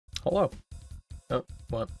Hello. Oh,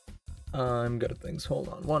 what? I'm good at things. Hold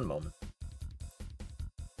on one moment.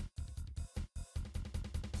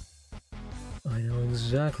 I know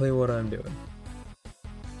exactly what I'm doing.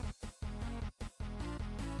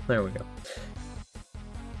 There we go.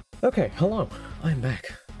 Okay, hello. I'm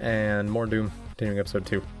back. And more Doom. Continuing episode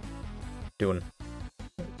 2. Doing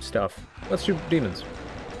stuff. Let's shoot demons.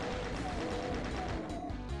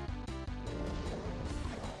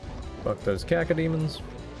 Fuck those cacodemons.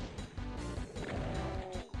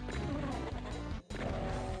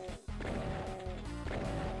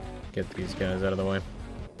 Get these guys out of the way.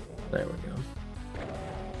 There we go.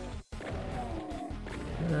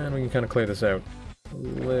 And we can kind of clear this out a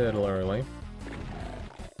little early.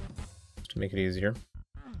 Just to make it easier.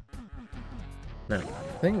 Now,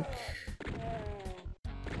 I think...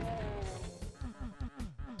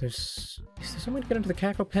 Is there some way to get into the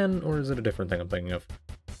Caco pen, or is it a different thing I'm thinking of?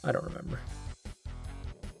 I don't remember.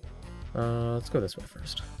 Let's go this way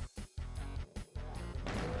first.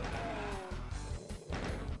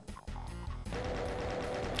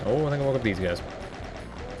 Oh, I think I'll look at these guys.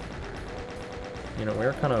 You know,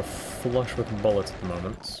 we're kind of flush with bullets at the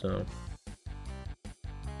moment, so...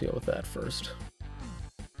 deal with that first.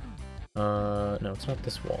 No, it's not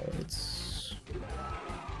this wall, it's...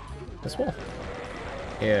 this wall.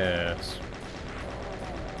 Yes.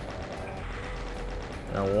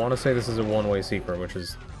 I want to say this is a one-way secret, which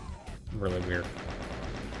is really weird.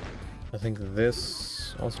 I think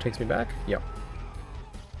this also takes me back? Yep.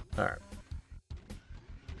 Alright.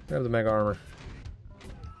 Grab the mega armor.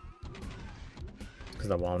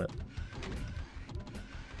 Because I want it.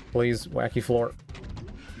 Please, wacky floor.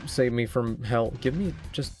 Save me from hell. Give me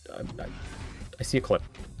just... I see a clip.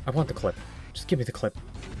 I want the clip. Just give me the clip.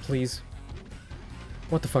 Please.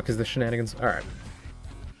 What the fuck is this shenanigans? Alright.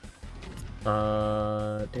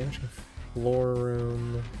 Damaging floor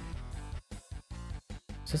room.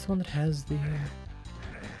 Is this the one that has the...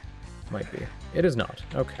 Might be. It is not.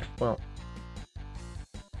 Okay, well...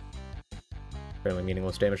 fairly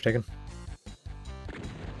meaningless damage taken.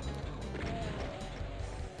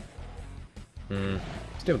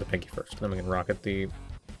 Let's deal with the pinky first, then we can rocket the...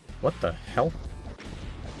 What the hell?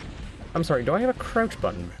 I'm sorry, do I have a crouch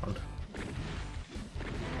button bound?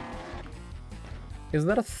 Is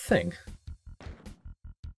that a thing?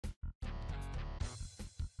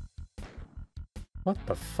 What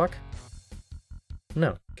the fuck?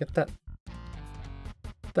 No, get that...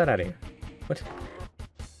 that out of here. What?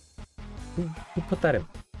 Who put that in?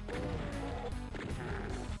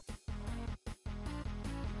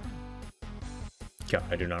 God,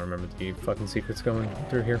 I do not remember the fucking secrets going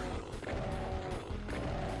through here.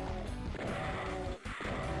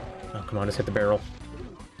 Oh, come on, just hit the barrel.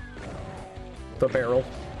 The barrel.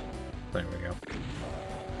 There we go.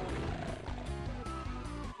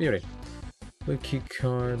 Beauty. Blue key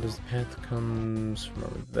card, this path comes from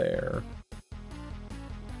over there.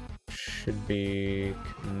 Should be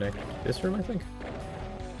connected to this room, I think.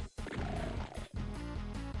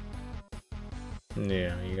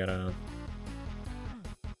 Yeah, you gotta...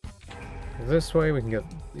 this way we can get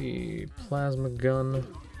the plasma gun.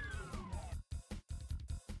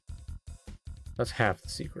 That's half the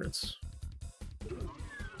secrets.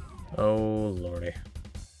 Oh lordy.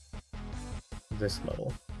 This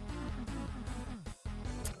level.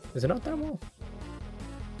 Is it not that wall?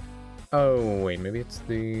 Oh, wait, maybe it's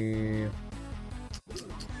the...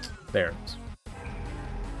 there it is.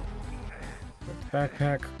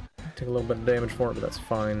 Backpack. Take a little bit of damage for it, but that's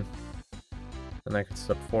fine. And that gets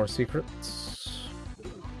up 4 secrets.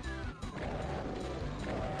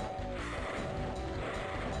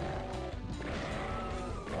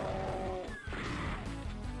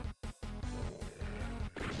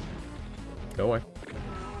 Go away.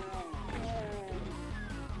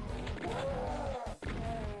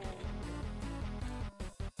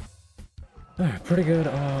 Alright, pretty good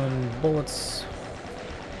on bullets.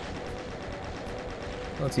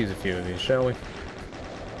 Let's use a few of these, shall we?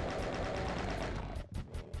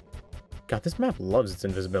 God, this map loves its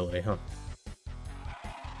invisibility, huh?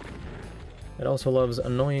 It also loves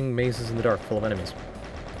annoying mazes in the dark full of enemies.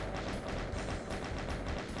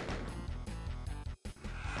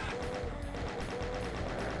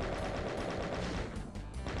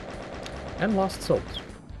 And lost souls.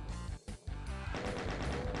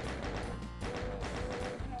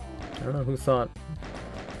 I don't know who thought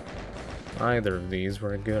either of these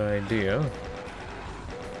were a good idea,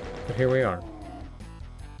 but here we are.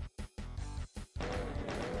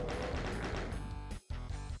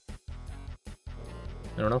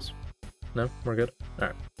 Anyone else? No? We're good?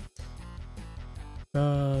 Alright.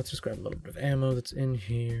 Let's just grab a little bit of ammo that's in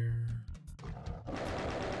here.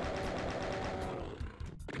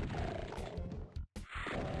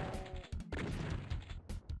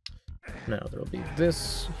 Now there'll be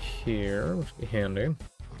this here, which will be handy.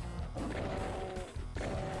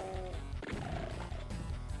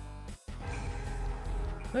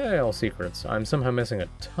 Hey, all secrets. I'm somehow missing a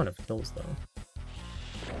ton of kills, though.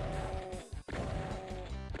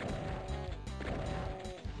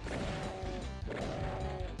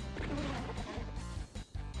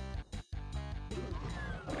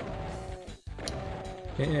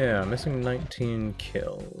 Yeah, missing 19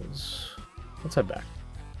 kills. Let's head back.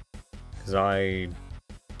 Because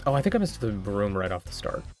oh, I think I missed the room right off the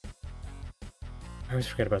start. I always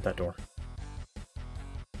forget about that door.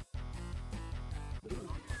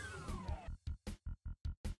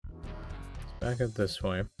 Let's back up this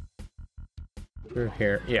way. Through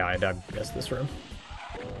here. Yeah, I missed this room.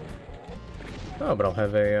 Oh, but I'll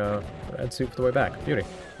have a red suit for the way back. Beauty.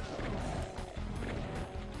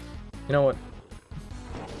 You know what?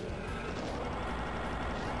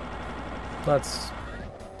 Let's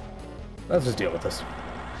just deal with this.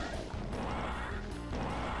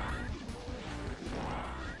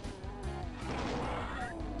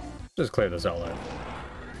 Just clear this all out.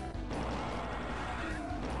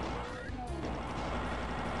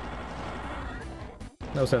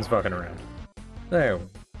 No sense fucking around. There we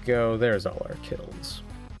go, there's all our kills.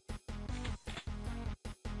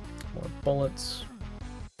 More bullets.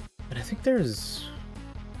 And I think there's...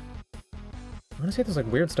 I want to say there's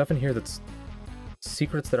like weird stuff in here that's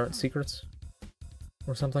secrets that aren't secrets.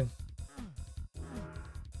 Or something.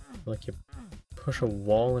 Like you push a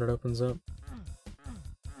wall and it opens up.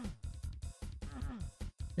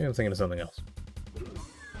 Maybe I'm thinking of something else.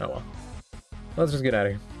 Oh well. Let's just get out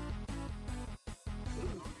of here.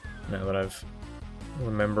 Now that I've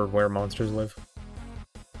remembered where monsters live.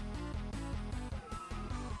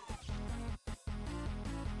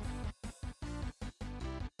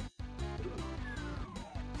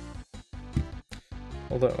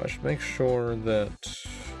 Although, I should make sure that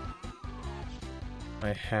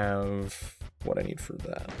I have what I need for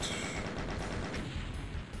that.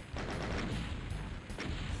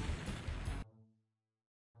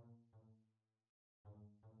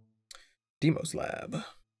 Demos Lab.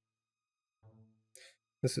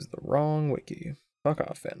 This is the wrong wiki. Fuck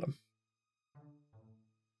off, fandom.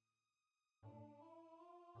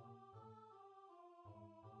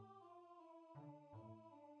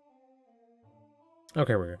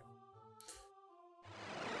 Okay, we're good.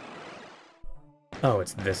 Oh,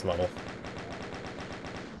 it's this level.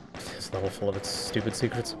 This level full of its stupid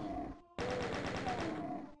secrets.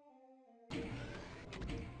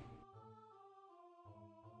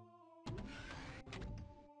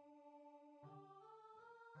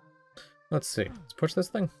 Let's see. Let's push this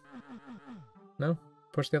thing. No?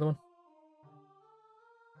 Push the other one?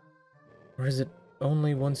 Or is it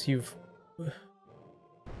only once you've...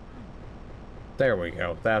 There we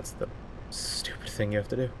go. That's the stupid thing you have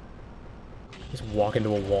to do. Just walk into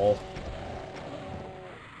a wall.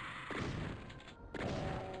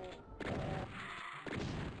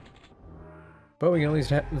 But we can at least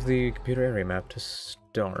have the computer area map to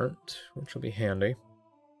start, which will be handy.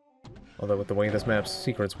 Although with the way this map's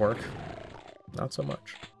secrets work, not so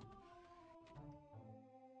much.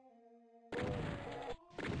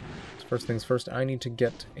 So first things first, I need to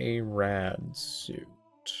get a rad suit.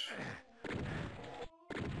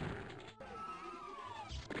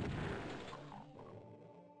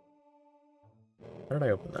 How did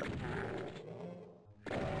I open that?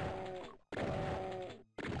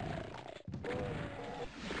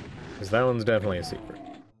 Because that one's definitely a secret.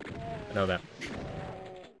 I know that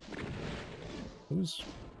much.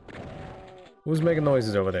 Who's making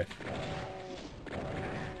noises over there?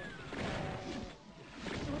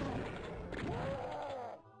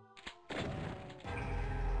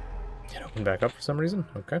 It opened back up for some reason?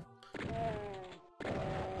 Okay.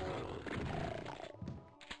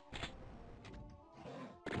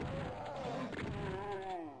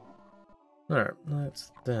 Alright,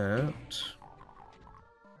 that's that.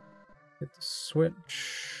 Hit the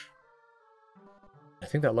switch. I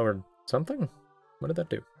think that lowered something? What did that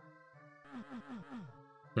do?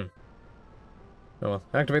 Oh well,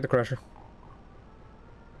 activate the crusher.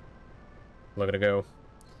 Look at it go.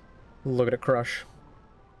 Look at it crush.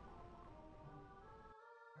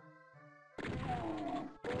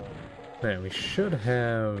 Man, we should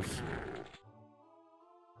have...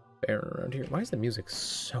 Bear around here. Why is the music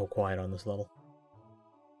so quiet on this level?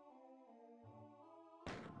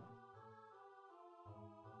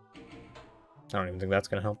 I don't even think that's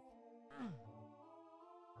gonna help.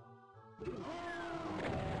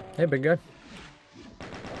 Hey, big guy.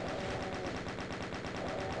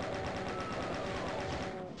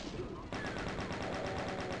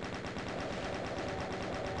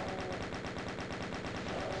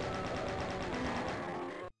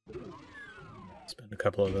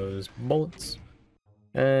 couple of those bullets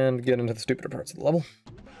and get into the stupider parts of the level.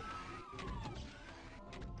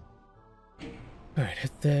 Alright,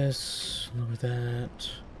 hit this, lower that.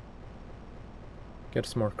 Get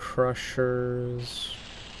some more crushers.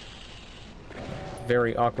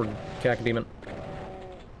 Very awkward cacodemon.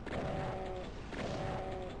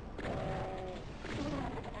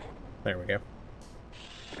 There we go.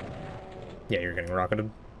 Yeah, you're getting rocketed.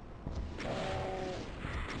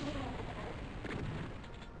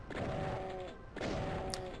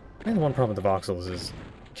 And the one problem with the voxels is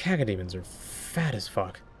cacodemons are fat as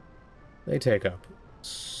fuck. They take up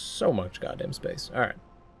so much goddamn space. Alright.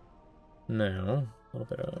 Now, a little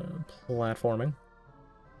bit of platforming.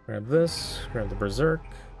 Grab this, grab the berserk.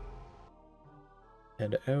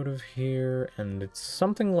 Head out of here, and it's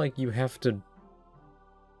something like you have to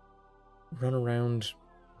run around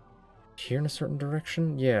here in a certain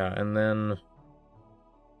direction? Yeah, and then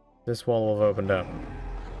this wall will have opened up.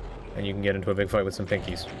 And you can get into a big fight with some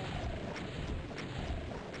pinkies.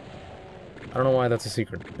 I don't know why that's a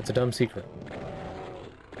secret. It's a dumb secret.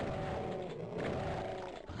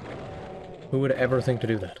 Who would ever think to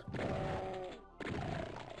do that?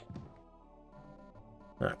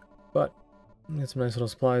 Alright, but get some nice little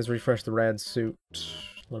supplies, refresh the rad suit, a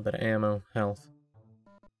little bit of ammo, health.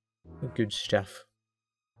 Good stuff.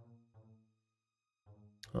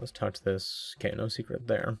 Let's touch this. Okay, no secret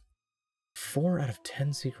there. 4 out of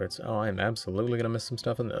 10 secrets. Oh, I'm absolutely gonna miss some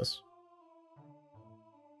stuff in this.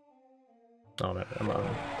 Oh man, I'm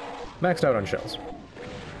maxed out on shells.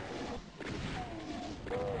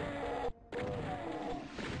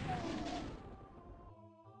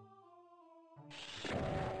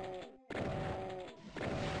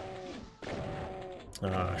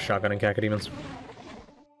 Shotgun and cacodemons.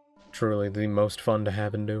 Truly the most fun to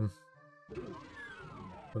have in Doom.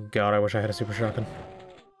 Oh god, I wish I had a super shotgun.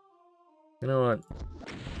 You know what?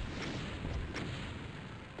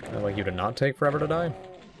 I'd like you to not take forever to die.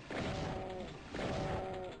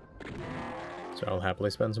 So I'll happily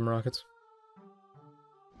spend some rockets.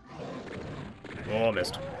 Oh, I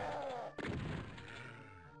missed.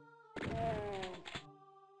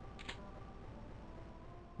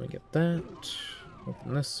 Let me get that.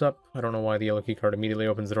 Open this up. I don't know why the yellow key card immediately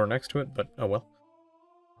opens the door next to it, but oh well.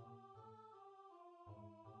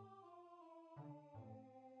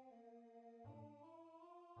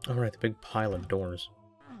 Alright, the big pile of doors.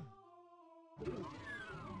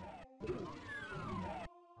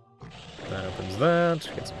 That opens that.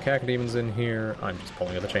 Get some cacodemons in here. I'm just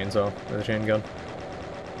pulling at the chainsaw, or the chain gun.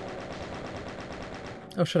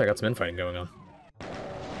 Oh shit, I got some infighting going on.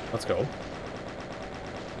 Let's go.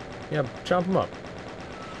 Yeah, chomp him up.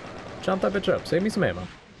 Chomp that bitch up. Save me some ammo.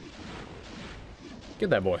 Get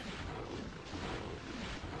that boy.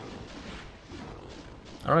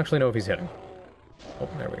 I don't actually know if he's hitting. Oh,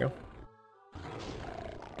 there we go.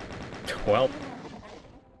 Well,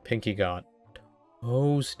 Pinky got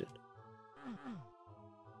toasted.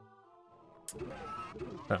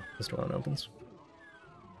 Oh, this door one opens.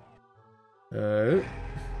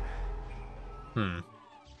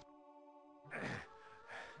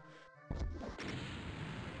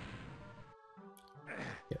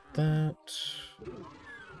 Get that.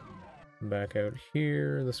 Back out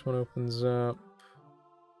here. This one opens up.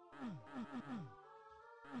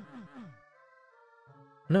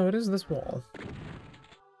 No, it is this wall.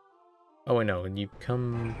 Oh, wait, no. You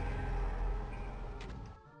come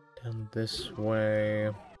down this way.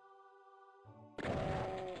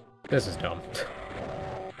 This is dumb.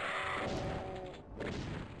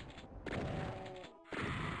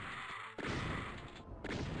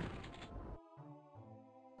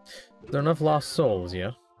 Is there enough lost souls,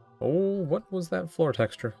 yeah? Oh, what was that floor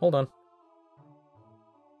texture? Hold on.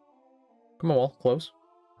 Come on, wall. Close.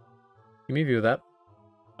 Give me a view of that.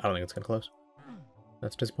 I don't think it's gonna close.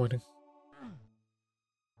 That's disappointing.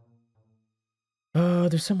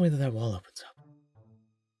 There's some way that that wall opens up.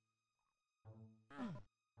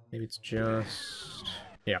 Maybe it's just...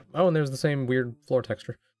 Yeah. Oh, and there's the same weird floor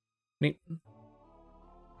texture. Neat.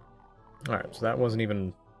 Alright, so that wasn't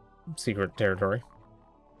even secret territory.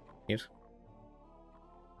 Neat.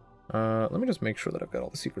 Let me just make sure that I've got all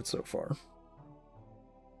the secrets so far.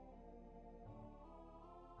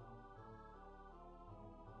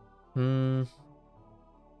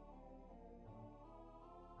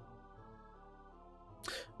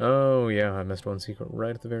 Oh, yeah, I missed one secret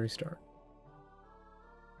right at the very start.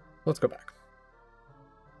 Let's go back.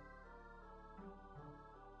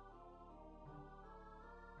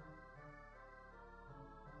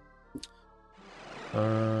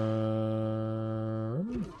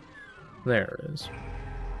 There it is.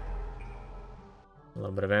 A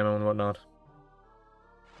little bit of ammo and whatnot.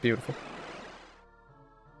 Beautiful.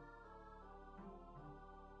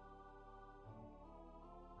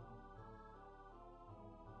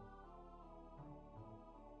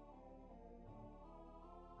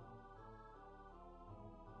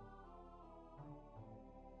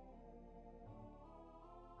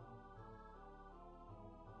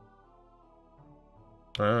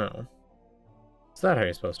 Oh. Is that how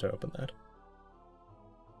you're supposed to open that?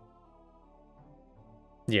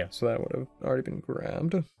 Yeah, so that would have already been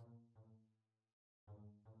grabbed.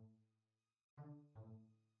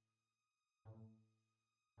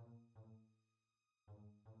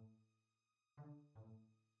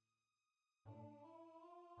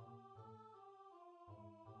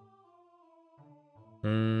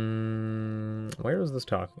 Where is this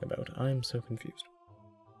talking about? I'm so confused.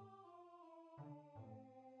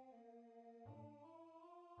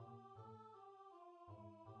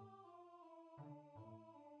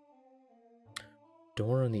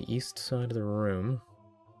 Door on the east side of the room.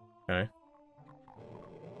 Okay.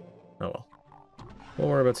 Oh well. We'll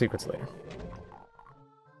worry about secrets later.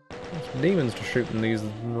 There's demons to shoot in these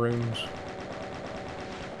rooms.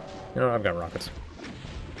 You know, I've got rockets.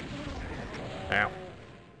 Ow.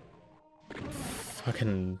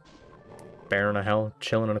 Fucking Baron of Hell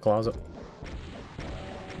chilling in a closet.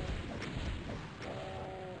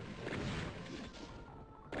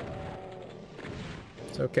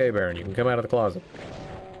 It's okay, Baron. You can come out of the closet.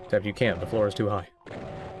 Except you can't. The floor is too high.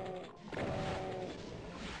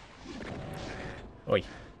 Oi.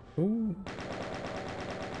 Ooh.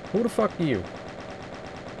 Who the fuck are you?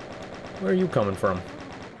 Where are you coming from?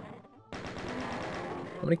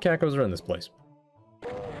 How many cacos are in this place?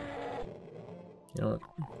 You know what?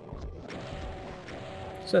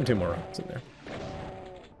 Send 2 more rockets in there.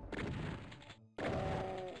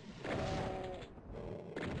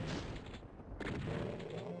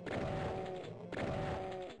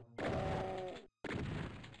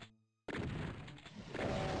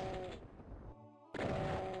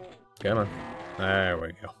 Come on. There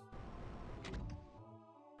we go.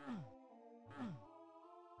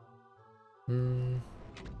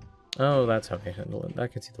 Oh, that's how they handle it. I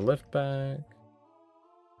can see the lift back.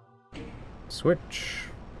 Switch.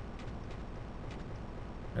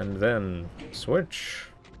 And then switch.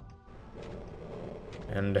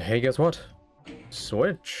 And hey, guess what?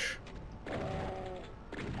 Switch.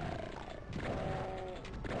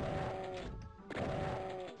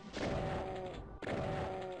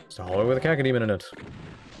 It's a hallway with a cacodemon in it.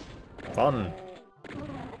 Fun.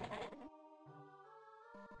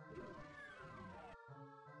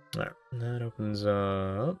 Alright, that opens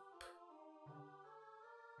up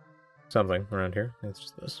something around here. It's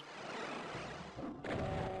just this.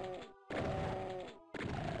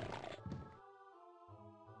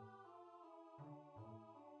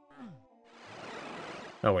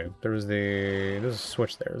 Oh wait, there's a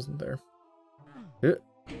switch there, isn't there?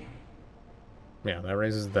 Yeah, that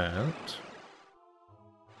raises that.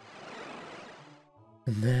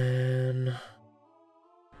 And then...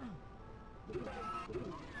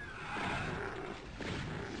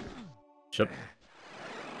 Shit.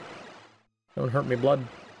 Don't hurt me, blood.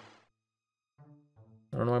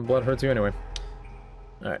 I don't know why blood hurts you anyway.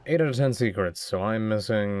 Alright, 8 out of 10 secrets, so I'm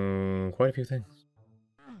missing quite a few things.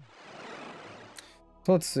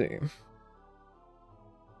 So let's see.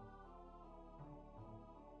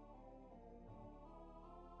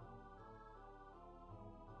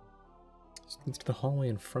 This leads to the hallway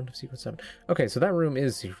in front of Secret 7. Okay, so that room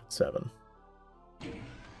is Secret 7.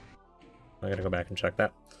 I gotta go back and check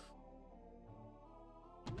that.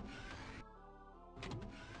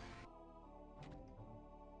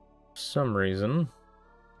 For some reason,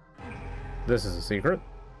 this is a secret.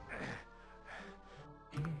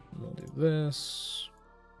 We'll do this.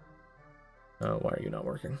 Oh, why are you not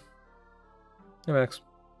working? Hey, Max.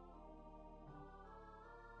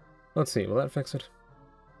 Let's see, will that fix it?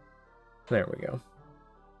 There we go.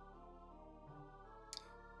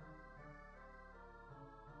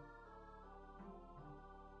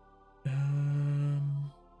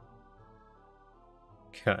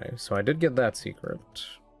 Okay, so I did get that secret.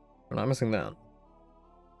 We're not missing that.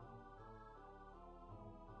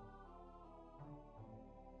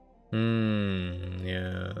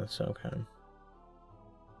 Yes, okay.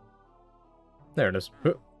 There it is.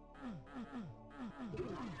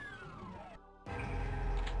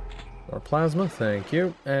 More plasma, thank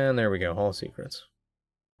you. And there we go, Hall of Secrets.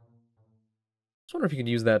 I just wonder if you could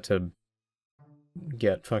use that to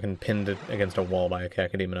get fucking pinned against a wall by a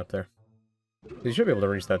cacodemon up there. You should be able to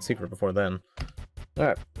reach that secret before then.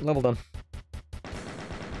 Alright, level done.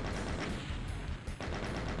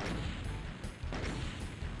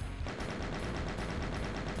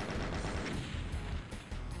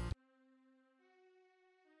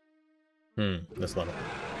 This level.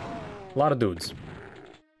 A lot of dudes.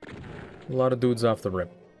 A lot of dudes off the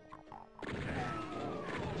rip.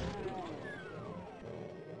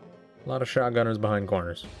 A lot of shotgunners behind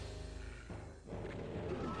corners.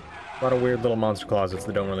 A lot of weird little monster closets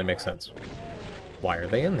that don't really make sense. Why are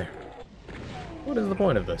they in there? What is the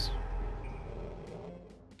point of this?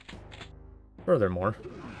 Furthermore,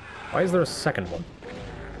 why is there a second one?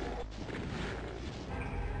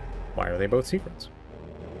 Why are they both secrets?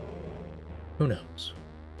 Who knows?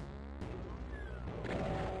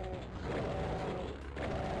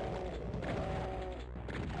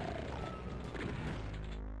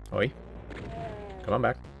 Oi. Come on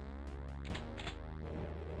back.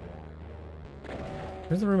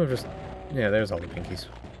 There's the room of just... Yeah, there's all the pinkies.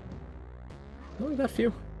 Only that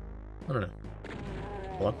few? I don't know.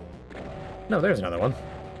 Hello? No, there's another one.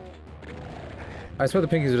 I swear the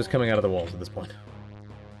pinkies are just coming out of the walls at this point.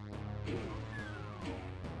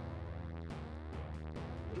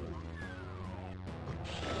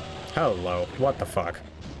 Hello. What the fuck?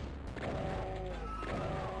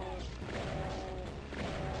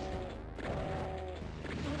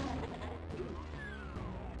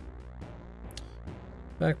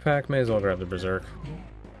 Backpack, may as well grab the Berserk.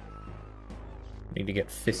 Need to get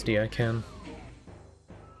fisty, I can.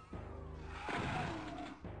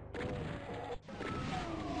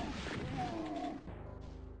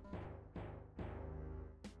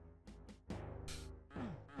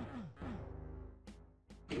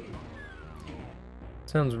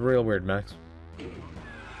 Sounds real weird, Max.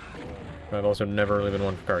 I've also never really been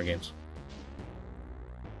one for card games.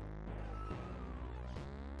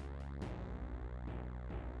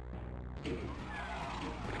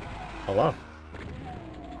 Hello.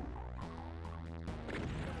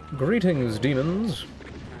 Greetings, demons.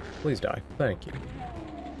 Please die. Thank you.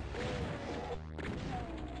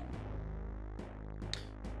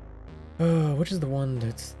 Which is the one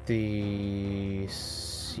that's the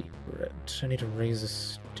secret? I need to raise a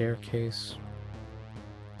staircase.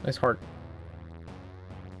 Nice heart.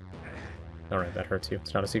 Alright, that hurts you.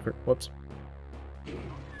 It's not a secret. Whoops.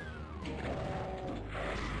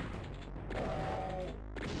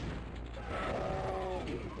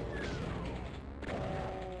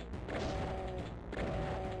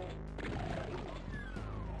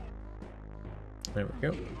 There we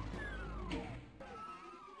go.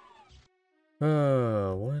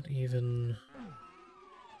 What even...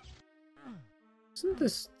 Doesn't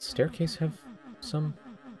this staircase have some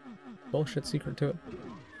bullshit secret to it?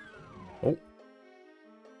 Oh.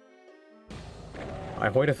 I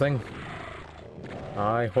hoid a thing.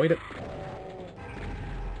 I hoid it.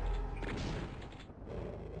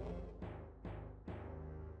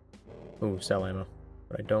 Ooh, cell ammo.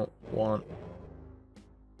 But I don't want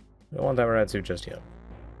that rad suit just yet.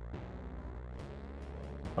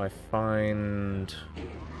 If I find...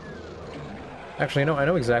 Actually, no, I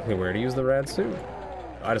know exactly where to use the rad suit.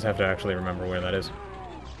 I just have to actually remember where that is.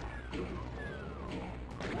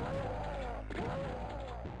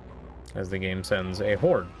 As the game sends a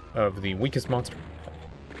horde of the weakest monster.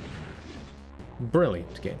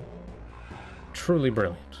 Brilliant game. Truly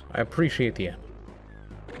brilliant. I appreciate the ammo.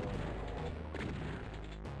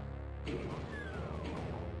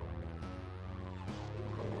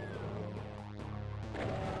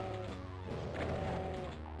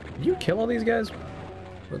 Did you kill all these guys? Or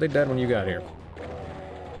were they dead when you got here?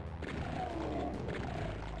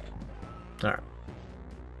 Alright.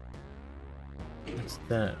 That's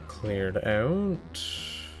that cleared out.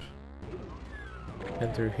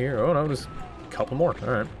 Head through here. Oh no, just a couple more.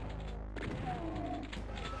 Alright.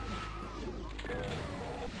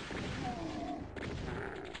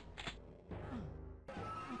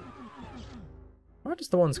 Why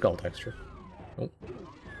just the one skull texture? Oh.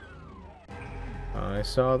 I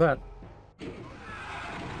saw that.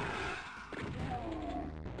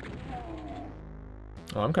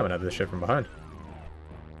 Oh, I'm coming out of this shit from behind.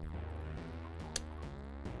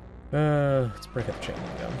 Let's break up the chain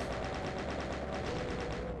down.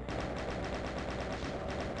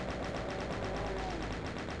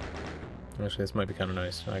 Actually, this might be kind of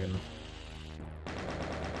nice. I can...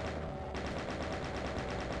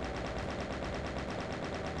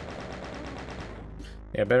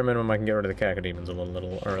 Yeah, bare minimum I can get rid of the cacodemons a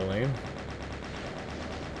little early.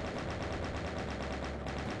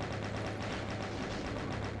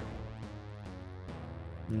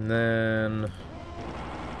 And then...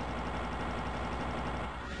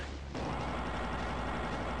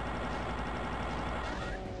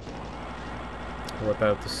 whip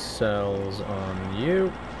out the cells on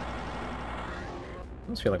you. I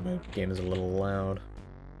almost feel like my game is a little loud.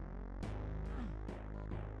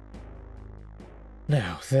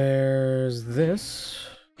 Now, there's this.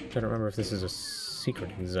 I don't remember if this is a secret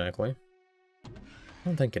exactly. I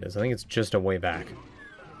don't think it is. I think it's just a way back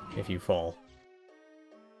if you fall.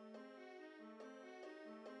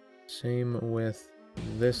 Same with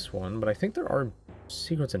this one, but I think there are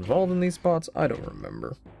secrets involved in these spots. I don't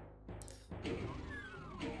remember.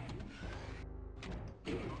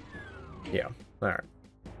 Yeah, alright.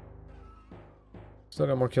 Still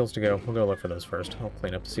got more kills to go. We'll go look for those first. I'll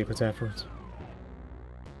clean up the secrets afterwards.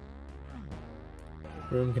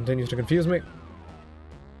 Room continues to confuse me.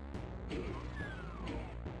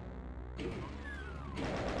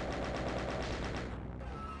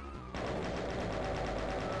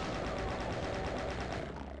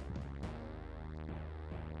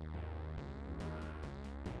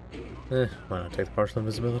 Why not take the partial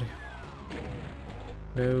invisibility?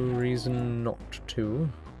 No reason not to.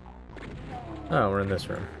 Oh, we're in this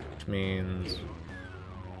room, which means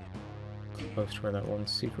close to where that one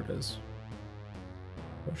secret is.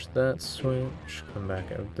 Push that switch, come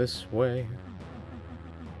back out this way.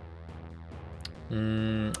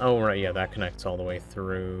 Oh, right, yeah, that connects all the way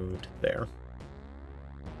through to there.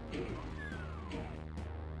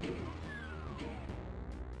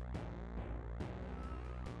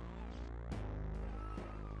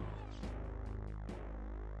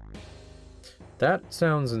 That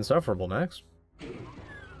sounds insufferable, Max.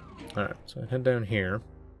 Alright, so I head down here.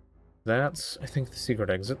 That's, I think, the secret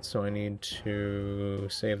exit, so I need to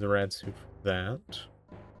save the red suit for that.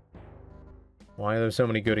 Why are there so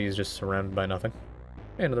many goodies just surrounded by nothing?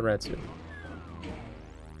 Hey, another red suit.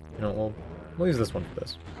 You know, we'll use this one for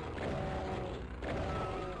this.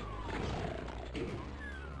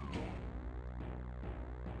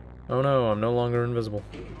 Oh no, I'm no longer invisible.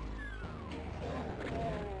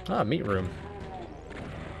 Ah, meat room.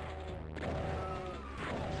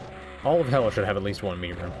 All of hell should have at least one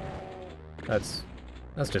meat room. That's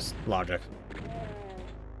just logic.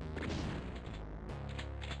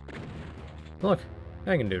 Look,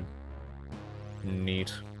 hanging dude.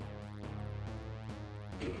 Neat.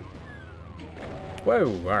 Whoa,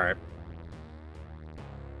 alright.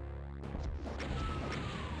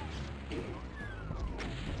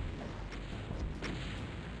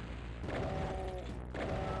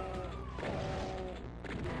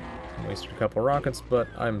 Wasted a couple rockets, but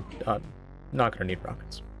I'm not gonna need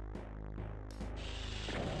rockets.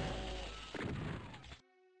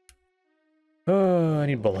 I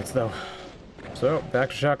need bullets, though. So, back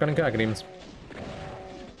to shotgun and cacodemons.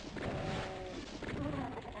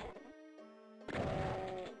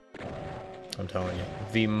 I'm telling you,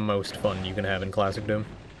 the most fun you can have in Classic Doom.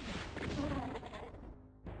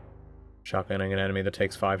 Shotgunning an enemy that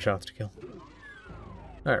takes 5 shots to kill.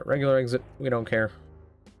 Alright, regular exit, we don't care.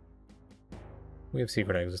 We have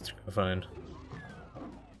secret exits to go find.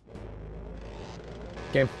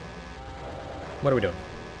 Game. What are we doing?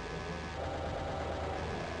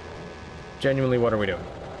 Genuinely, what are we doing?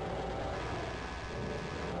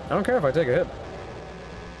 I don't care if I take a hit.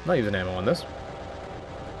 I'm not using ammo on this.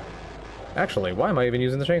 Actually, why am I even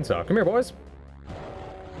using the chainsaw? Come here, boys!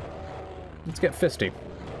 Let's get fisty.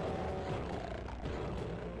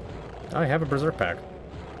 I have a berserk pack.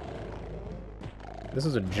 This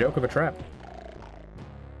is a joke of a trap.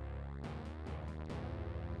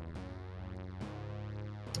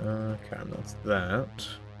 Okay, that's that.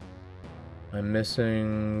 I'm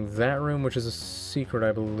missing that room, which is a secret,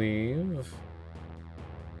 I believe.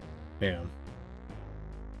 Yeah.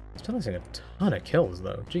 Still missing a ton of kills,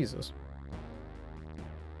 though. Jesus.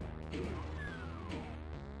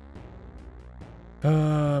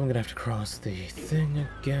 I'm gonna have to cross the thing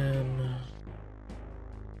again.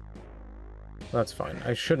 That's fine.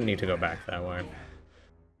 I shouldn't need to go back that way.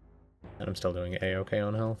 And I'm still doing A-okay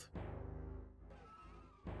on health.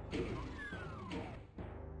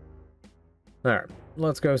 Alright,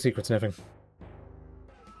 let's go secret sniffing.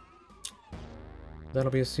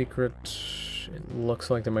 That'll be a secret. It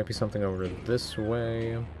looks like there might be something over this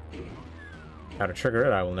way. How to trigger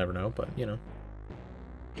it, I will never know, but, you know.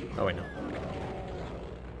 Oh, wait, no.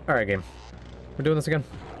 Alright, game. We're doing this again.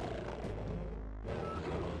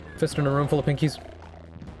 Fist in a room full of pinkies.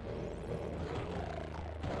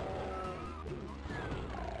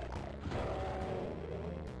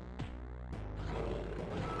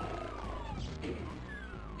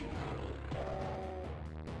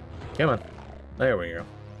 Come on. There we go.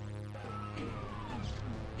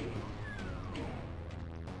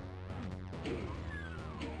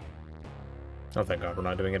 Oh, thank God we're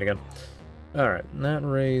not doing it again. Alright, that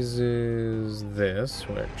raises this,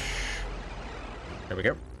 which... There we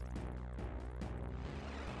go.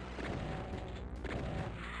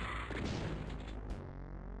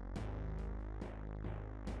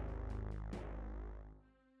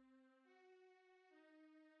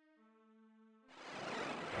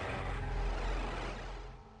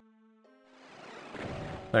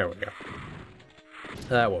 There we go.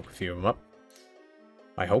 That woke a few of them up.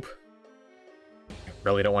 I hope. I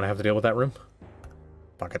really don't want to have to deal with that room.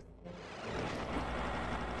 Fuck it.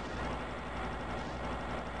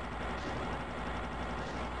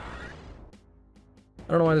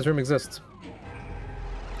 I don't know why this room exists.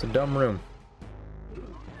 It's a dumb room.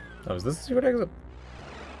 Oh, is this the secret exit?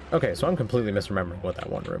 Okay, so I'm completely misremembering what that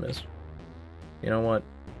one room is. You know what?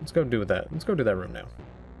 Let's go do that. Let's go do that room now.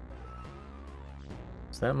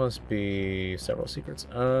 So that must be several secrets.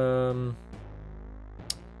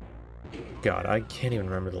 God, I can't even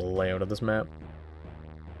remember the layout of this map.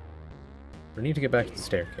 We need to get back to the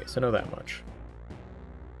staircase. I know that much.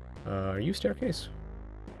 Are you staircase?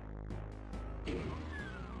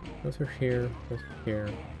 Go through here, go through here.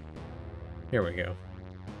 Here we go.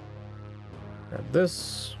 Grab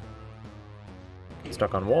this. Get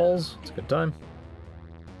stuck on walls. It's a good time.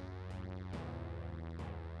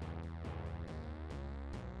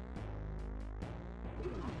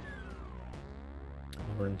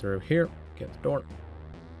 Run through here. Get the door.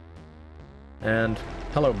 And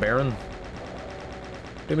hello, Baron.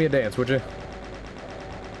 Do me a dance, would you?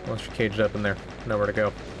 Unless you're caged up in there. Nowhere to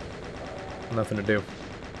go. Nothing to do.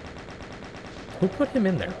 Who put him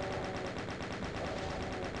in there?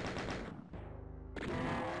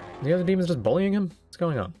 The other demon's just bullying him? What's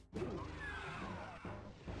going on?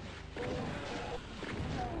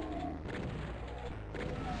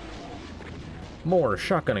 More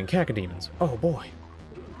shotgun and cacodemons. Oh boy.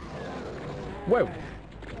 Whoa!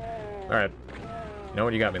 Alright. You know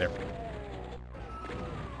what? You got me there.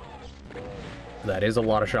 That is a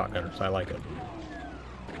lot of shotgunners. I like it.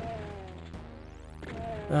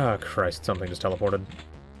 Oh, Christ. Something just teleported.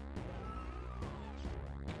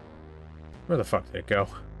 Where the fuck did it go?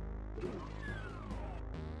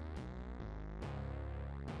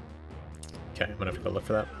 Okay, I'm gonna have to go look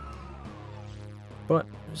for that. But,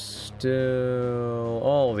 still...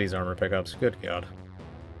 all of these armor pickups. Good God.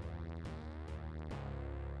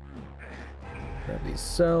 Grab these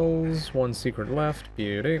cells. One secret left.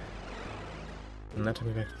 Beauty. And that took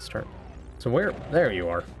me back to the start. So where... there you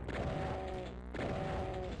are.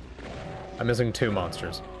 I'm missing 2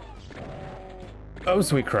 monsters. Oh,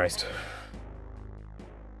 sweet Christ.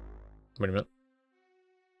 Wait a minute.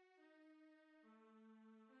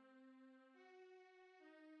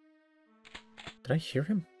 Did I hear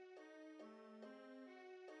him?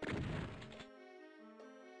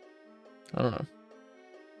 I don't know.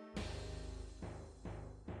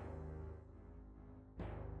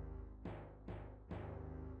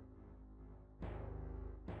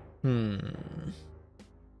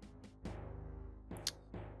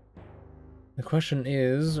 The question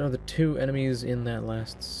is, are the 2 enemies in that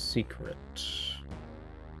last secret?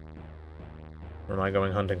 Or am I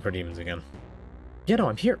going hunting for demons again? Yeah, no,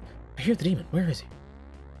 I'm here. I hear the demon. Where is he?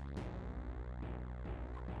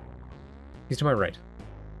 He's to my right.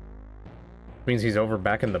 Means he's over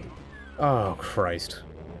back in the... oh, Christ.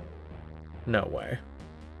 No way.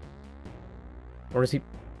 Or is he...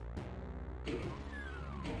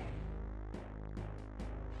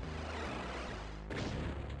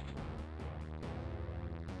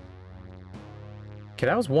 okay,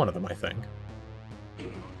 that was one of them, I think.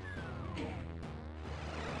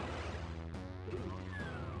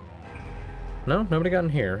 No, nobody got in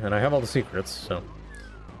here, and I have all the secrets, so...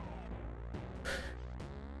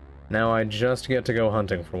 now I just get to go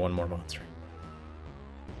hunting for one more monster.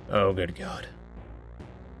 Oh, good God.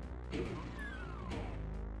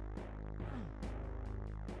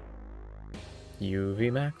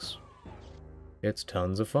 UV Max. It's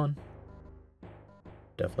tons of fun.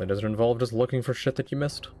 Definitely doesn't involve just looking for shit that you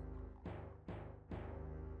missed.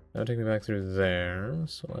 That'll take me back through there,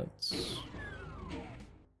 so let's...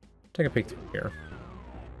 take a peek through here.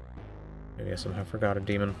 Maybe I somehow forgot a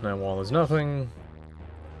demon. That wall is nothing.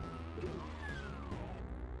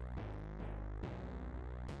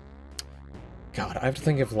 God, I have to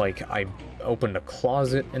think if, like, I opened a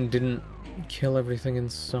closet and didn't kill everything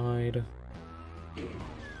inside.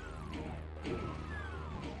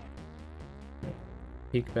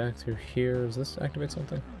 Peek back through here. Does this activate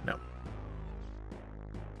something? No.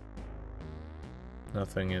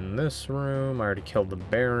 Nothing in this room. I already killed the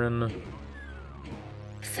Baron.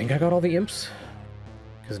 I think I got all the imps.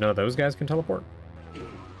 Because none of those guys can teleport.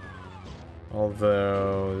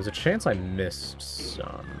 Although, there's a chance I missed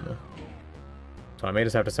some. So I may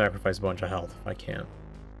just have to sacrifice a bunch of health if I can't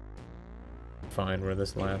find where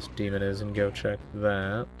this last demon is and go check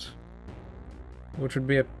that. Which would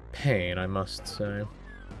be a pain, I must say.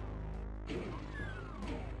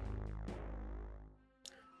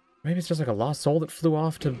 Maybe it's just like a lost soul that flew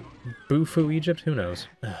off to Bufu, Egypt? Who knows?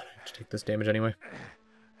 Just take this damage anyway.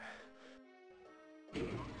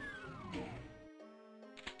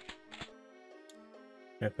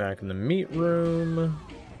 Get back in the meat room.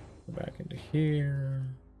 Go back into here.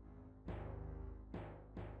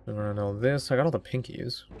 Go around all this. I got all the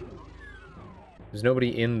pinkies. There's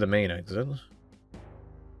nobody in the main exit.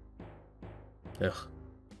 Ugh.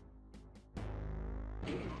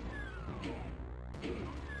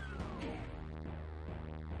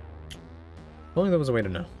 If only there was a way to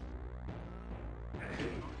know.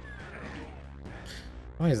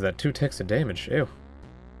 Why is that 2 ticks of damage? Ew.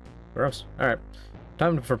 Gross. Alright.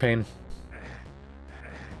 Time for pain.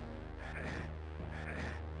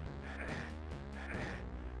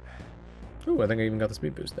 Ooh, I think I even got the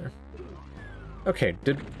speed boost there. Okay,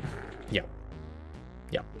 yeah.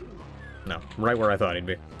 Yeah. No, right where I thought he'd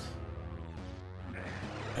be.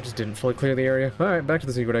 I just didn't fully clear the area. Alright, back to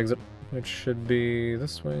the secret exit. Which should be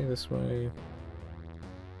this way, this way.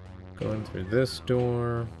 Going through this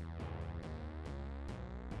door.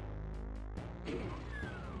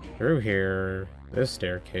 Through here. This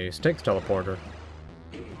staircase. Takes teleporter.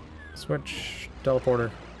 Switch.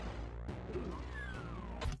 Teleporter.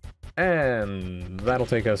 And that'll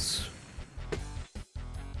take us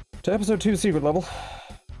to episode 2 secret level.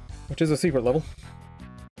 Which is a secret level.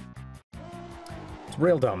 It's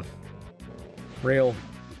real dumb. Real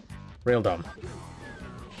dumb.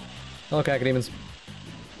 Hello, Cacodemons.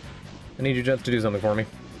 I need you gents to do something for me.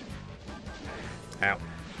 Ow.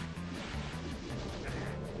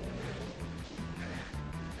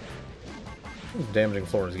 This damaging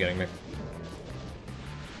floor is getting me.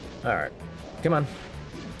 Alright. Come on.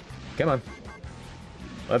 Come on.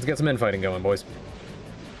 Let's get some infighting going, boys.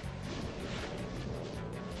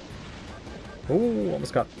 Ooh,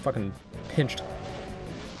 almost got fucking pinched.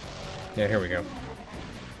 Yeah, here we go.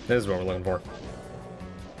 This is what we're looking for.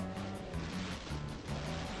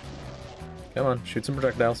 Come on, shoot some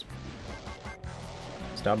projectiles.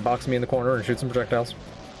 Stop boxing me in the corner and shoot some projectiles.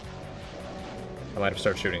 I might have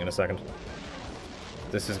started shooting in a second.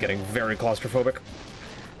 This is getting very claustrophobic.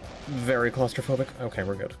 Very claustrophobic. Okay,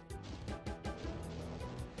 we're good.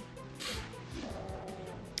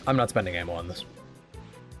 I'm not spending ammo on this.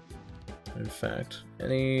 In fact,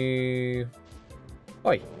 any...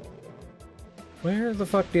 Oi! Where the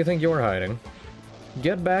fuck do you think you're hiding?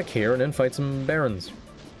 Get back here and infight some barons.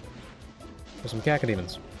 Or some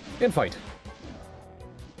cacodemons. Infight!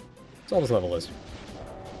 That's all this level is.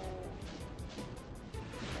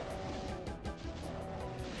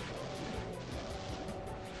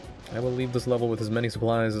 I will leave this level with as many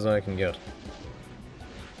supplies as I can get.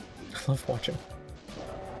 I love watching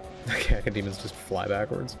the cacodemons just fly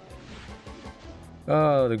backwards.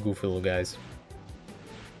 Oh, the goofy little guys.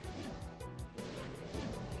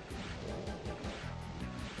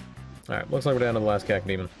 Alright, looks like we're down to the last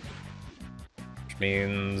cacodemon. Which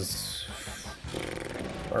means...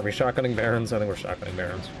 Are we shotgunning barons? I think we're shotgunning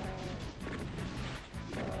barons.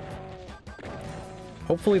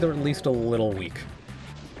 Hopefully they're at least a little weak.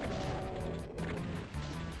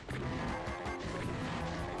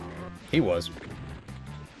 He was.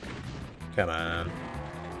 Come on.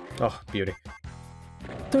 Oh, beauty.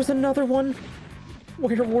 There's another one!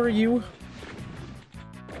 Where were you?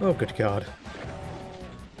 Oh, good God.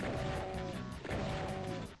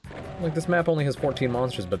 Like, this map only has 14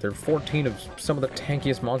 monsters, but they're 14 of some of the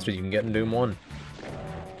tankiest monsters you can get in Doom 1.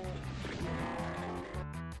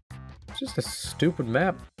 It's just a stupid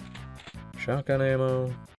map. Shotgun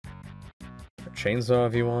ammo. A chainsaw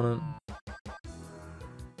if you want it.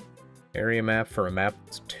 Area map for a map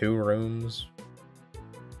that's 2 rooms.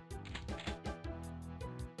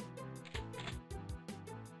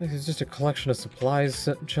 This is just a collection of supplies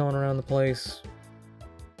chilling around the place.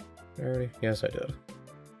 Already? Yes, I did.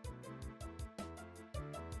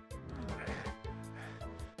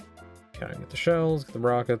 Okay, get the shells, get the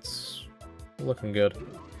rockets. Looking good.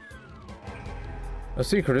 A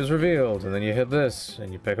secret is revealed, and then you hit this,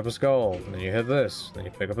 and you pick up a skull, and then you hit this, then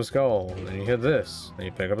you pick up a skull, and then you hit this, then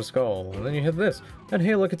you pick up a skull, and then you hit this, and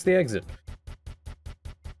hey, look, it's the exit.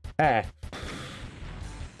 Ah.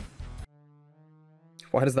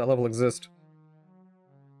 Why does that level exist?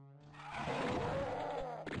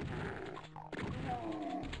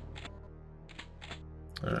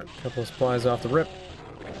 Alright, couple of supplies off the rip.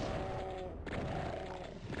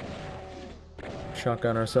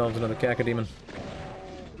 Shotgun ourselves another cacodemon.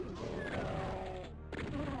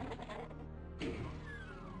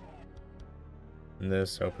 And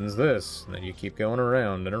this opens this, and then you keep going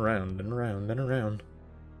around and around and around and around.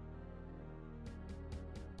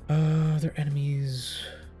 Are there enemies?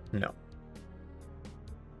 No.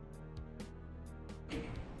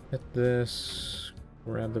 Hit this.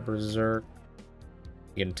 Grab the berserk.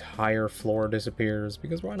 The entire floor disappears,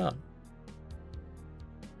 because why not?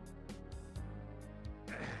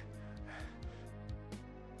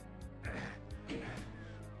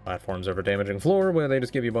 Platforms over damaging floor, where they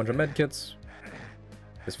just give you a bunch of medkits.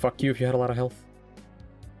 Just fuck you if you had a lot of health.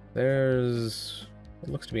 There's... It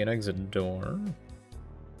looks to be an exit door.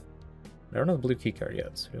 I don't have the blue keycard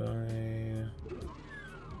yet, so do I...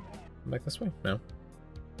 Come back this way? No. I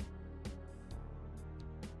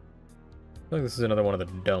feel like this is another one of the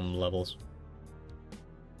dumb levels.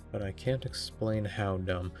 But I can't explain how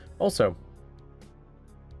dumb. Also,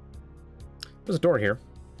 there's a door here.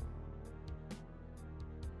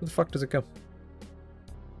 Where the fuck does it go?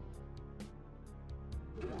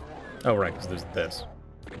 Oh, right, because there's this.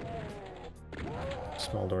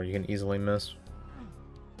 Small door you can easily miss.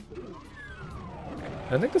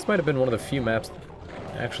 I think this might have been one of the few maps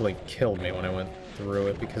that actually killed me when I went through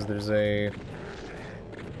it, because there's a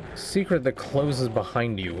secret that closes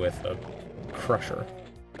behind you with a crusher.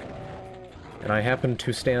 And I happened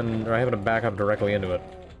to back up directly into it.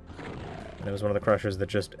 And it was one of the crushers that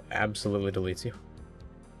just absolutely deletes you.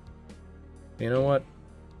 You know what?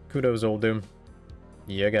 Kudos, old Doom.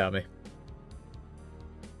 You got me.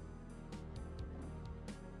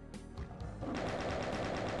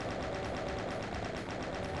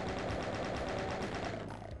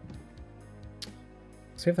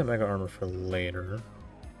 Save that mega armor for later.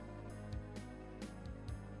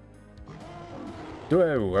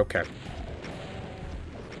 Whoa, okay.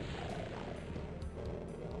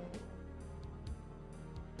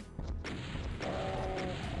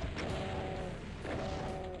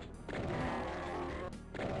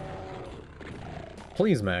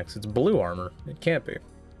 Please, Max, it's blue armor. It can't be.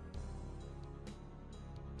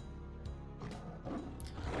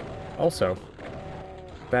 Also,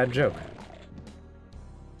 bad joke.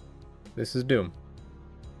 This is Doom.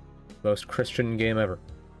 Most Christian game ever.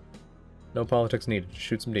 No politics needed. Just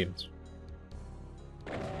shoot some demons.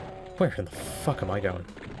 Where in the fuck am I going?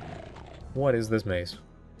 What is this maze?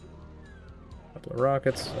 Couple of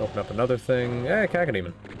rockets. Open up another thing. Hey,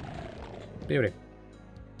 Cacodemon. Beauty.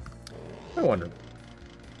 I wonder.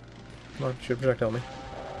 Come on, shoot a projectile at me.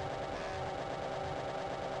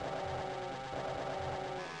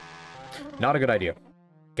 Not a good idea.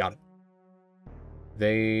 Got it.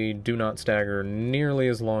 They do not stagger nearly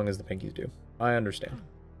as long as the pinkies do. I understand.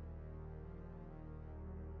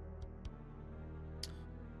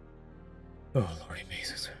 Oh, lordy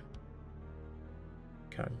mazes.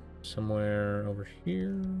 Okay, somewhere over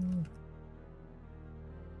here.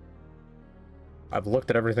 I've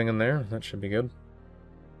looked at everything in there. That should be good.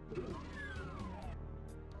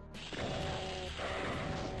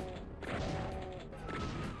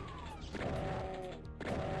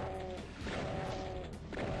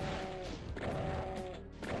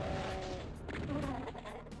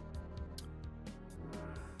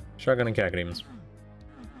 Shotgun and Cacodemons.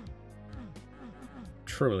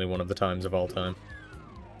 Truly one of the times of all time.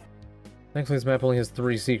 Thankfully this map only has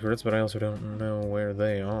 3 secrets, but I also don't know where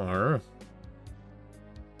they are.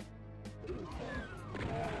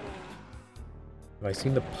 Have I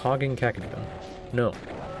seen the Pogging Cacodemon? No.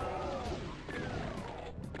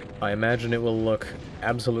 I imagine it will look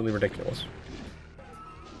absolutely ridiculous.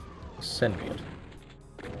 Send me it.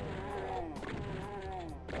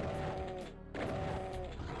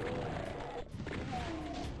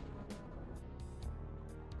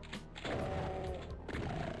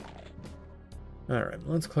 Alright,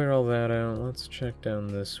 let's clear all that out. Let's check down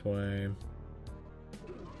this way.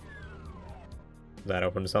 That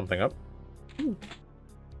opened something up. Ooh.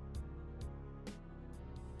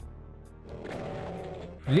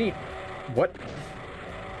 Neat. What?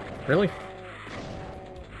 Really?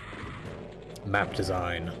 Map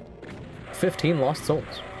design. 15 lost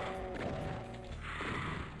souls.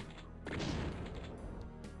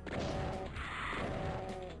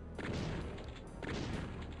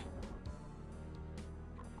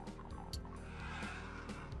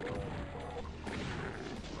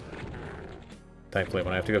 Thankfully,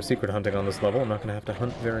 when I have to go secret hunting on this level, I'm not going to have to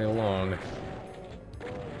hunt very long.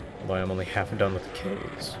 Although I'm only half done with the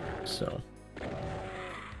kills, so...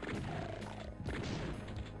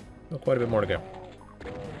 Oh, quite a bit more to go.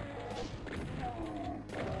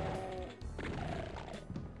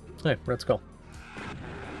 Hey, Red Skull.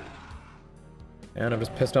 And I've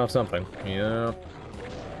just pissed off something. Yeah.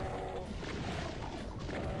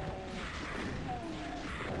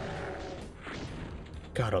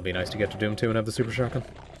 God, it'll be nice to get to Doom 2 and have the Super Shotgun.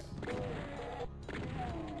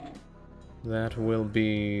 That will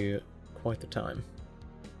be quite the time.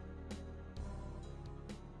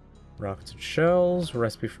 Rockets and shells,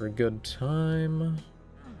 recipe for a good time.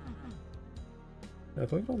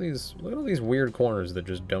 Look at all these weird corners that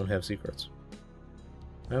just don't have secrets.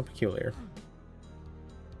 How peculiar.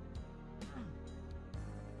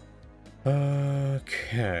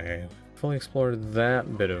 Okay. Fully explored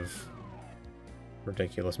that bit of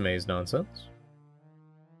ridiculous maze nonsense.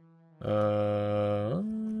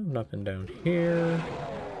 Nothing down here.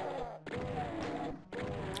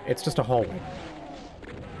 It's just a hallway.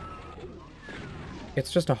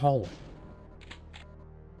 It's just a hallway.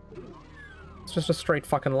 It's just a straight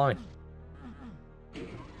fucking line. You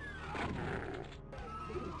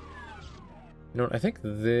know what, I think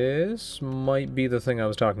this might be the thing I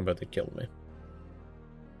was talking about that killed me.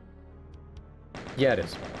 Yeah, it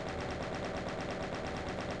is.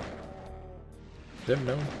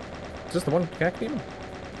 No. Is this the one cack demon?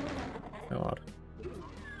 How odd.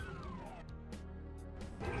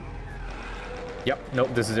 Yep,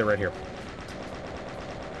 nope, this is it right here.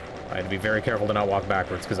 I had to be very careful to not walk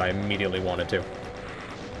backwards because I immediately wanted to.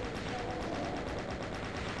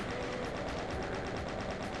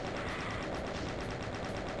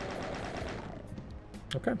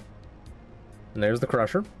 Okay. And there's the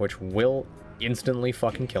Crusher, which will instantly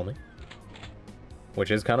fucking kill me.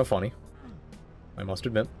 Which is kind of funny, I must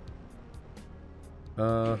admit.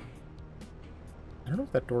 I don't know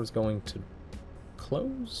if that door's going to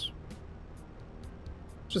close.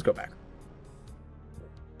 Just go back.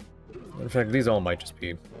 In fact, these all might just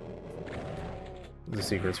be the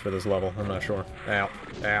secrets for this level. I'm not sure. Ow.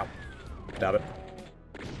 Ow. Stop it.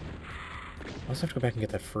 I also have to go back and get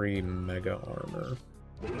that free mega armor.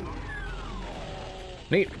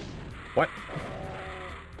 Neat. What?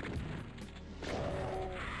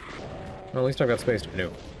 Well, at least I've got space to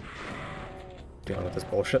maneuver. Dealing with this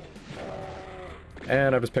bullshit.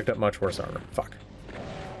 And I've just picked up much worse armor. Fuck.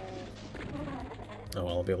 Oh, well,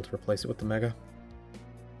 I'll be able to replace it with the mega.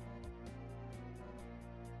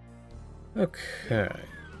 Okay.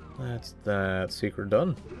 That's that secret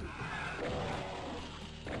done.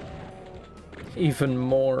 Even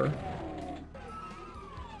more.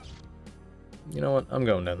 You know what? I'm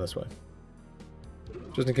going down this way.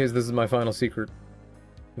 Just in case this is my final secret,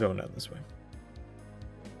 I'm going down this way.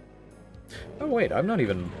 Oh wait, I've not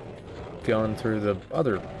even gone through the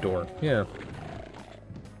other door. Yeah.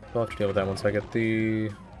 I'll have to deal with that once I get the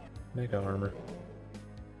mega armor.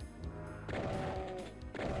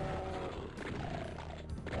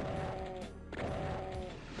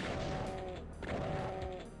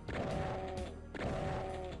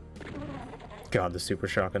 God, the super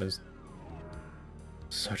shotgun is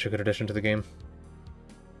such a good addition to the game.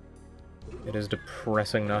 It is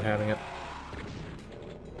depressing not having it.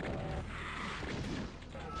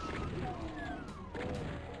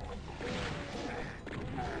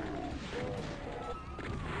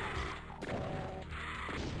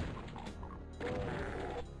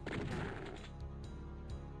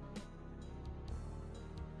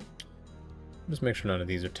 Just make sure none of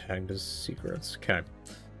these are tagged as secrets. Okay.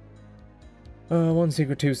 One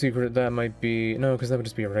secret, two secret, that might be... No, because that would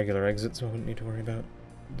just be a regular exit, so I wouldn't need to worry about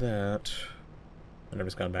that. I've never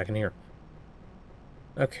just gone back in here.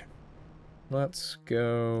 Okay. Let's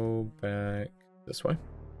go back this way.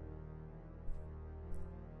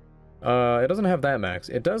 It doesn't have that max.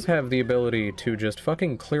 It does have the ability to just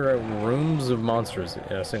fucking clear out rooms of monsters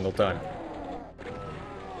at a single time.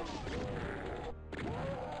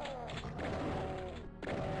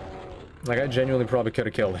 Like, I genuinely probably could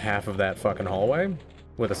have killed half of that fucking hallway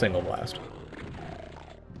with a single blast.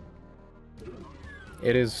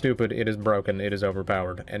 It is stupid, it is broken, it is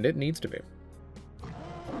overpowered, and it needs to be.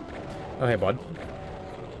 Oh, hey, bud.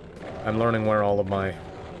 I'm learning where all of my...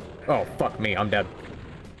 Oh, fuck me, I'm dead.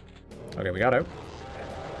 Okay, we got out.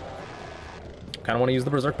 Kinda wanna use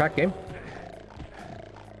the Berserk Pack game.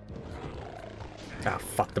 Ah,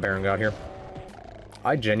 fuck, the Baron got here.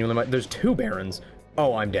 I genuinely might... There's two Barons.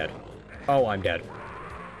 Oh, I'm dead. Oh, I'm dead.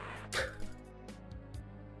 I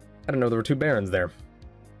didn't know there were two Barons there.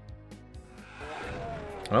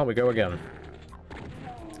 Well, we go again.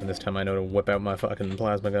 And this time I know to whip out my fucking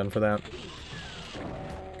plasma gun for that.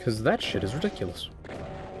 Because that shit is ridiculous.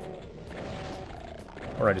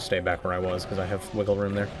 Or I just stay back where I was, because I have wiggle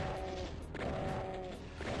room there.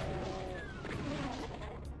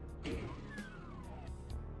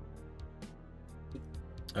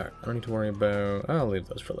 Alright, I don't need to worry about... I'll leave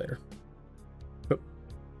those for later. Oop.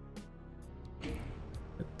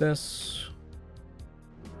 Hit this.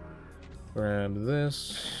 Grab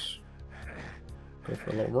this. Go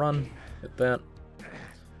for a little run. Hit that.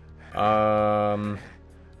 I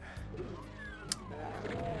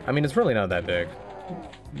mean, it's really not that big.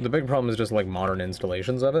 The big problem is just, like, modern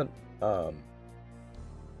installations of it.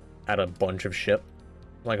 Add a bunch of shit.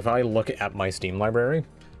 Like, if I look at my Steam library,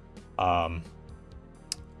 I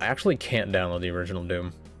actually can't download the original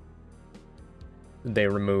Doom. they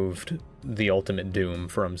removed the Ultimate Doom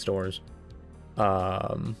from stores.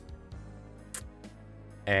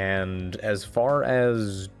 And as far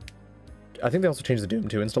as... I think they also changed the Doom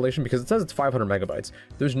 2 installation, because it says it's 500 megabytes.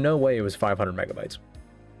 There's no way it was 500 megabytes.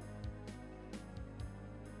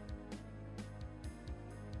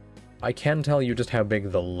 I can tell you just how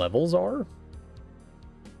big the levels are.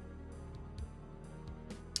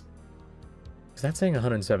 Because that's saying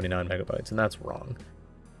 179 megabytes, and that's wrong.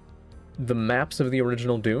 The maps of the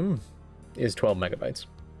original Doom is 12 megabytes.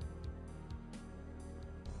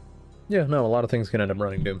 Yeah, no, a lot of things can end up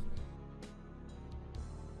running Doom.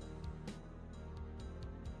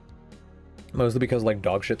 Mostly because, like,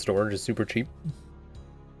 dogshit storage is super cheap.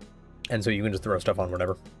 And so you can just throw stuff on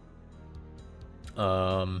whatever.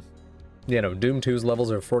 Yeah, no, Doom 2's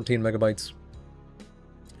levels are 14 megabytes.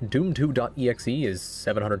 Doom 2.exe is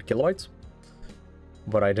 700 kilobytes.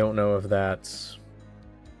 But I don't know if that's...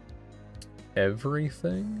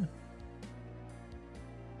 everything?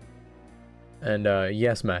 And,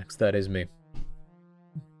 yes, Max, that is me.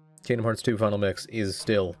 Kingdom Hearts 2 Final Mix is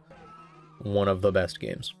still one of the best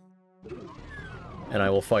games. And I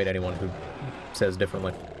will fight anyone who says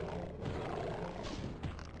differently.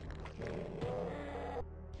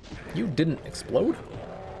 You didn't explode?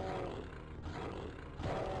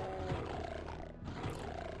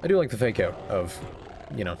 I do like the fake out of,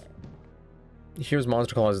 you know, here's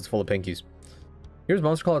Monster Closets full of pinkies. Here's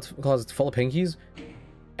Monster Closets full of pinkies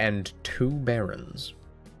and 2 barons.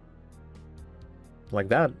 Like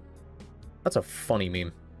that, that's a funny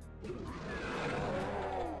meme.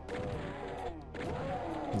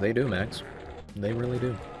 They do, Max. They really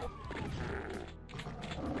do.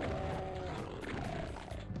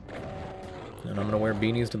 And I'm gonna wear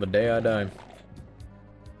beanies to the day I die.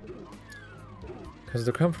 Because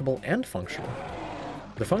they're comfortable and functional.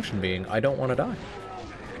 The function being, I don't want to die.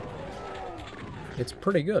 It's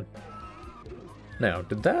pretty good. Now,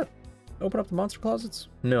 did that open up the monster closets?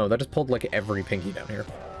 No, that just pulled like every pinky down here.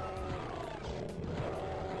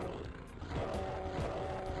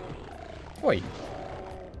 Wait.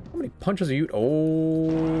 How many punches are you... Oh,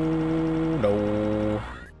 no.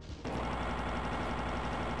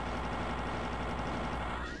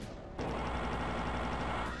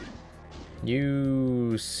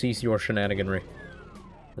 You cease your shenaniganry.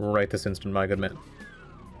 Right this instant, my good man.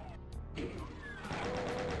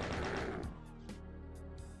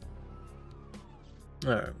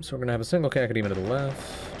 Alright, so we're gonna have a single Cacodemon to the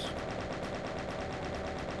left.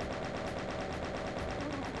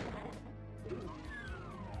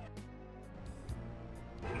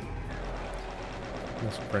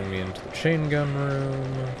 This will bring me into the chain gun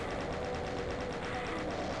room.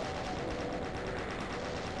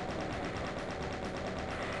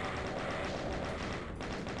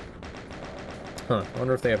 Huh, I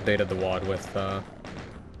wonder if they updated the WAD with,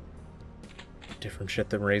 different shit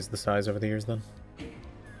that raised the size over the years, then.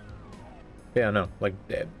 Yeah, no, like,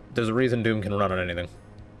 there's a reason Doom can run on anything.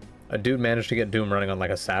 A dude managed to get Doom running on,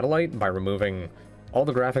 like, a satellite by removing all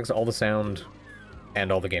the graphics, all the sound,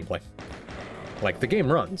 and all the gameplay. Like, the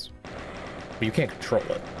game runs, but you can't control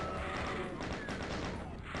it.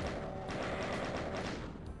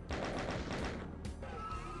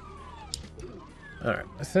 Alright,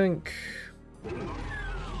 I think...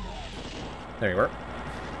 There you are.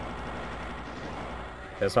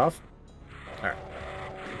 Piss off. Alright.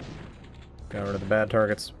 Got rid of the bad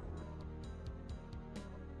targets.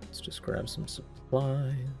 Let's just grab some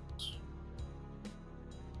supplies.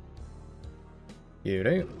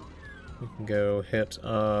 Beauty. We can go hit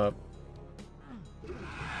up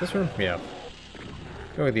this room? Yeah.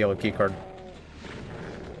 Go with the yellow key card.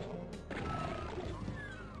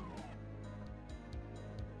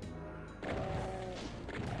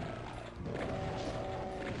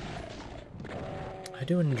 I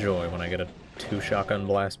do enjoy when I get a 2 shotgun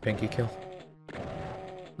blast pinky kill.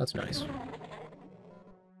 That's nice.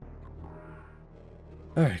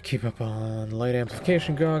 Alright, keep up on light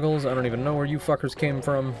amplification goggles. I don't even know where you fuckers came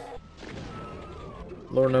from.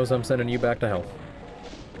 Lord knows I'm sending you back to hell.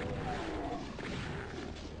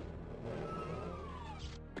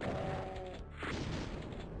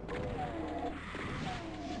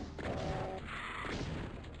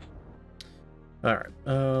 Alright,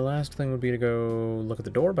 last thing would be to go look at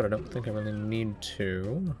the door, but I don't think I really need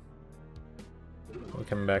to. We'll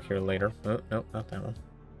come back here later. Oh, no, not that one.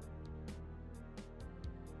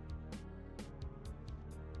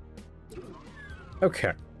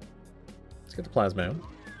 Okay. Let's get the plasma out.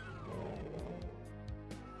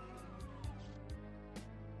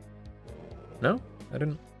 No? I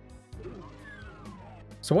didn't.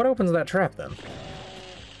 So what opens that trap, then?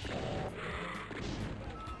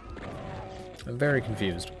 I'm very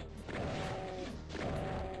confused.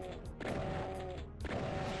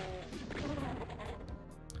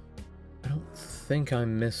 I don't think I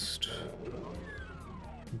missed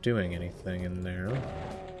doing anything in there.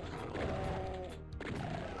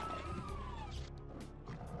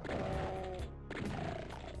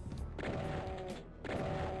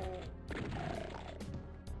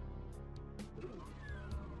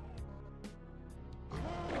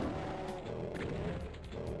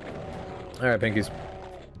 Alright, pinkies.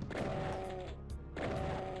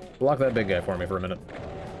 Block that big guy for me for a minute.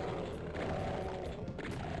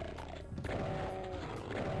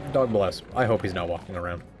 Dog bless. I hope he's not walking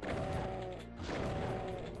around.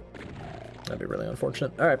 That'd be really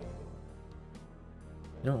unfortunate. Alright.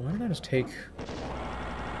 No, why did I just take...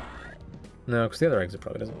 No, because the other exit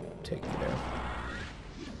probably doesn't take me there.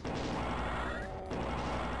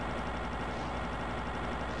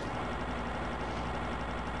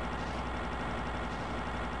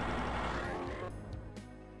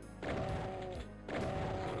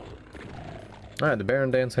 Alright, the Baron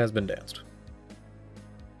dance has been danced.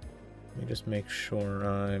 Let me just make sure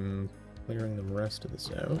I'm clearing the rest of this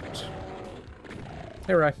out.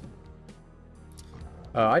 Hey, Rai.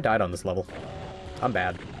 I died on this level. I'm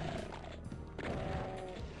bad.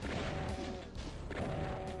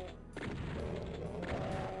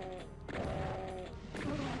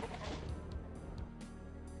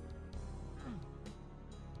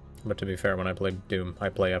 But to be fair, when I play Doom, I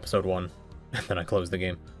play episode 1, and then I close the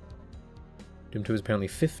game. Doom 2 is apparently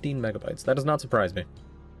 15 megabytes. That does not surprise me,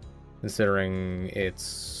 considering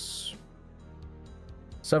it's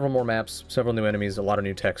several more maps, several new enemies, a lot of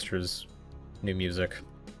new textures, new music,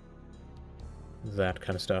 that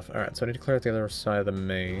kind of stuff. Alright, so I need to clear out the other side of the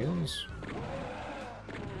maze.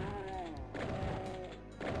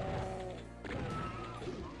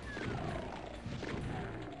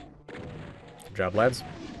 Good job, lads.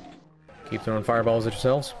 Keep throwing fireballs at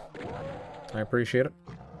yourselves. I appreciate it.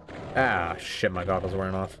 Ah, shit, my goggles are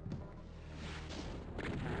wearing off.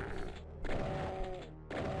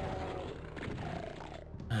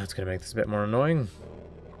 That's gonna make this a bit more annoying.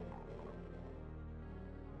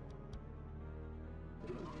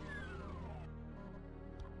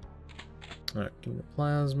 Alright, give me the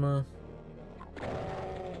plasma.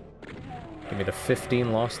 Give me the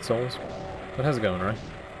 15 lost souls. But how's it going, right?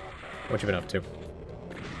 What you been up to?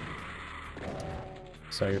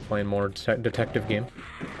 So you're playing more detective game.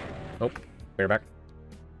 Oh, we're back.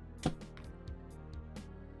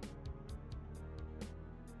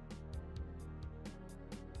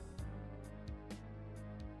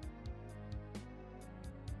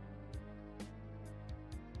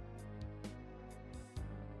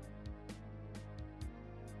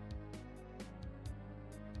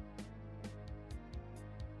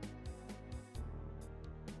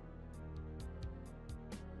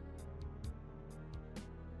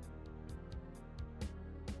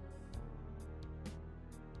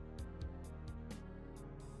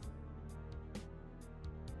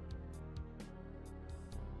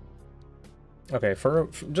 Okay,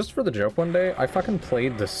 just for the joke one day, I fucking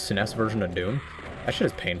played the SNES version of Doom. That shit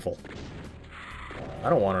is painful. I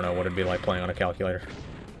don't want to know what it'd be like playing on a calculator.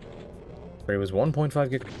 But it was 1.5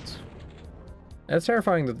 gigabytes. And it's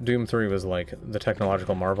terrifying that Doom 3 was like the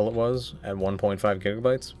technological marvel it was at 1.5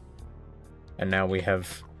 gigabytes. And now we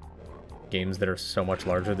have games that are so much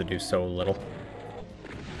larger that do so little.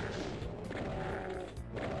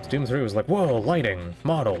 Doom 3 was like, whoa, lighting,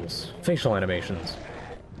 models, facial animations.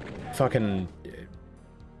 Fucking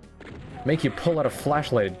make you pull out a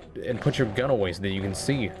flashlight and put your gun away so that you can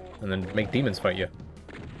see, and then make demons fight you.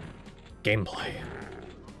 Gameplay.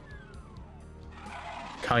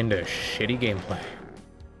 Kinda shitty gameplay.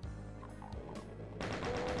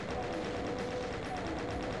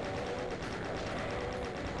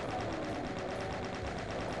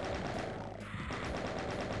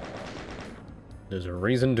 There's a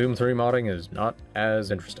reason Doom 3 modding is not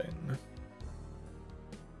as interesting.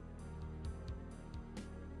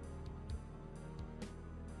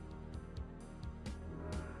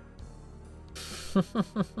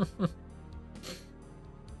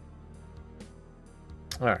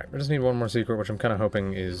 Alright, we just need one more secret, which I'm kind of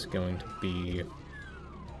hoping is going to be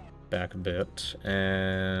back a bit,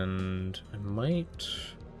 and I might...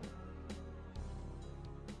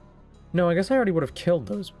 No, I guess I already would have killed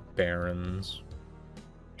those barons.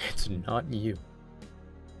 It's not you.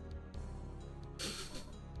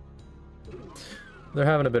 They're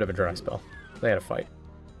having a bit of a dry spell. They had a fight.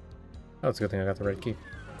 Oh, it's a good thing I got the red key.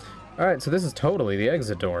 Alright, so this is totally the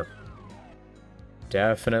exit door.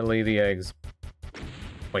 Definitely the eggs.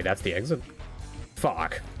 Wait, that's the exit?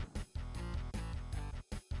 Fuck.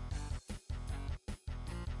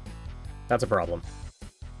 That's a problem.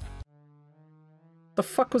 The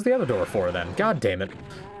fuck was the other door for, then? God damn it.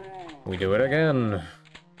 We do it again.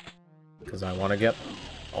 Because I want to get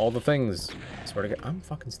all the things. I swear to God, I'm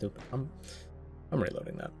fucking stupid. I'm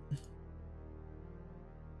reloading that.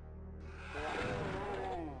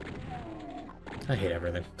 I hate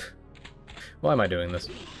everything. Why am I doing this?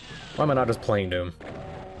 Why am I not just playing Doom?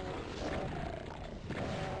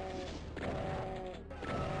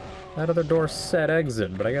 That other door said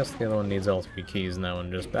exit, but I guess the other one needs L3 keys and that one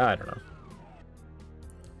just... I don't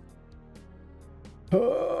know.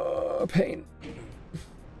 Oh, pain.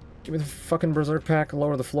 Give me the fucking Berserk pack,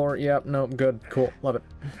 lower the floor. Yep, no, good, cool, love it.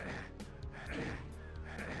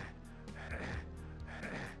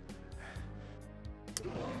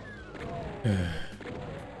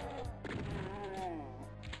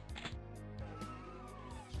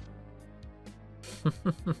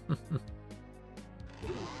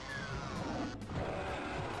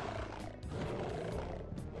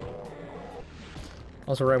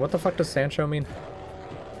 Also, Ray, what the fuck does Sancho mean?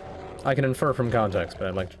 I can infer from context, but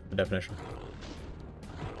I'd like the definition.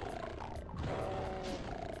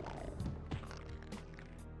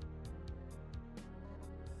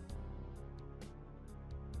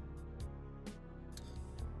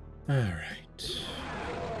 Alright.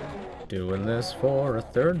 Doing this for a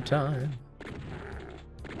third time.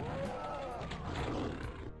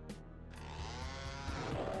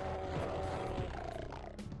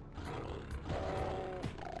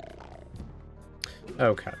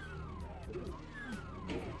 Okay.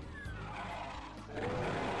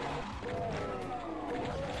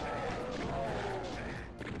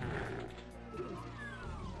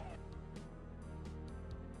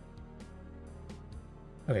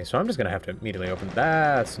 Okay, so I'm just gonna have to immediately open...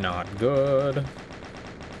 That's not good.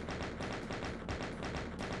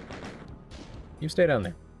 You stay down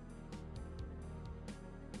there.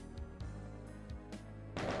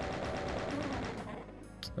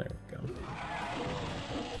 There we go.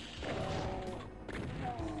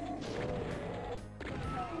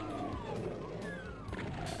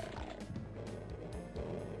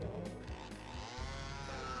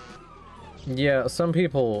 Yeah, some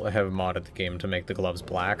people have modded the game to make the gloves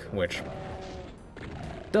black, which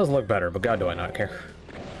does look better, but god do I not care.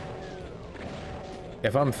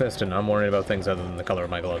 If I'm fisting, I'm worried about things other than the color of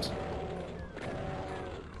my gloves.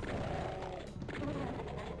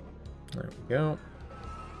 There we go.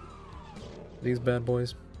 These bad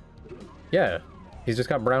boys. Yeah, he's just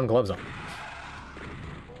got brown gloves on.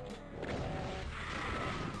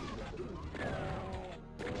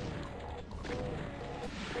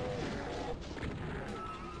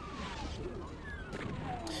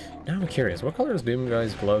 Now I'm curious, what color is Doom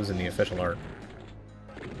Guy's gloves in the official art?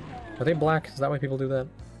 Are they black? Is that why people do that?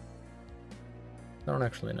 I don't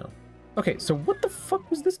actually know. Okay, so what the fuck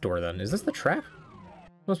was this door then? Is this the trap?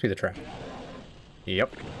 Must be the trap.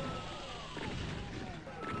 Yep.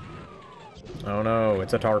 Oh no,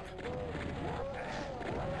 it's a tarp.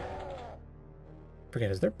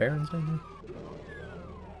 Forget, is there barons down there?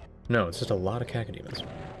 No, it's just a lot of cacodemons.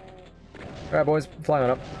 Alright boys, flying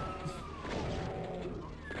up.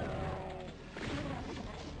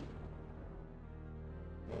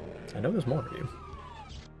 I know there's more of you.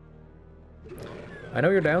 I know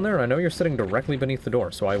you're down there, and I know you're sitting directly beneath the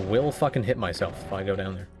door, so I will fucking hit myself if I go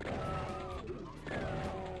down there.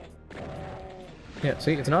 Yeah,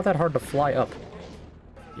 see, it's not that hard to fly up.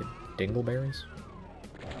 You dingleberries.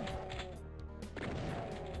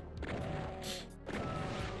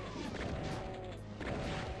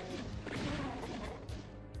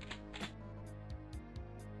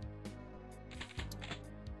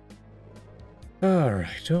 Alright,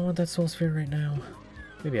 do I want that soul sphere right now?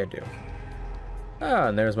 Maybe I do. Ah,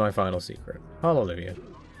 and there's my final secret. Hallelujah.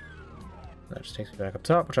 That just takes me back up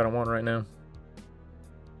top, which I don't want right now.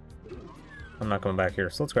 I'm not going back here,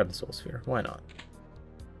 so let's grab the soul sphere. Why not?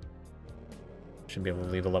 Should be able to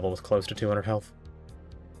leave a level with close to 200 health.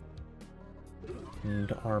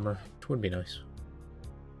 And armor, which would be nice.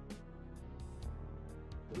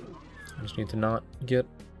 I just need to not get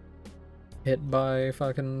hit by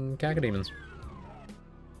fucking cacodemons.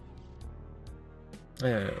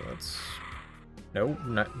 Let's... No,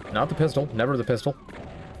 not the pistol. Never the pistol.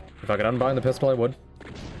 If I could unbind the pistol, I would.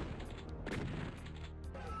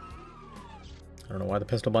 I don't know why the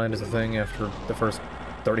pistol bind is a thing after the first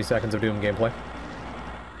 30 seconds of Doom gameplay.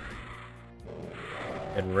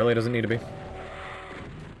 It really doesn't need to be.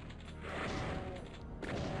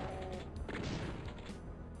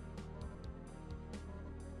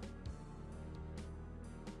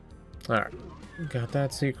 Alright. Got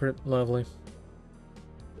that secret. Lovely.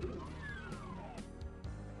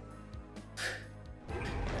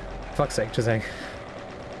 fuck's sake, Chazang.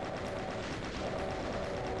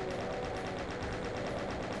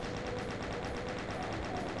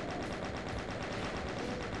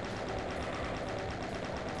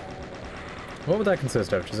 What would that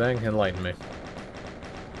consist of, Chazang? Enlighten me.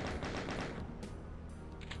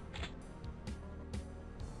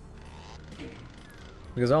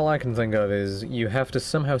 Because all I can think of is you have to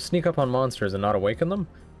somehow sneak up on monsters and not awaken them,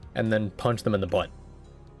 and then punch them in the butt.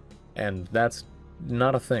 And that's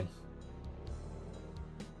not a thing.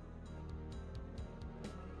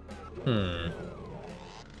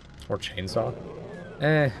 Or chainsaw?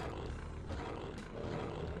 Eh.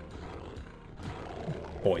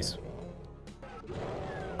 Boys.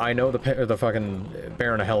 I know the fucking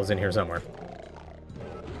Baron of Hell is in here somewhere.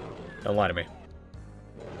 Don't lie to me.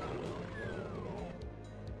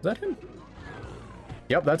 Is that him?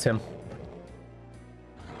 Yep, that's him.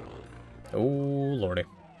 Oh, lordy.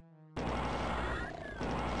 You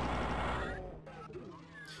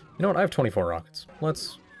know what? I have 24 rockets.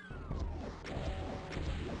 Let's...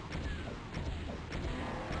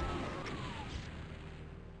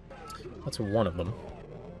 That's one of them.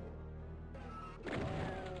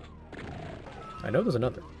 I know there's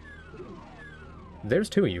another. There's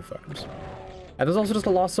two of you fuckers. And there's also just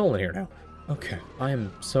a lost soul in here now. Okay, I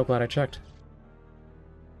am so glad I checked.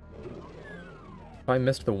 If I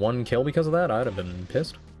missed the one kill because of that, I'd have been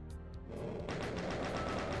pissed.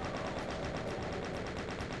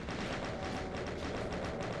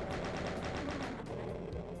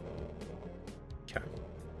 Okay.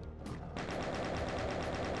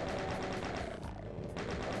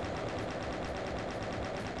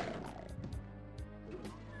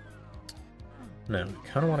 Now, I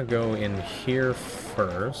kind of want to go in here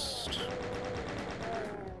first.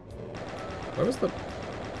 Where was the...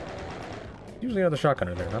 Usually another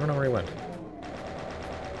shotgunner there. I don't know where he went.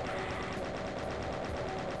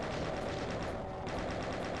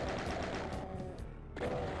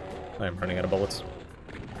 I'm running out of bullets.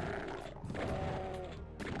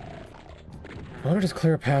 I want to just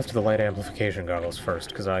clear a path to the light amplification goggles first,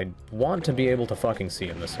 because I want to be able to fucking see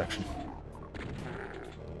in this section.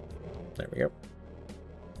 There we go.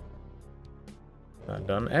 Not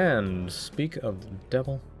done. And speak of the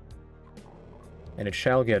devil... And it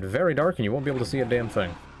shall get very dark, and you won't be able to see a damn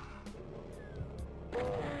thing.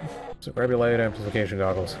 So grab your light amplification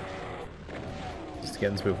goggles. It's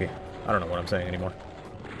getting spooky. I don't know what I'm saying anymore.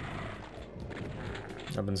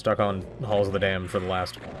 I've been stuck on Halls of the Damned for the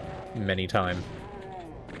last many time.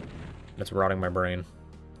 It's rotting my brain.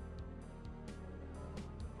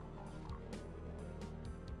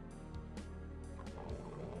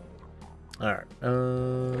 Alright,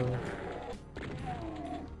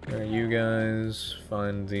 there you guys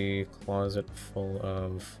find the closet full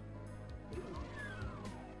of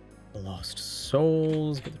the lost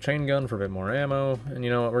souls, get the chain gun for a bit more ammo, and you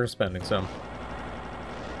know what, we're spending some.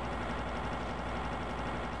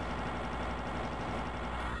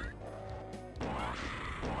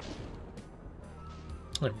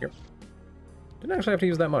 There we go. Didn't actually have to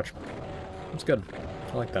use that much. That's good.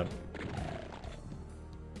 I like that.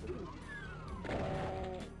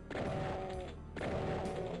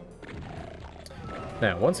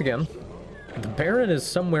 Now, once again, the Baron is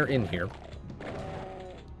somewhere in here.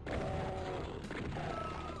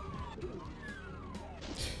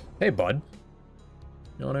 Hey, bud.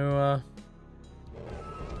 You want to,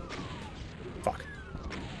 Fuck.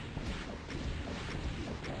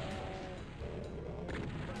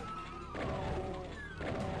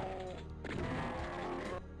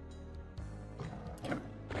 Okay.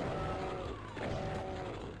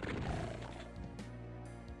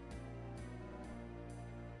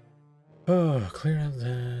 Oh, clear out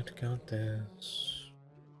that. Got this.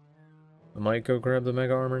 I might go grab the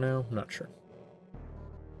mega armor now. I'm not sure.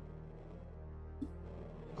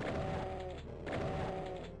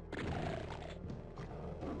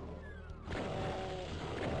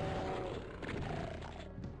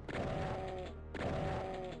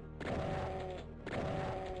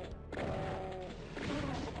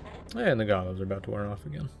 And the goggles are about to wear off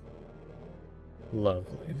again.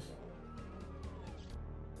 Lovely.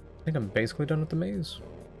 I think I'm basically done with the maze.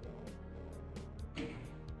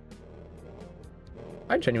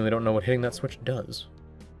 I genuinely don't know what hitting that switch does.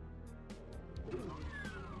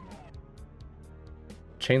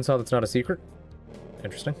 Chainsaw that's not a secret?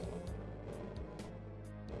 Interesting.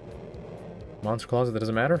 Monster closet that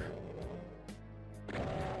doesn't matter?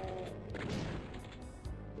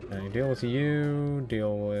 I deal with you,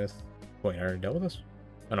 deal with... Wait, I already dealt with this?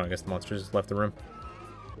 Oh no, I guess the monsters just left the room.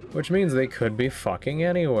 Which means they could be fucking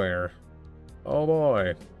anywhere. Oh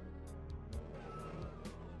boy.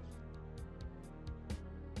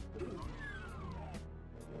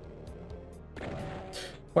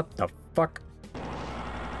 What the fuck?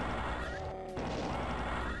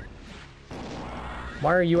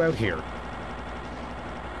 Why are you out here?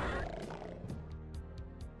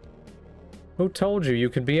 Who told you you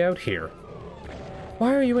could be out here?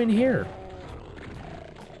 Why are you in here?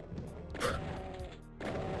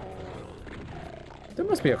 There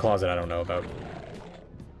must be a closet I don't know about.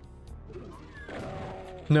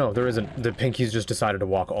 No, there isn't. The Pinkies just decided to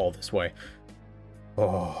walk all this way.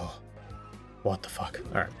 Oh. What the fuck?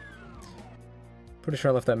 Alright. Pretty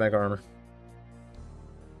sure I left that mega armor.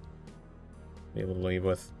 Be able to leave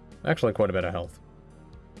with actually quite a bit of health.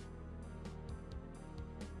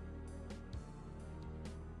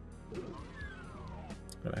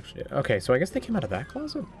 I'm actually... Okay, so I guess they came out of that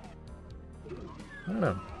closet? I don't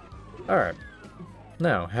know. Alright.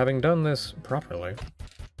 Now, having done this properly...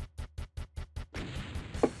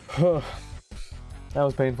 that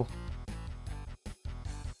was painful.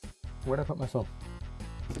 Where'd I put my phone?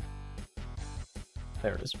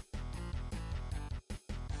 There it is.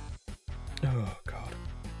 Oh, God.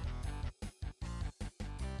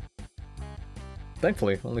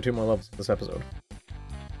 Thankfully, only 2 more levels of this episode.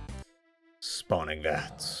 Spawning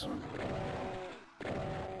vats.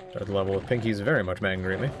 Start the level with Pinkies very much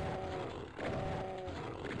angry at me.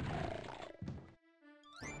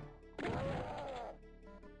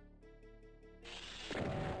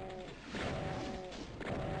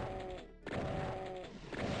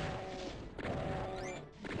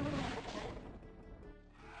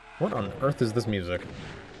 What on earth is this music?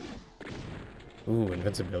 Ooh,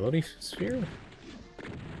 invincibility sphere?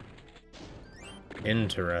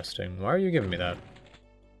 Interesting. Why are you giving me that?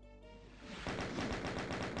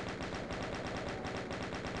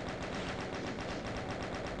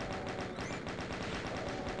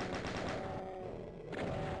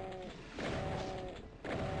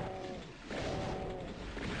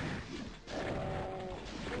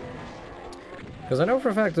 Because I know for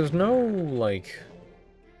a fact there's no, like...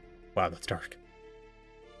 Wow, that's dark.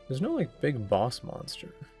 There's no, like, big boss monster.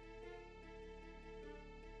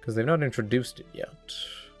 Because they've not introduced it yet.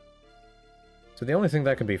 So the only thing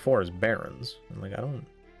that can be for is Barons. And, like, I don't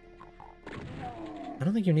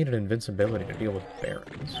think you need an invincibility to deal with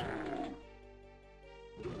Barons.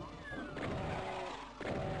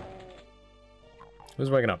 Who's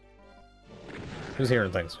waking up? Who's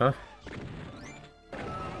hearing things, huh?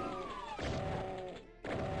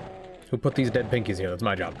 Who put these dead Pinkies here? That's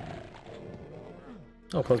my job.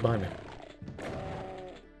 Oh, close behind me.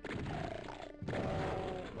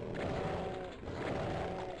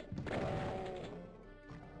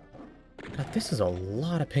 God, this is a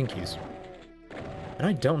lot of Pinkies. And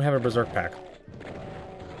I don't have a Berserk pack.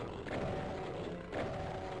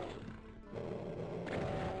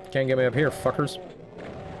 Can't get me up here, fuckers.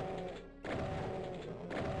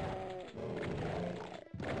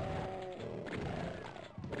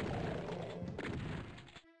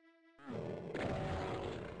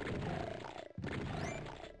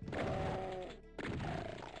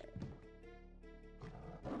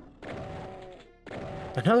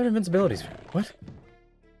 Another invincibility sphere. What?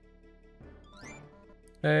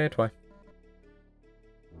 Hey, Twy.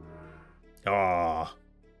 Ah,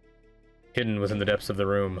 hidden within the depths of the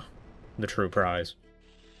room, the true prize.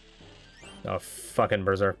 A fucking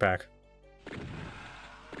Berserk pack.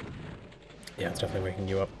 Yeah, it's definitely waking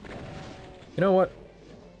you up. You know what?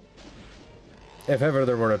 If ever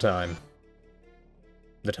there were a time,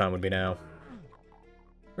 the time would be now.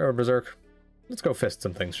 Or Berserk. Let's go fist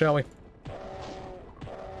some things, shall we?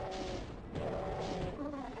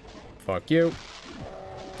 Fuck you.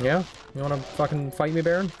 Yeah? You wanna fucking fight me,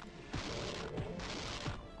 Baron?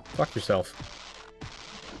 Fuck yourself.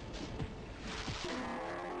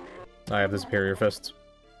 I have the superior fists.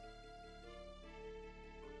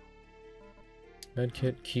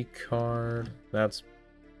 Medkit, key card. That's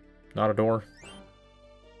not a door.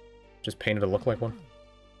 Just painted to look like one.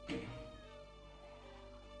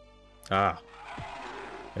 Ah.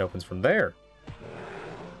 It opens from there.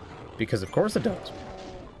 Because of course it does.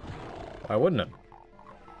 Why wouldn't it?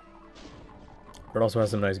 But it also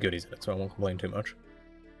has some nice goodies in it, so I won't complain too much.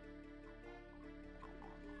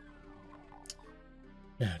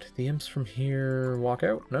 Now, did the imps from here walk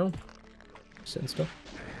out? No? Sitting still?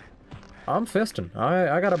 I'm fisting.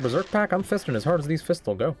 I got a Berserk pack. I'm fisting as hard as these fists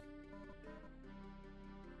will go.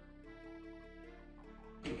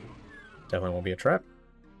 Definitely won't be a trap.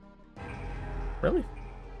 Really?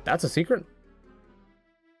 That's a secret?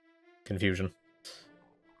 Confusion.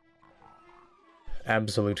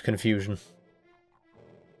 Absolute confusion.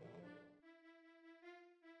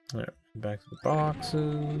 Alright, back to the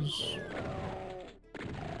boxes.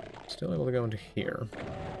 Still able to go into here.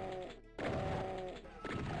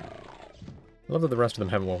 I love that the rest of them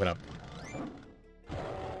haven't woken up.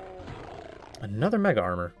 Another Mega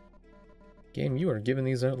Armor. Game, you are giving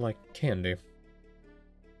these out like candy.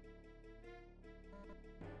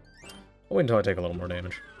 I'll wait until I take a little more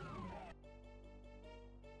damage.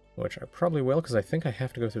 Which I probably will, because I think I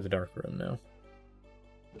have to go through the dark room now.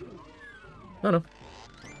 Oh no.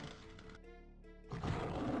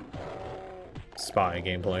 Spy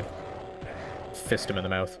gameplay. Fist him in the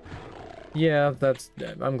mouth. Yeah, that's...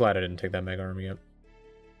 I'm glad I didn't take that Mega Armor yet.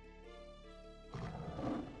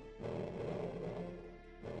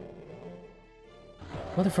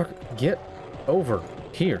 Motherfucker, get over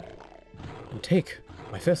here and take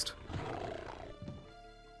my fist.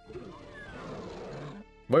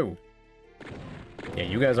 Whoa. Yeah,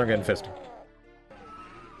 you guys aren't getting fisted.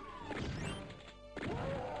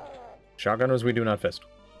 Shotgunners, we do not fist.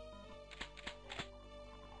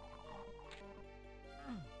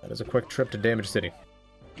 That is a quick trip to Damage City.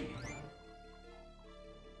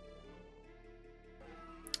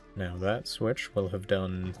 Now that switch will have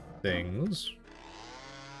done things.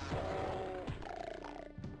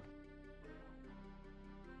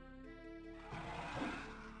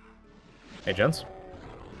 Hey, gents.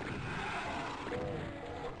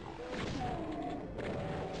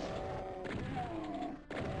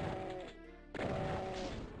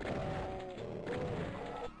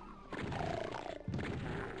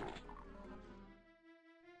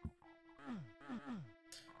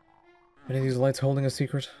 Any of these lights holding a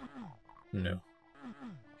secret? No.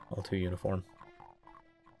 All too uniform.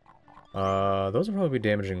 Those will probably be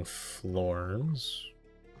damaging floors.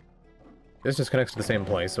 This just connects to the same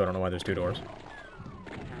place, so I don't know why there's two doors.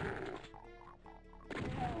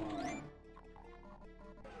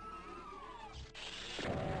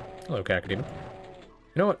 Hello, Cacodemon.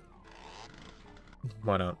 You know what?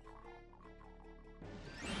 Why not?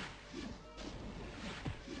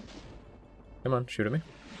 Come on, shoot at me.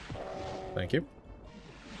 Thank you.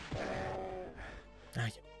 Ah,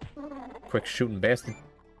 you quick shooting bastard.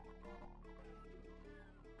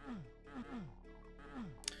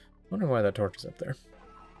 Wondering why that torch is up there.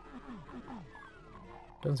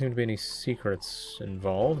 Doesn't seem to be any secrets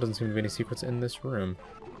involved. Doesn't seem to be any secrets in this room.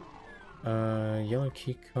 Yellow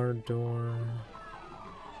keycard door.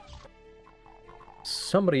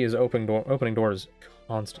 Somebody is opening doors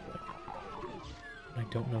constantly. I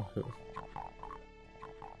don't know who.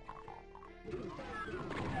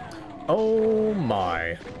 Oh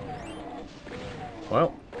my.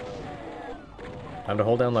 Well. Time to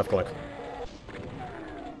hold down left click.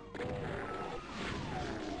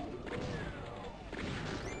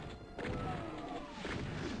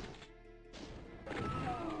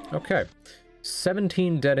 Okay.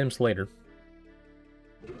 17 dead imps later.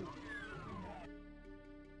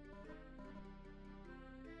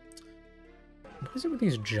 What is it with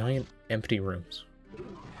these giant empty rooms?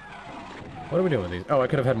 What are we doing with these? Oh, I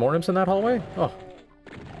could have had more imps in that hallway? Oh.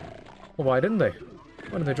 Well, why didn't they?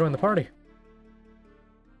 Why did they join the party?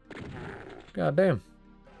 God damn.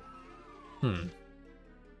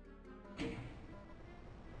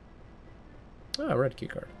 Ah, red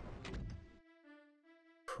keycard.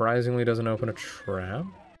 Surprisingly doesn't open a trap.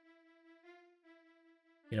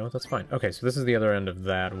 You know what, that's fine. Okay, so this is the other end of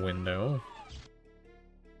that window.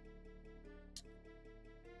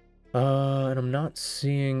 And I'm not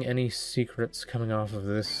seeing any secrets coming off of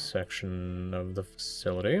this section of the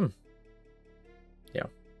facility. Yeah.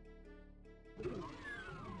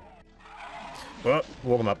 Well,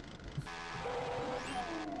 woke him up.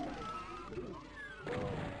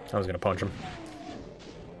 I was gonna punch him.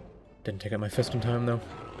 Didn't take out my fist in time, though.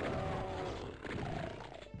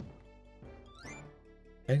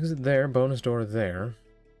 Exit there, bonus door there.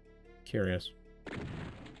 Curious.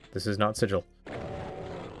 This is not sigil.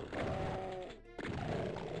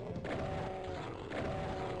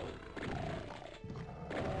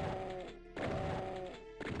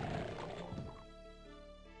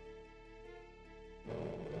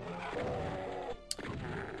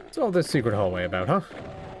 What's all this secret hallway about, huh?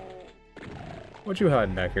 What you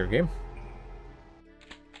hiding back here, game?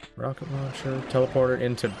 Rocket launcher, teleporter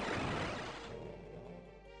into...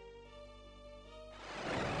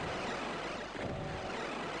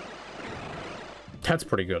 That's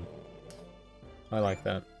pretty good. I like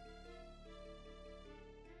that.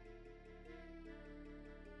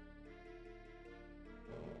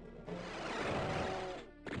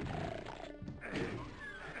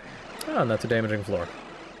 Ah, and that's a damaging floor.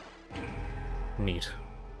 Neat.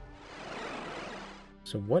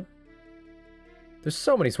 So what? There's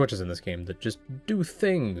so many switches in this game that just do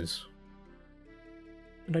things.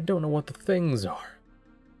 And I don't know what the things are.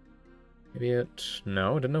 Maybe it...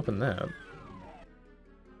 No, it didn't open that.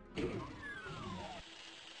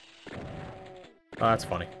 Oh, that's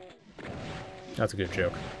funny. That's a good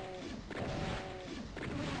joke.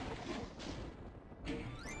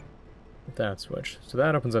 That switch. So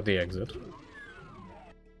that opens up the exit.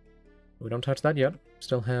 We don't touch that yet.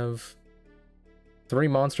 Still have 3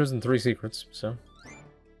 monsters and 3 secrets, so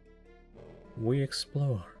we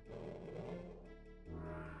explore.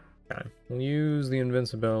 Okay, we'll use the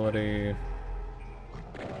invincibility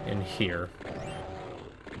in here.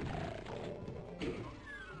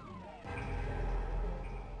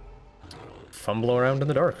 Fumble around in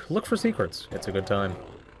the dark. Look for secrets. It's a good time.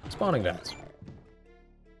 Spawning bats.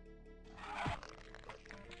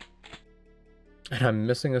 And I'm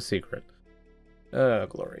missing a secret.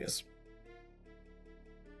 Glorious.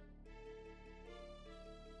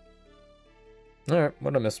 Alright,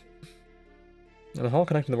 what did I miss? In the hall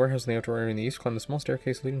connecting the warehouse and the outdoor area in the east, climb the small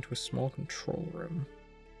staircase leading to a small control room.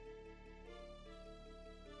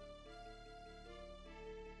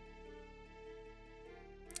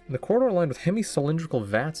 The corridor lined with hemi-cylindrical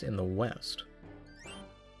vats in the west.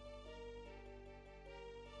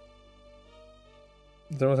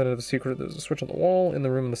 The north end of the secret, there's a switch on the wall. In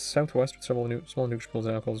the room in the southwest with several small neutrals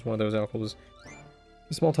and alcoves. One of those alcoves.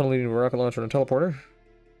 A small tunnel leading to a rocket launcher and a teleporter.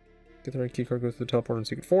 Get the right keycard, go through the teleporter in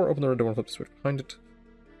Secret 4, open the red door and flip the switch behind it.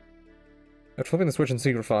 After flipping the switch in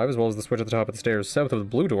Secret 5, as well as the switch at the top of the stairs south of the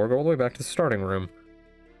blue door, go all the way back to the starting room.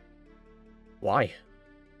 Why?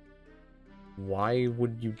 Why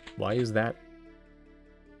is that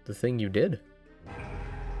the thing you did?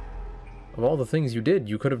 Of all the things you did,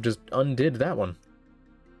 you could have just undid that one.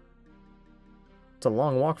 It's a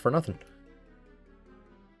long walk for nothing.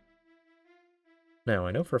 Now,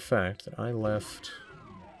 I know for a fact that I left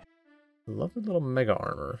a lovely little mega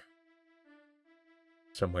armor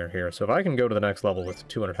somewhere here. So if I can go to the next level with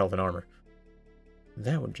 200 health and armor,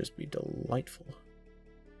 that would just be delightful.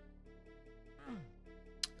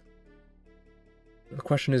 The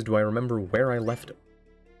question is, do I remember where I left it?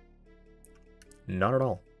 Not at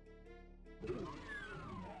all.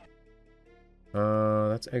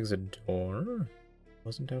 That's exit door.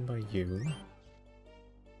 Wasn't down by you.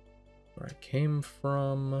 Where I came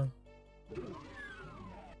from.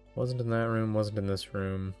 Wasn't in that room, wasn't in this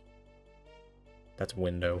room. That's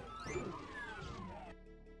window.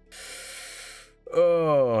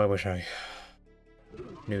 Oh, I wish I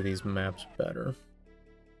knew these maps better.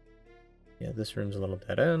 Yeah, this room's a little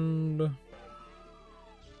dead end.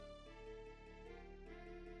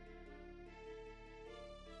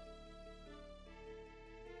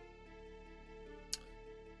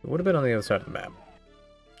 It would have been on the other side of the map.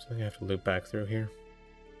 So I think I have to loop back through here.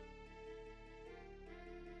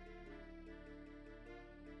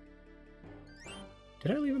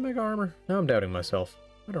 Did I leave a mega armor? Now I'm doubting myself.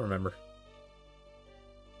 I don't remember.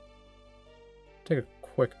 Take a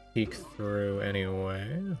quick peek through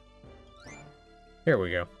anyway. Here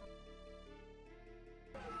we go.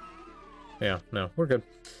 Yeah, no, we're good.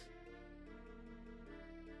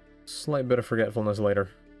 Slight bit of forgetfulness later.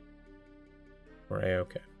 We're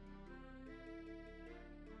A-okay.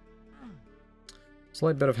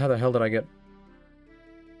 Slight bit of how the hell did I get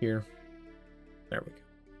here? There we go.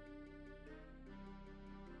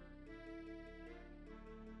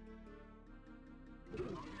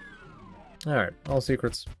 Alright, all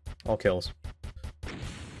secrets, all kills.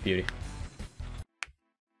 Beauty.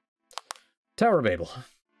 Tower of Babel.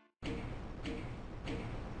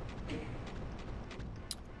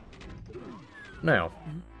 Now,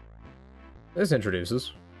 this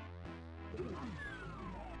introduces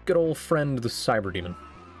good old friend the Cyber Demon.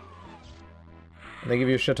 And they give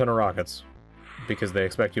you a shit ton of rockets because they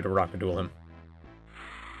expect you to rocket duel him.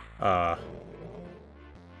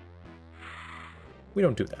 We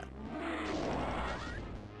don't do that.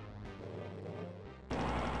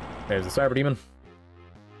 There's the Cyber Demon.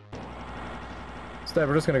 Instead,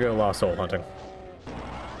 we're just gonna go Lost Soul hunting.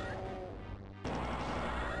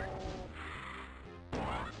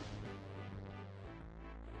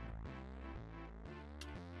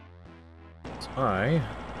 So I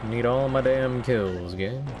need all my damn kills,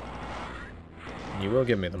 game. You will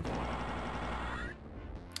give me them.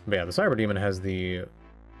 But yeah, the Cyber Demon has the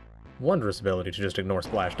wondrous ability to just ignore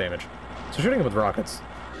splash damage. So shooting him with rockets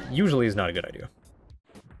usually is not a good idea.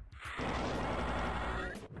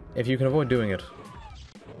 If you can avoid doing it,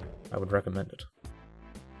 I would recommend it.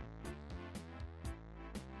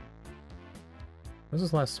 Where's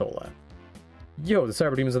this last soul at? Yo, the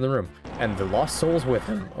Cyber Demon's in the room. And the Lost Soul's with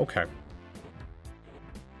him. Okay.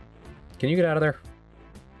 Can you get out of there?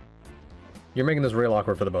 You're making this real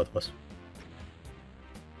awkward for the both of us.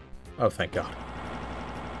 Oh, thank God.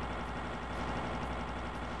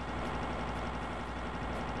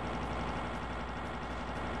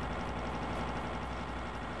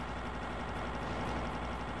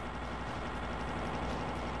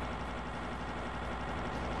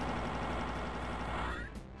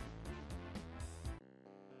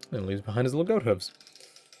 and leaves behind his little goat hooves.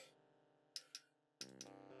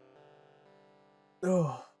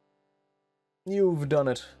 Oh. You've done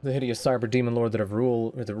it. The hideous cyber demon lord that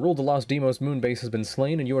ruled the Lost Deimos moon base has been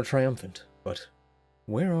slain, and you are triumphant. But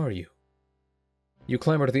where are you? You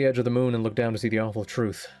clamber to the edge of the moon and look down to see the awful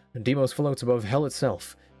truth. Deimos floats above hell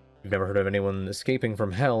itself. You've never heard of anyone escaping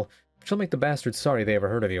from hell, but she'll make the bastards sorry they ever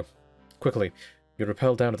heard of you. Quickly, you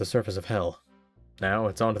rappel down to the surface of hell. Now,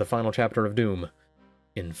 it's on to the final chapter of Doom.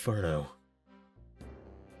 Inferno.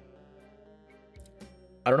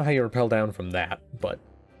 I don't know how you rappel down from that, but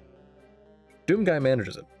Doom Guy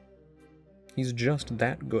manages it. He's just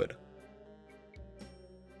that good.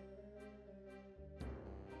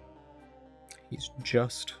 He's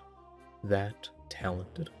just that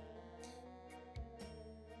talented.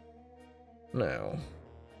 Now,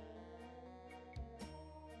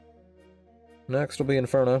 next will be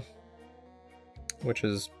Inferno, which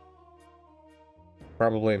is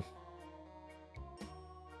probably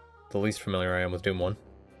the least familiar I am with Doom 1.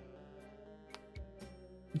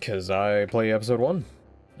 Because I play Episode 1,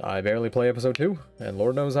 I barely play Episode 2, and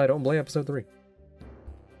Lord knows I don't play Episode 3.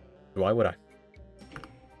 Why would I?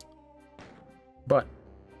 But,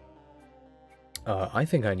 I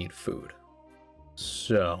think I need food.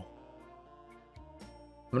 So,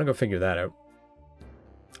 I'm gonna go figure that out.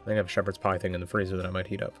 I think I have a shepherd's pie thing in the freezer that I might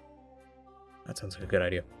heat up. That sounds like a good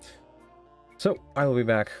idea. So, I will be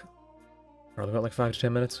back probably about like 5 to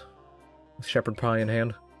 10 minutes with shepherd pie in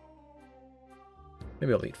hand.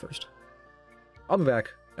 Maybe I'll eat first. I'll be back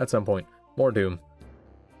at some point. More Doom.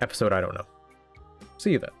 Episode I don't know.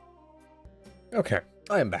 See you then. Okay,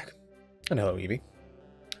 I am back. And hello, Evie.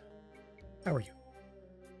 How are you?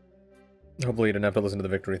 Hopefully you didn't have to listen to the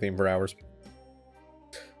victory theme for hours.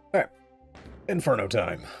 Alright. Inferno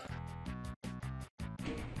time.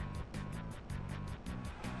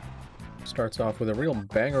 Starts off with a real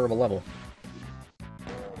banger of a level.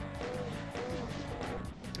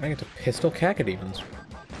 I get to pistol cacodemons.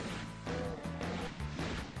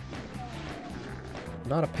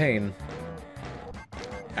 Not a pain.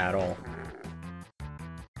 At all.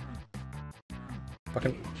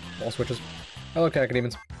 Fucking wall switches. Hello,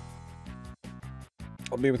 cacodemons.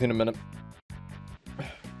 I'll be with you in a minute.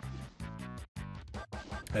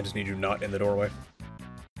 I just need you not in the doorway.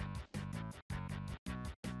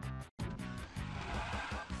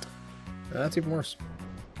 That's even worse.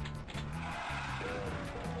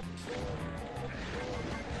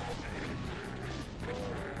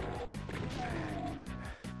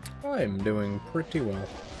 I'm doing pretty well.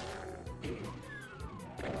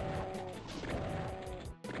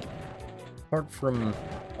 Apart from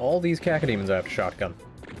all these cacodemons I have to shotgun.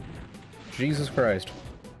 Jesus Christ.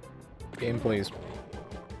 Game, please.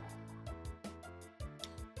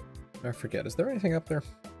 I forget, is there anything up there?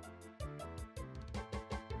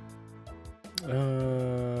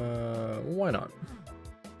 Why not?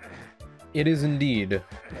 It is indeed,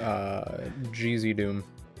 GZ Doom.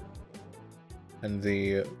 And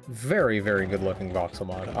the very, very good-looking voxel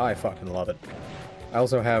mod. I fucking love it. I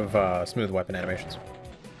also have, smooth weapon animations.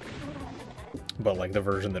 But, like, the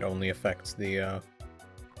version that only affects the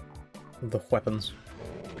weapons.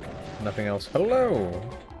 Nothing else. Hello!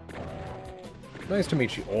 Nice to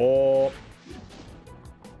meet you. Oh!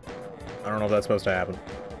 I don't know if that's supposed to happen.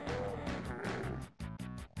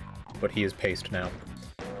 But he is paced now.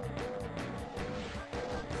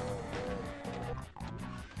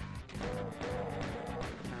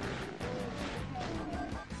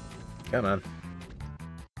 Come on.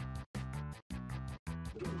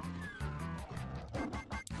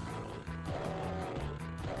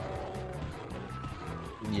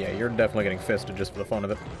 Yeah, you're definitely getting fisted just for the fun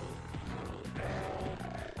of it.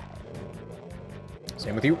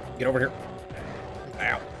 Same with you. Get over here.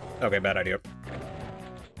 Ow. Okay, bad idea.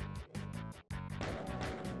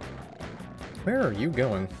 Where are you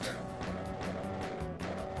going?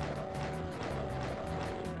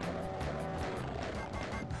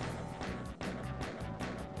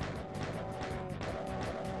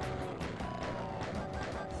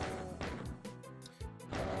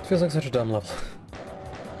 Feels like such a dumb level.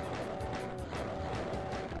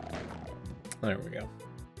 There we go.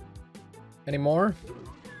 Any more?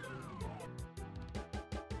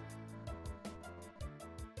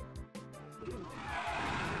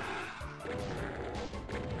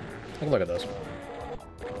 Take a look at this.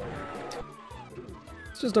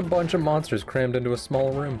 It's just a bunch of monsters crammed into a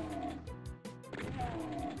small room.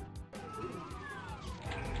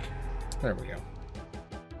 There we go.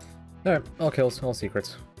 Alright, all kills, all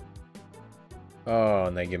secrets. Oh,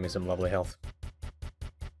 and they give me some lovely health.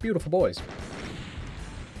 Beautiful boys.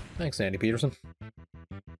 Thanks, Andy Peterson.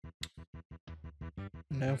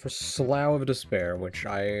 Now for Slough of Despair, which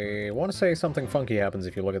I want to say something funky happens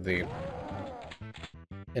if you look at the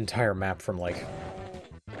entire map from, like,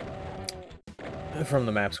 from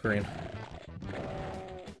the map screen.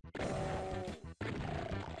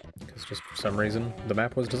 Because just for some reason, the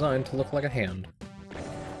map was designed to look like a hand.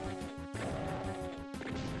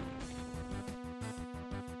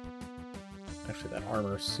 Actually, that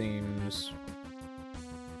armor seems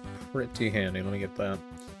pretty handy. Let me get that.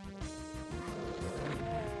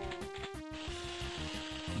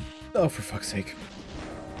 Oh, for fuck's sake.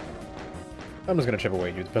 I'm just gonna chip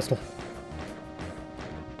away at you with the pistol.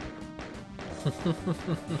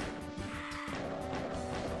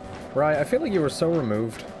 Right, I feel like you were so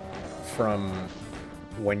removed from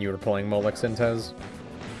when you were playing Molech Syntez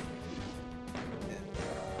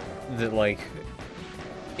that, like,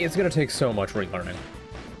 it's gonna take so much relearning.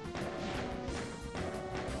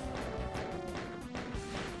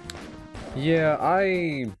 Yeah,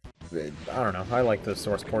 I don't know, I like the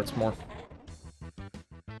source ports more.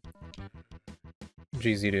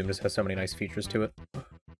 GZ Doom just has so many nice features to it.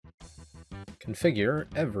 Configure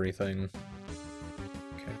everything.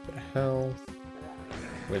 Okay, bit of health.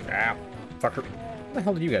 With fucker. Where the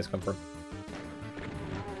hell did you guys come from?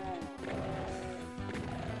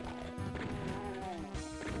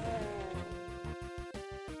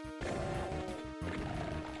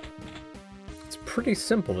 It's pretty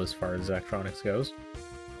simple as far as Zachtronics goes.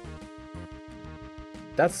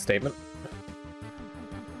 That's a statement.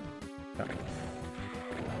 Okay.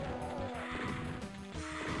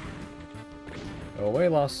 Go away,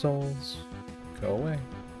 Lost Souls. Go away.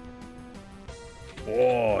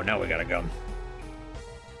 Oh, now we gotta go.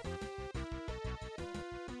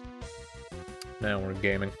 Now we're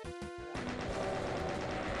gaming.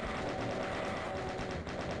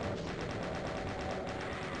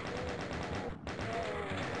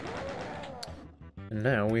 And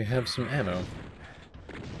now we have some ammo.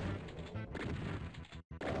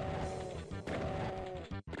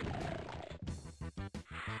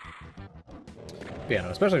 Yeah, no,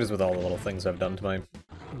 especially just with all the little things I've done to my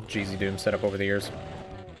GZ Doom setup over the years.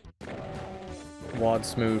 Wad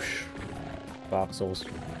Smoosh, voxels,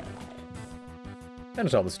 and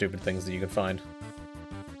just all the stupid things that you can find.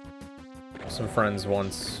 Some friends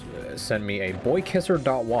once sent me a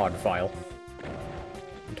boykisser.wad file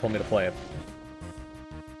and told me to play it.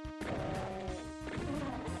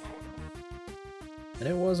 And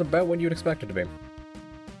it was about what you'd expect it to be. I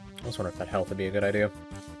was wondering if that health would be a good idea.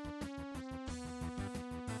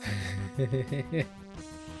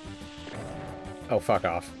 Oh, fuck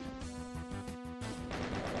off.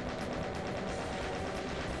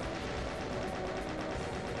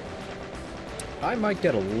 I might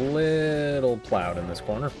get a little plowed in this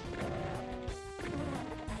corner.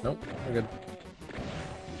 Nope, we're good.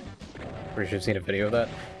 Pretty sure you've seen a video of that.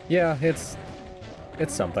 Yeah, it's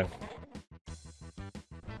something.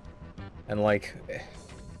 And, like,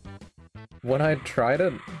 when I tried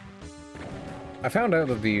it, I found out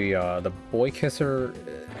that the boy kisser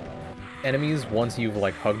enemies, once you've,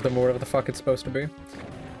 like, hugged them or whatever the fuck it's supposed to be,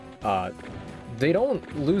 they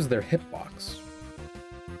don't lose their hitbox.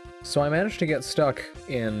 So I managed to get stuck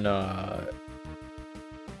in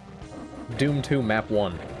Doom 2 Map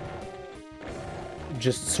 1,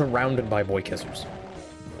 just surrounded by boy kissers,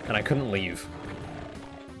 and I couldn't leave.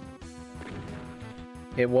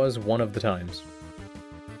 It was one of the times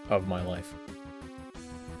of my life.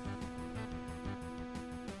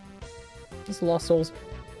 Is this Lost Souls?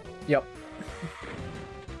 Yep.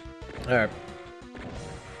 Alright.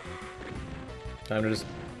 Time to just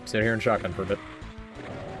sit here and shotgun for a bit.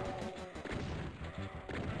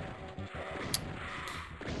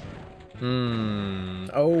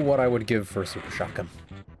 Oh, what I would give for a super shotgun.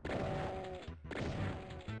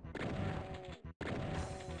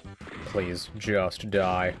 Please, just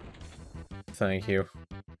die. Thank you.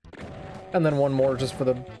 And then one more just for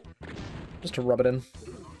the... just to rub it in.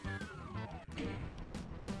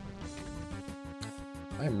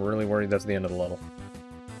 I'm really worried that's the end of the level.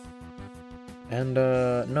 And,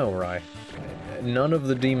 no, Rye. None of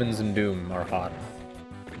the demons in Doom are hot.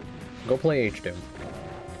 Go play H-Doom.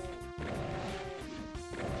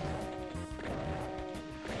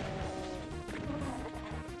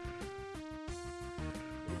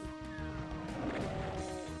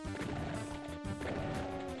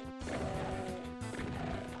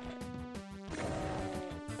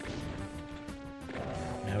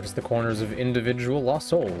 Notice the corners of individual Lost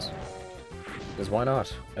Souls. Because why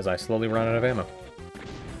not, as I slowly run out of ammo.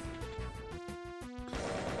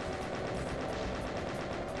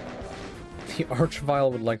 The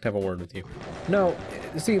Archvile would like to have a word with you. No,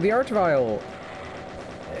 see, the Archvile,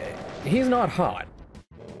 he's not hot.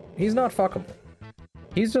 He's not fuckable.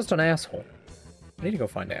 He's just an asshole. I need to go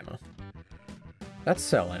find ammo. That's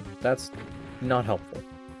selling. That's not helpful.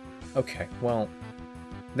 Okay, well,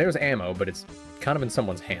 there's ammo, but it's kind of in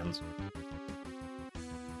someone's hands.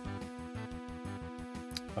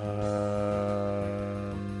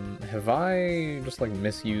 Have I just, like,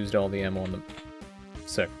 misused all the ammo on the...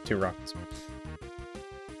 Sick. 2 rockets.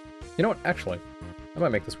 You know what? Actually, I might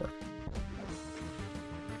make this work.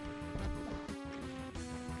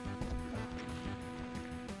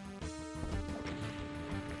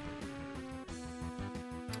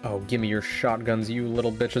 Oh, give me your shotguns, you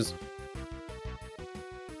little bitches.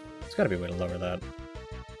 There's gotta be a way to lower that.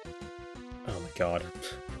 Oh my god.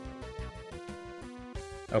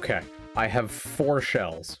 Okay, I have 4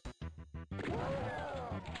 shells.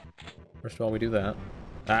 First of all, we do that.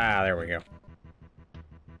 Ah, there we go.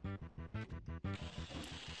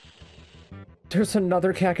 There's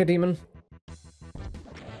another cacodemon.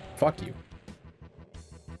 Fuck you.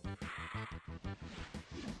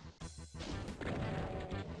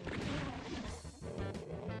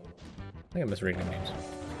 I think I'm misreading names.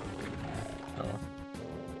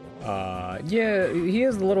 Oh. Yeah, he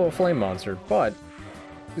is the little flame monster, but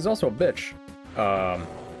he's also a bitch.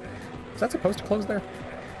 Is that supposed to close there?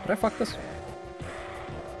 Did I fuck this?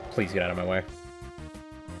 Please get out of my way.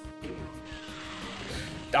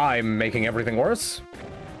 I'm making everything worse.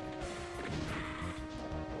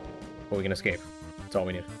 But we can escape. That's all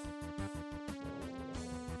we need.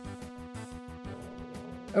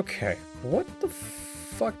 Okay, what the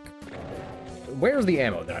fuck? Where's the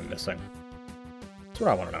ammo that I'm missing? That's what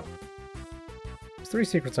I want to know. There's 3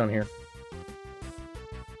 secrets on here.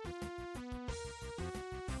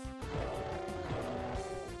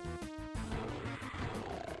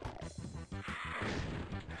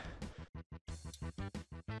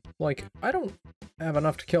 Like, I don't have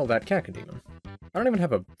enough to kill that cacodemon. I don't even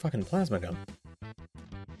have a fucking plasma gun.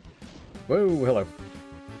 Whoa, hello.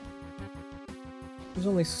 There's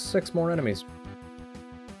only 6 more enemies.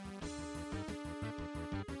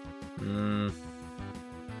 I don't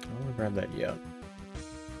want to grab that yet.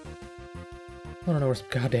 I don't know where some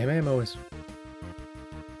goddamn ammo is.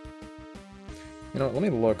 You know what, let me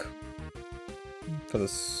look for the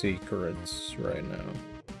secrets right now.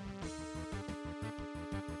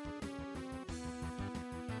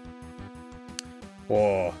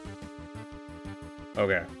 Whoa.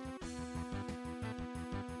 Okay.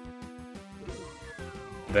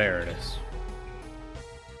 There it is.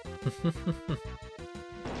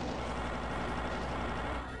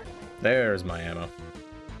 There's my ammo.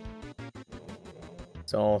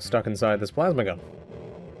 It's all stuck inside this plasma gun.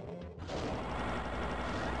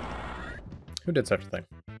 Who did such a thing?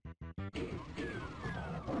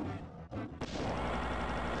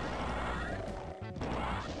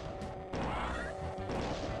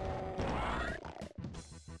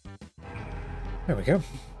 There we go.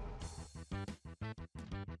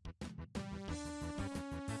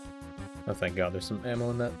 Oh, thank God, there's some ammo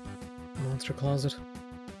in that monster closet.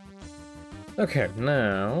 Okay,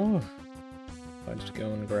 now... if I just go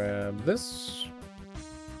and grab this,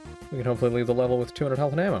 we can hopefully leave the level with 200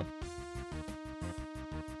 health and ammo.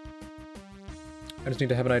 I just need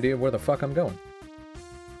to have an idea of where the fuck I'm going.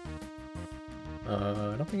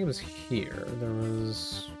 I don't think it was here. There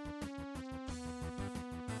was...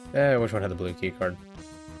 which one had the blue key card?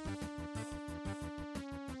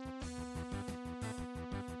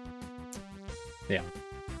 Yeah.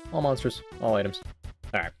 All monsters, all items.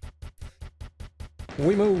 Alright.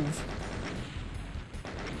 We move!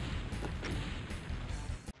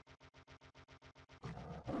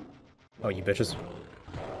 Oh, you bitches.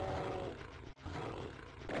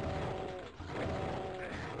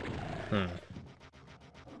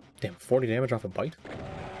 Damn, 40 damage off a bite?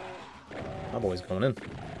 My boy's going in.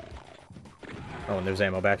 Oh, and there's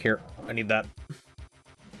ammo back here. I need that.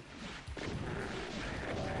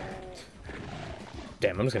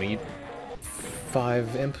 Damn, I'm just gonna eat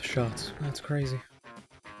 5 imp shots. That's crazy.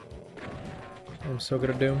 I'm so good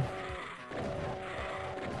at Doom.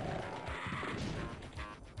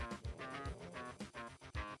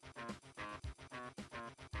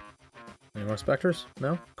 Any more specters?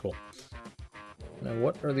 No? Cool. Now,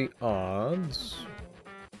 what are the odds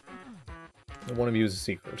that one of you is a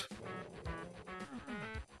secret?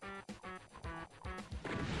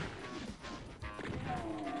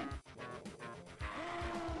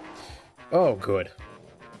 Oh, good.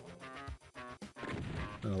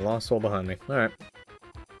 And a lost soul behind me. Alright.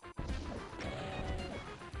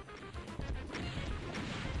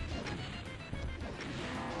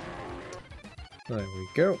 There we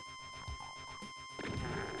go.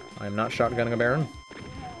 I am not shotgunning a Baron.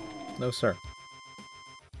 No, sir.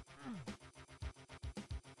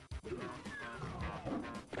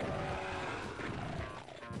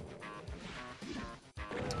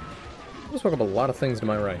 just woke up a lot of things to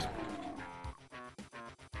my right.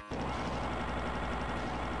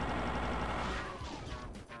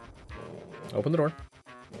 Open the door.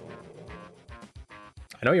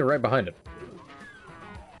 I know you're right behind it.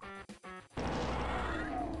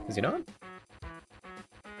 Is he not?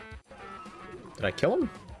 Did I kill him?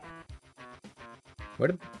 Where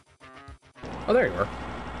did... Oh, there you are.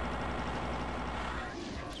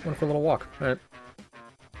 Just went for a little walk. Alright.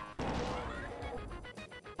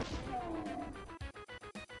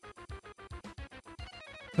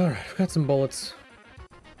 Alright, we've got some bullets.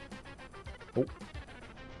 Oh.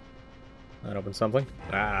 That opened something.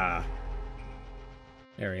 Ah.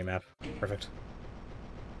 Area map. Perfect.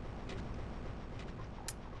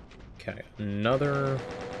 Okay, another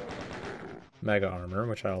mega armor,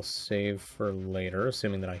 which I'll save for later,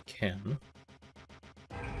 assuming that I can.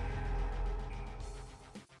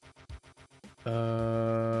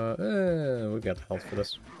 We've got the health for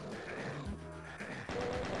this.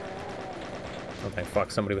 Oh, thank fuck,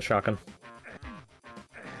 somebody with shotgun.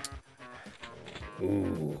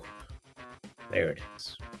 Ooh. There it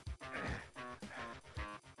is.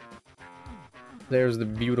 There's the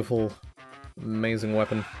beautiful, amazing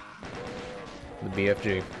weapon. The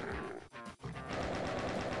BFG.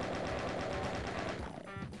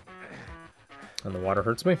 And the water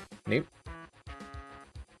hurts me. Neat.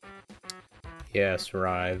 Yes,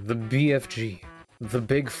 right. The BFG. The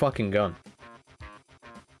big fucking gun.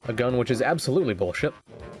 A gun which is absolutely bullshit.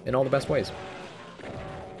 In all the best ways.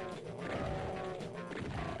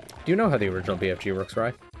 Do you know how the original BFG works,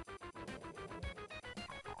 Rye?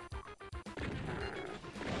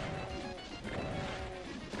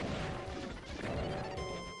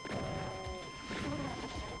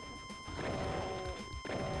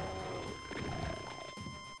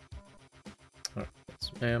 Oh,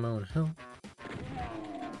 some ammo and health.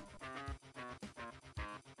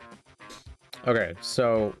 Okay,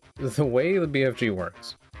 so the way the BFG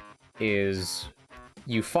works is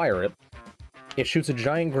you fire it. It shoots a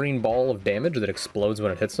giant green ball of damage that explodes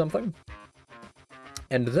when it hits something.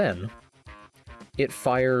 And then it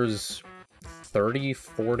fires 30,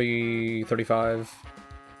 40, 35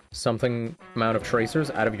 something amount of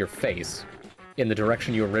tracers out of your face in the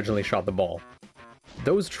direction you originally shot the ball.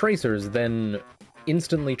 Those tracers then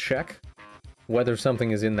instantly check whether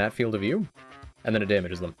something is in that field of view, and then it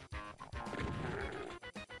damages them.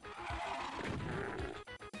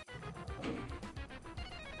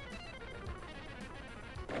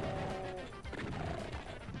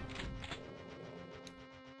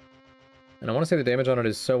 And I want to say the damage on it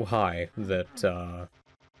is so high that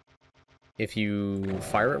if you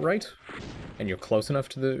fire it right, and you're close enough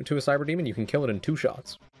to a cyber demon, you can kill it in 2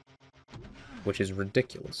 shots. Which is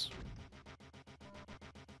ridiculous.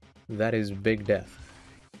 That is big death.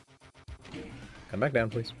 Come back down,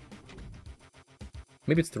 please.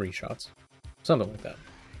 Maybe it's 3 shots. Something like that.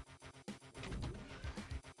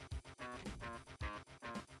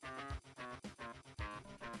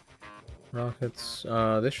 Rockets.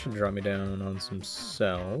 This should drop me down on some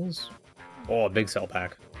cells. Oh, a big cell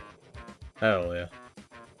pack. Hell yeah.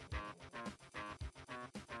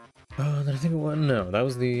 Then I think it was... No, that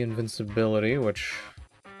was the invincibility, which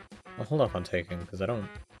I'll hold off on taking, because I've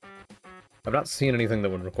not seen anything that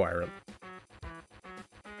would require it.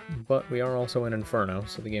 But we are also in Inferno,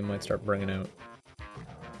 so the game might start bringing out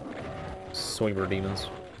Soyber demons.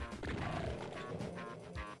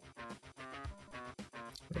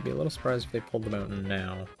 I'd be a little surprised if they pulled them out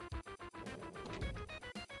now.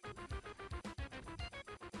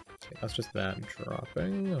 Okay, that's just that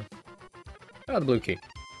dropping. Ah, the blue key.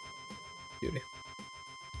 Beauty.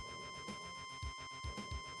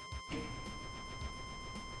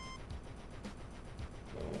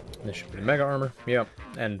 This should be mega armor. Yep.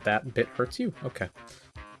 And that bit hurts you? Okay.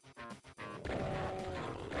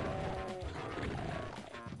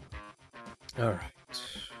 Alright.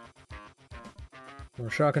 More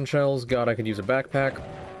shotgun shells. God, I could use a backpack.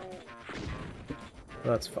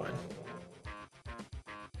 That's fine.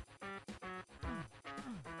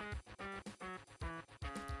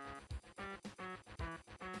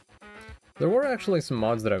 There were actually some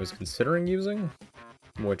mods that I was considering using,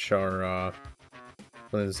 which are,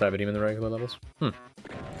 the cyber demon in the regular levels.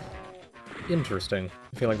 Interesting.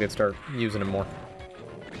 I feel like they'd start using them more.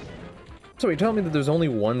 So you tell me that there's only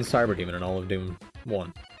one cyber demon in all of Doom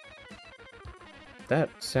 1. That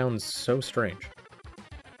sounds so strange.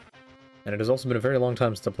 And it has also been a very long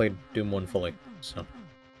time since I played Doom 1 fully, so...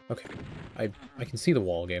 Okay. I can see the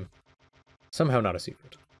wall game. Somehow not a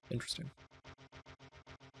secret. Interesting.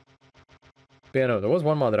 But yeah, no, there was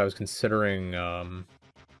one mod that I was considering,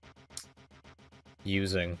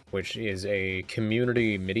 using, which is a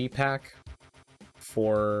community MIDI pack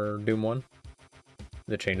for Doom 1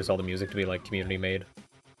 that changes all the music to be like community-made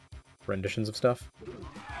renditions of stuff.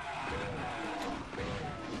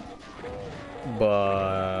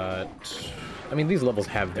 But I mean, these levels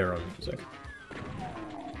have their own music.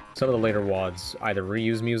 Some of the later WADs either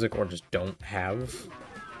reuse music or just don't have.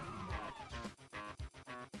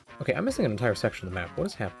 Okay, I'm missing an entire section of the map. What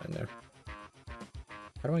is happening there?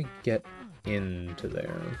 How do I get into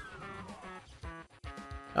there?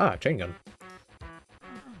 Ah, chain gun.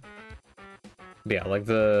 But yeah, like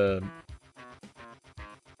the...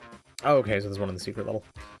 Oh, okay, so there's one in the secret level.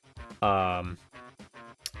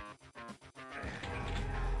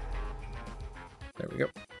 There we go.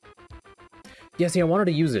 Yeah, see, I wanted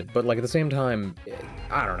to use it, but like at the same time,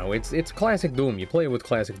 I don't know, it's classic Doom. You play it with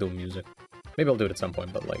classic Doom music. Maybe I'll do it at some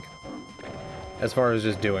point, but like, as far as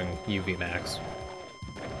just doing UV Max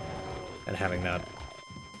and having that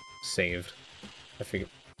saved, I figured...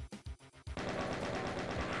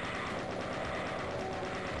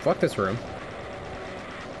 Fuck this room.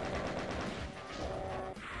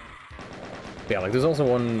 Yeah, like there's also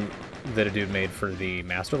one that a dude made for the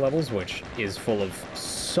master levels, which is full of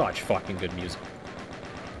such fucking good music.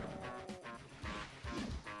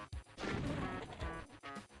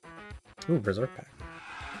 Ooh, Berserk pack.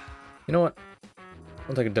 You know what?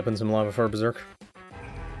 I'll take a dip in some lava for a Berserk.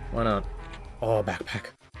 Why not? Oh, backpack.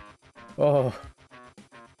 Oh,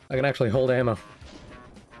 I can actually hold ammo.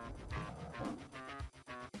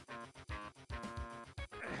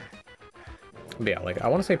 But yeah, like, I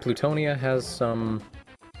want to say Plutonia has some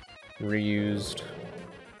reused...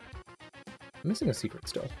 I'm missing a secret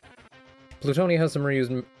still. Plutonia has some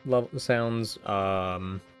reused sounds. I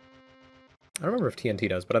don't remember if TNT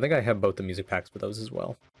does, but I think I have both the music packs for those as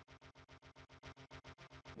well.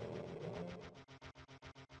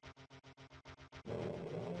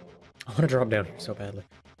 I want to drop down here so badly.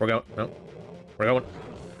 We're going. No. We're going.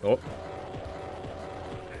 Oh.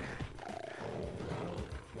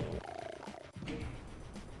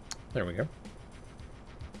 There we go.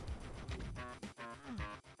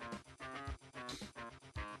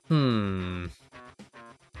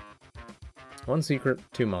 One secret,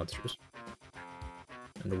 2 monsters.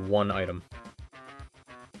 And 1 item.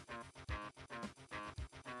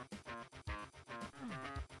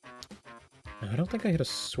 I don't think I hit a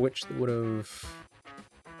switch that would have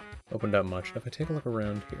opened up much. If I take a look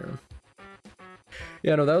around here...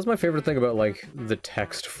 Yeah, no, that was my favorite thing about, like, the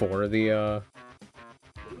text for the,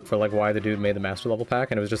 for, like, why the dude made the master level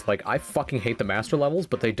pack, and it was just like, I fucking hate the master levels,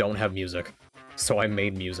 but they don't have music. So I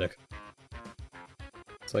made music.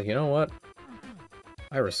 It's like, you know what?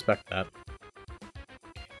 I respect that.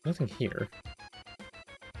 Nothing here.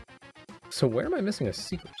 So where am I missing a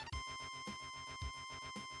secret?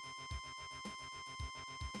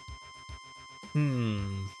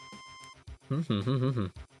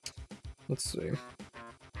 Let's see.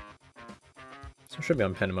 So it should be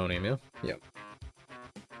on Pandemonium, yeah? Yep.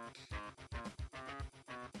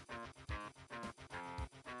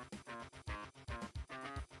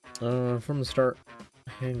 From the start,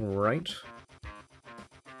 hang right.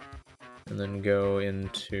 And then go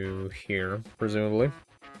into here, presumably.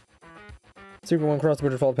 Secret 1, cross the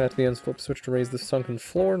bridge, follow the path to the end, flip switch to raise the sunken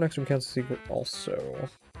floor. Next room counts the secret also.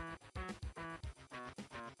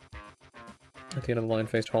 At the end of the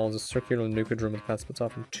line-faced hall is a circular nuclear room with the path splits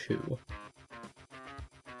off in 2.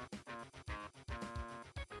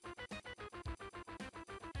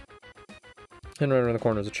 And right around the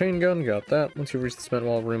corner is a chain gun, got that. Once you've reached the cement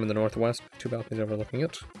wall room in the northwest, 2 balconies overlooking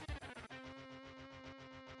it.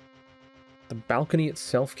 The balcony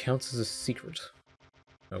itself counts as a secret.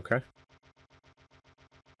 Okay.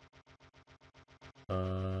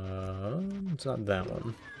 It's not that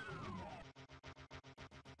one.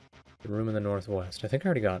 The room in the northwest. I think I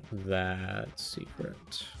already got that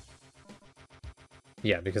secret.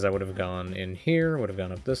 Yeah, because I would have gone in here, would have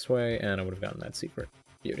gone up this way, and I would have gotten that secret.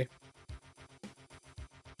 Beauty.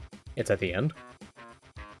 It's at the end.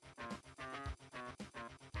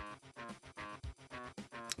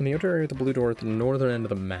 In the outer area of the blue door at the northern end of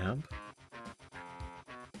the map.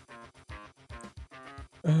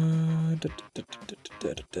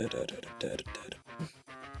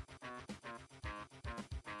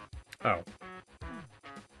 Oh.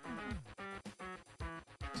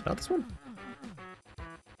 It's not this one?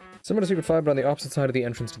 Summon a secret 5, but on the opposite side of the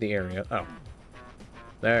entrance to the area. Oh.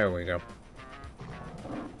 There we go.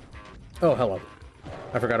 Oh, hello.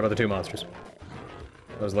 I forgot about the 2 monsters.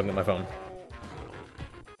 I was looking at my phone.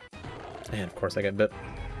 And of course I get bit.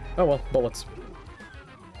 Oh well, bullets.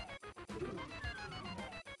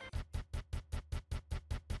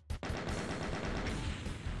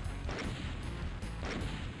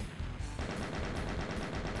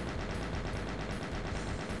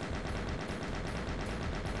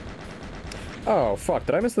 Oh, fuck,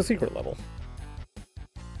 did I miss the secret level?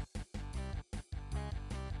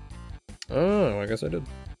 Oh, I guess I did.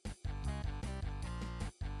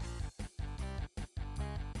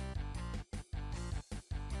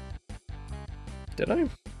 Did I?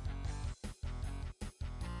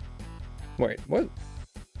 Wait, what?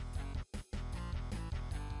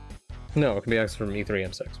 No, it can be accessed from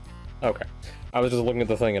E3M6. Okay. I was just looking at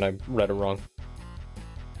the thing and I read it wrong.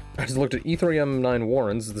 I just looked at E3M9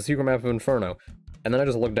 Warrens, the secret map of Inferno, and then I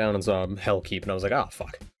just looked down and saw Hellkeep, and I was like, ah,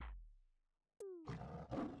 fuck.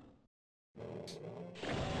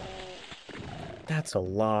 That's a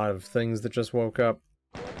lot of things that just woke up.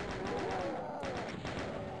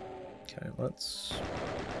 Okay, let's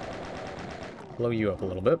blow you up a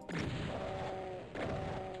little bit.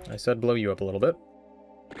 I said blow you up a little bit.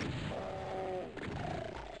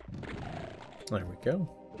 There we go.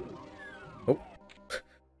 Oh.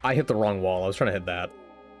 I hit the wrong wall. I was trying to hit that.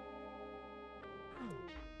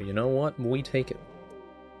 But you know what? We take it.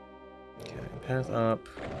 Okay, path up.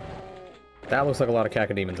 That looks like a lot of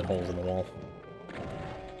cacodemons and holes in the wall.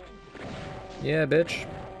 Yeah, bitch.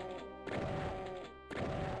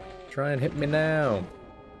 Try and hit me now.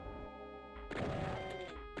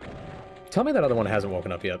 Tell me that other one hasn't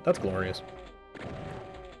woken up yet. That's glorious.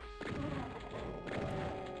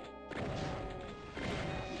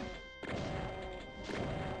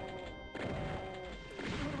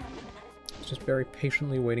 He's just very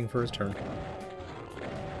patiently waiting for his turn.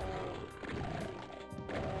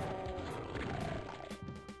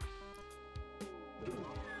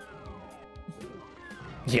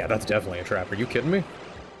 Yeah, that's definitely a trap. Are you kidding me?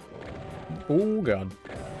 Oh, God.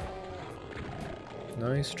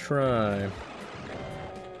 Nice try.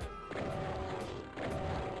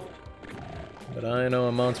 But I know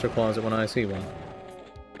a monster closet when I see one.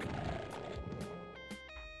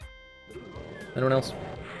 Anyone else?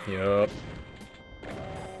 Yup.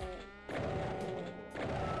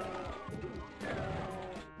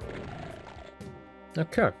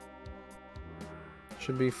 Okay.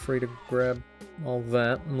 Should be free to grab all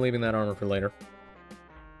that. I'm leaving that armor for later.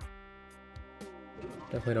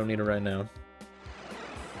 Definitely don't need it right now.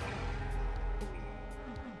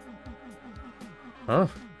 Huh?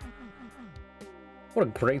 What a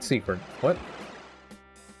great secret. What?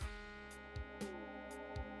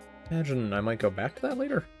 Imagine I might go back to that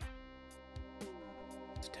later.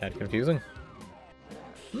 It's a tad confusing.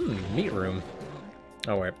 Meat room.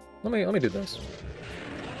 Oh wait. Let me do this.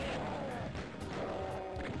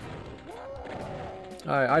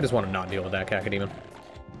 I just want to not deal with that cacodemon.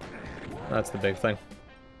 That's the big thing.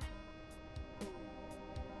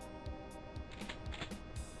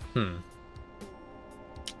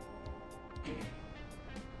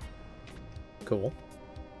 Cool.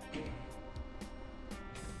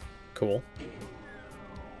 Cool.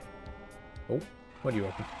 Oh, what do you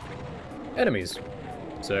open? Enemies.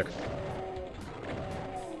 Sick.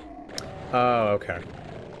 Oh, okay.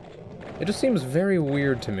 It just seems very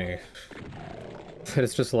weird to me. That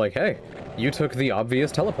it's just like, hey, you took the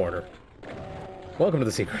obvious teleporter. Welcome to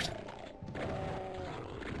the secret.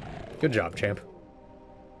 Good job, champ.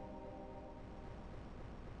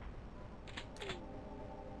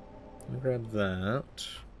 Let me grab that.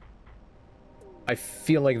 I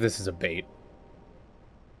feel like this is a bait.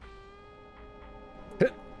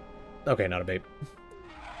 Okay, not a bait.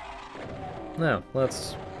 Now,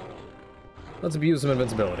 let's abuse some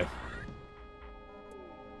invincibility.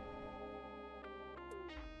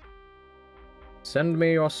 Send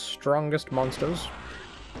me your strongest monsters.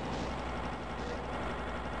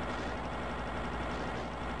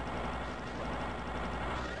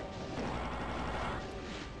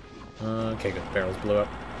 Okay, good. Barrels blew up.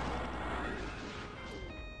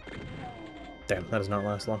 Damn, that does not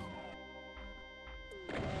last long.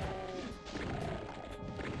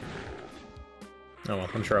 Oh well,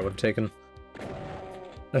 I'm sure I would have taken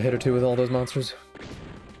a hit or two with all those monsters.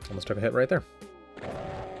 Almost took a hit right there.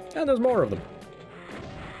 And there's more of them.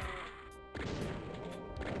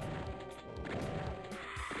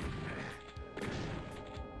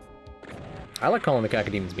 I like calling the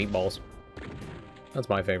cacodemons meatballs. That's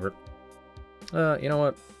my favorite. You know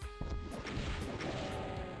what?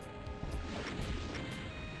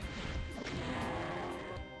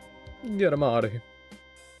 Get him out of here.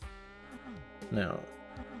 Now,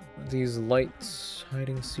 are these lights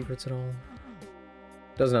hiding secrets at all?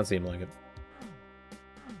 Does not seem like it.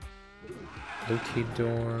 Blue key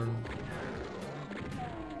door.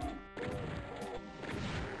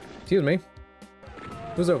 Excuse me.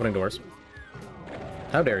 Who's opening doors?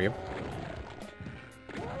 How dare you?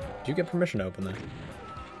 Did you get permission to open that?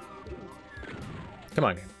 Come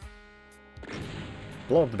on, game.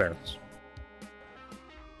 Blow up the barrels.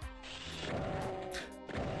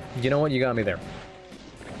 You know what? You got me there.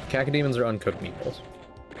 Cacodemons are uncooked meatballs.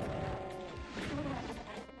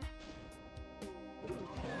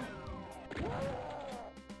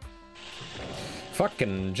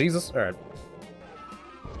 Fucking Jesus. Alright.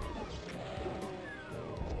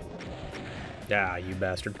 Yeah, you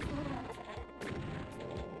bastard.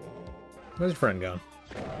 Where's your friend gone?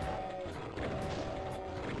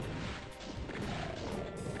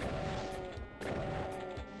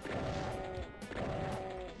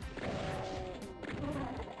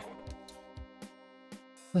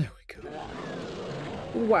 There we go.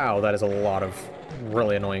 Wow, that is a lot of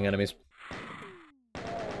really annoying enemies.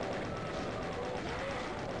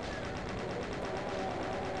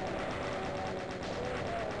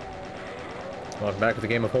 Welcome back to the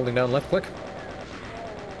game of holding down left click.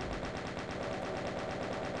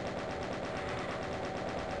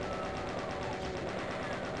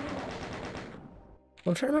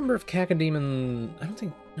 I'm trying to remember if Cacodemon... I don't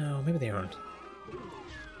think... No, maybe they aren't.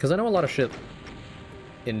 Because I know a lot of shit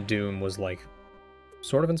in Doom was, like,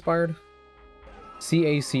 sort of inspired.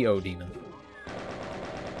 C-A-C-O Demon.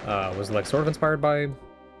 Was, like, sort of inspired by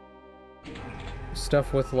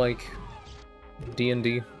stuff with, like,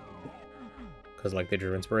 D&D. Because, like, they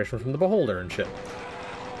drew inspiration from the Beholder and shit.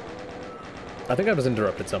 I think I just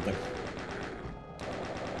interrupted something.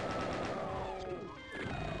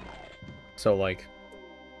 So, like...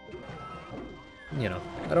 You know,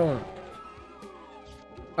 I don't...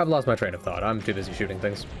 I've lost my train of thought. I'm too busy shooting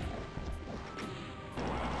things.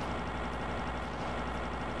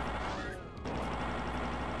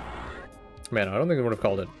 Man, I don't think they would have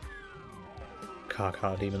called it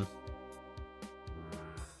Caca Demon.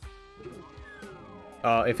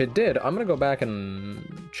 If it did, I'm gonna go back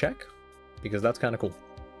and check, because that's kind of cool.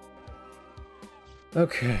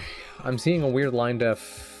 Okay, I'm seeing a weird line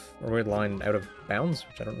def, or weird line out of bounds,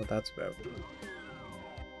 which I don't know what that's about.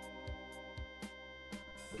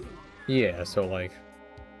 Yeah, so like...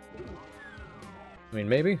 I mean,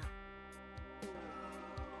 maybe?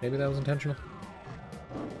 Maybe that was intentional?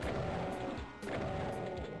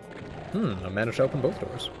 I managed to open both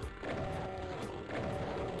doors.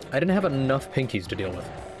 I didn't have enough pinkies to deal with.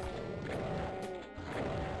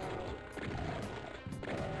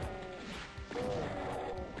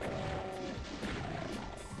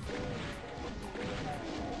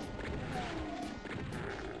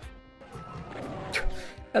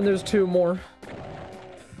 And there's two more.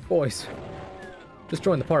 Boys, just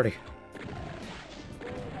join the party.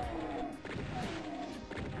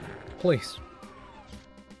 Please.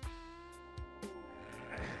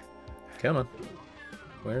 Come on.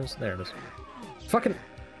 Where's... There it is. Fucking...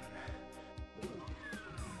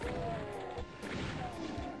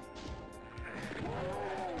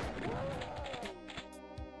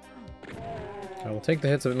 I will take the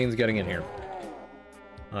hits if it means getting in here.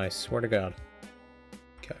 I swear to God.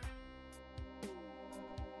 Okay.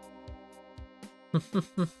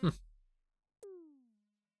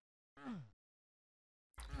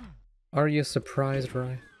 Are you surprised,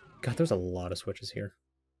 Rye? God, there's a lot of switches here.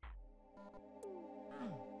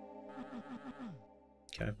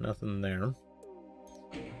 Okay, nothing there.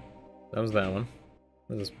 That was that one.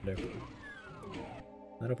 What does this one do?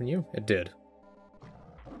 That open you? It did.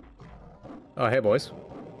 Oh, hey, boys.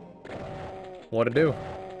 What'd it do?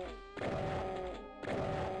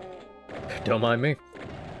 Don't mind me.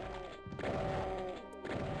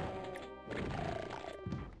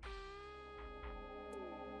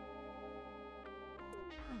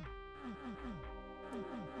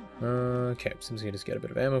 Okay, seems we just get a bit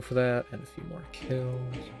of ammo for that, and a few more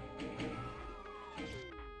kills. Did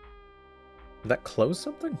that close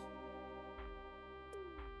something?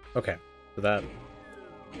 Okay, so that...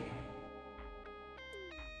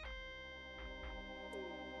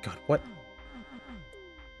 God, what?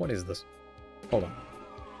 What is this? Hold on.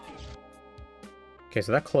 Okay,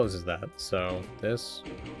 so that closes that, so this...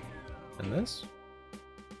 and this?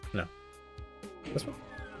 No. This one?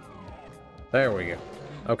 There we go.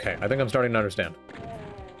 Okay, I think I'm starting to understand.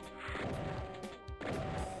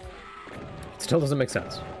 It still doesn't make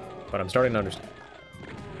sense, but I'm starting to understand.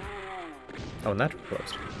 Oh, and that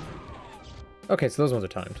closed. Okay, so those ones are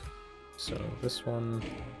timed. So this one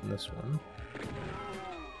and this one.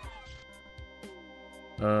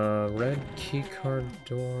 Red keycard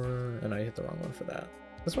door, and I hit the wrong one for that.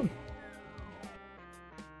 This one.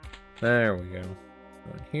 There we go.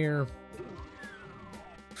 One here.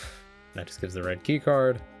 That just gives the red key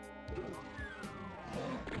card.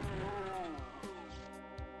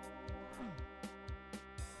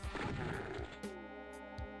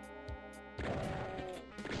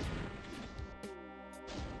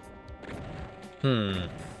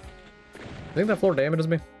 I think that floor damages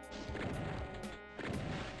me.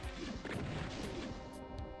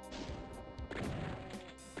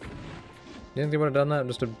 You think they would have done that?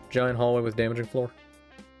 Just a giant hallway with damaging floor?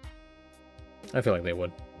 I feel like they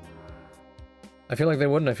would. I feel like they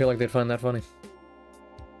wouldn't. I feel like they'd find that funny.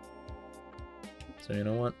 So you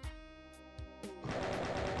know what?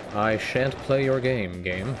 I shan't play your game,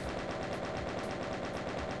 game.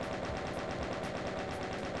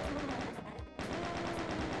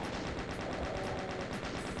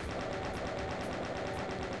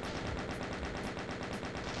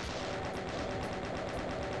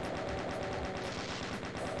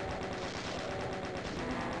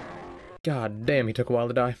 God damn, he took a while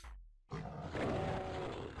to die.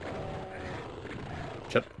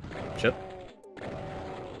 Shit. Shit.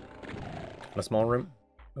 In a small room?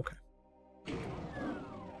 Okay.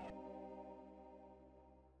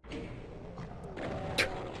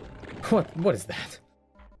 What is that?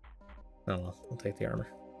 Oh well, I'll take the armor.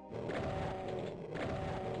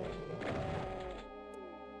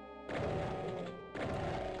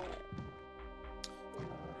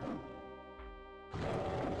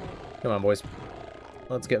 Come on, boys.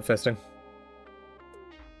 Let's get fisting.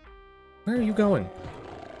 Where are you going?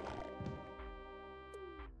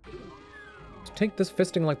 Take this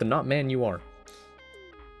fisting like the not man you are.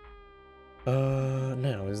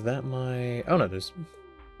 Now, is that my... Oh, no, there's...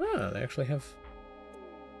 Ah, they actually have...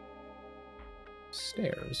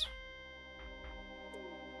 stairs.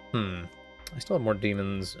 I still have more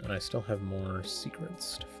demons, and I still have more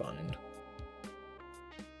secrets to find.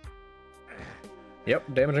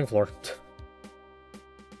 Yep, damaging floor.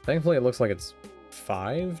 Thankfully, it looks like it's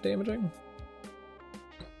 5 damaging.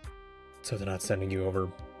 So they're not sending you over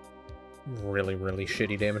really, really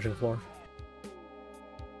shitty damaging floor.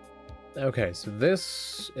 Okay, so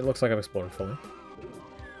this, it looks like I've explored fully.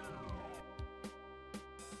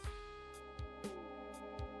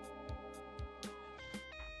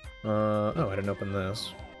 Oh, I didn't open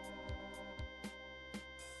this.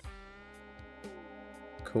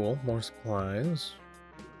 Cool, more supplies.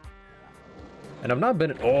 And I've not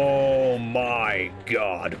been... Oh my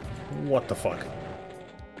god! What the fuck?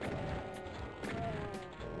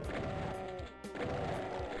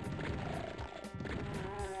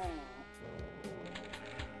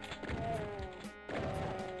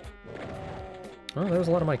 Oh, there was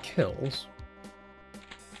a lot of my kills.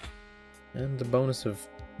 And the bonus of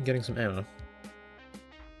getting some ammo.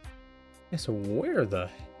 Yeah, so where the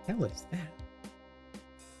hell is that?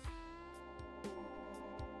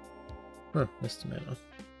 Huh, missed some ammo.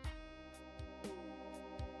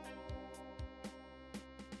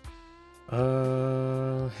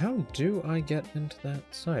 How do I get into that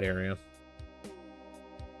side area?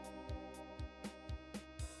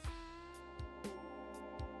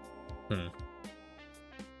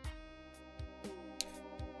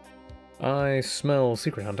 I smell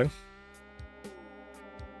secret hunting.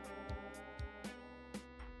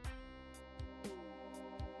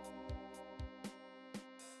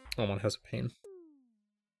 Oh, one has a pain.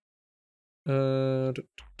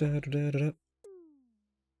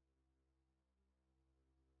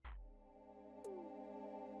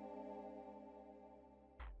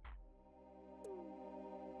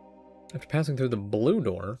 After passing through the blue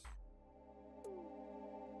door...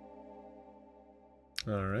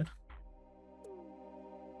 Alright.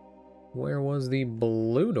 Where was the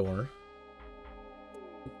blue door?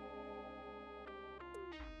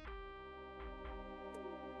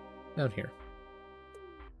 Down here.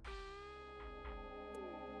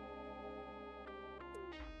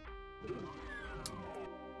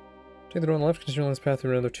 Take the door on the left, continue on this path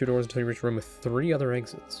through another 2 doors until you reach a room with 3 other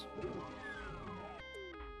exits.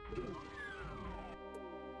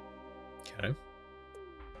 Okay.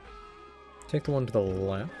 Take the one to the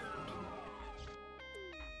left.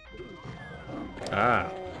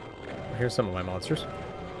 Ah. Here's some of my monsters.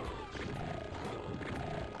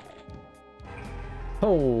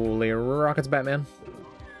 Holy rockets, Batman.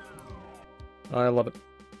 I love it.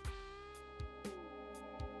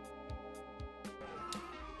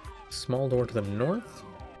 Small door to the north.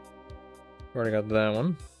 Already got that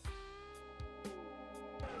one.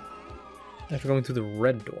 After going through the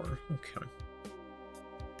red door. Okay.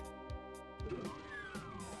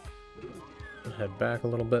 I'll head back a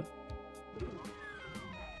little bit.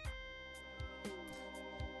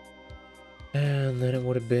 And then it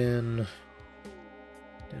would have been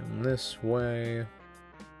down this way.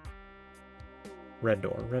 Red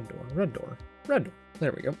door, red door, red door, red door.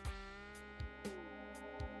 There we go.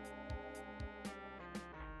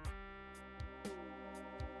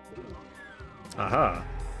 Aha!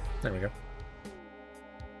 There we go.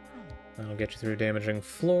 That'll get you through damaging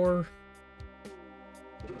floor.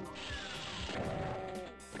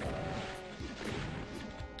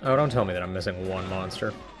 Oh, don't tell me that I'm missing one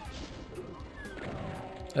monster.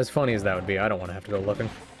 As funny as that would be, I don't want to have to go looking.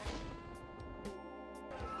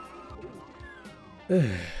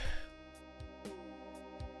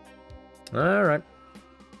 Alright.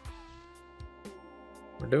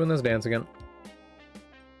 We're doing this dance again.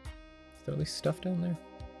 Is there at least stuff down there?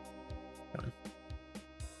 Fine.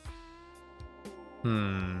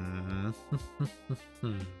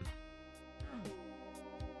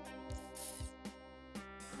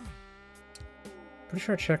 Pretty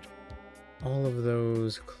sure I checked all of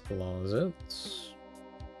those closets.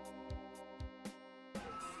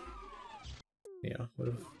 Yeah, would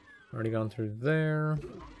have already gone through there.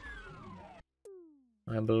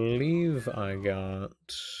 I believe I got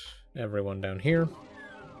everyone down here.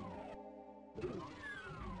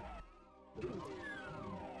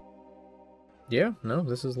 Yeah, no,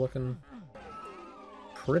 this is looking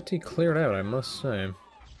pretty cleared out, I must say.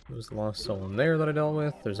 There's the lost soul in there that I dealt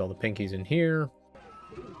with. There's all the pinkies in here.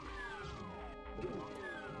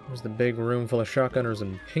 There's the big room full of shotgunners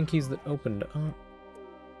and pinkies that opened up.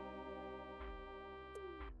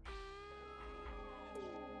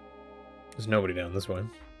 There's nobody down this way.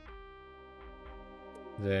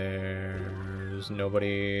 There's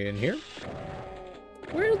nobody in here?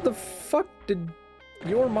 Where the fuck did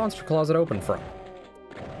your monster closet open from?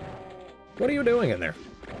 What are you doing in there?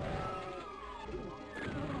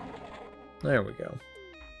 There we go.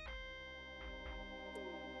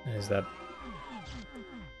 Is that...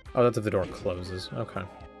 Oh, that's if the door closes. Okay. In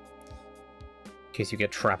case you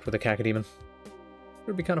get trapped with a cacodemon. It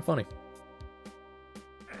would be kind of funny.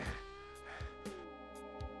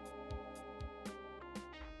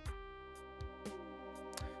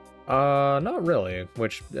 Not really,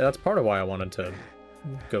 which, that's part of why I wanted to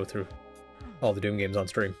go through all the Doom games on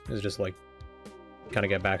stream, is just, like, kind of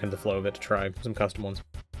get back into the flow of it to try some custom ones.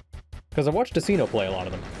 Because I watched Decino play a lot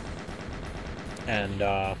of them. And,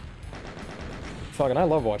 fucking, I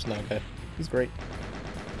love watching that guy. He's great.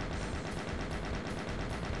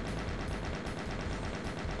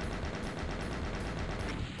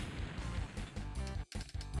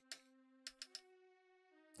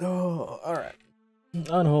 Oh, alright.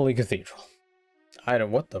 Unholy Cathedral. I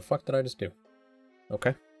don't... What the fuck did I just do?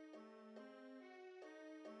 Okay.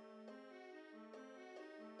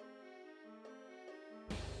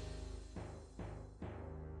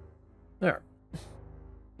 There.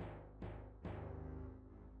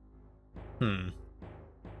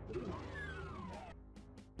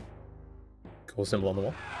 Cool symbol on the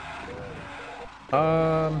wall.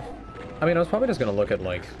 I mean, I was probably just gonna look at,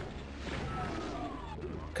 like...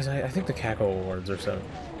 Because I think the Cackle awards are so...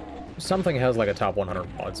 Something has, like, a top 100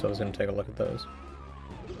 mod, so I was gonna take a look at those.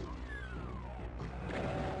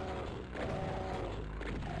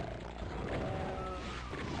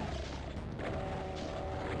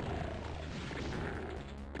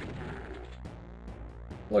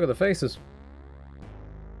 Look at the faces.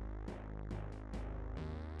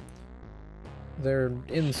 They're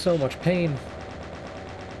in so much pain.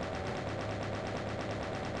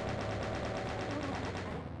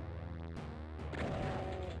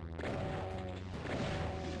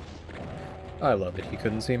 I love that he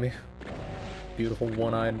couldn't see me. Beautiful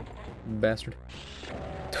one-eyed bastard.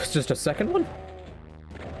 There's just a second one?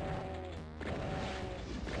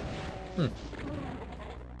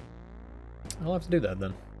 I'll have to do that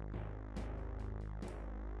then.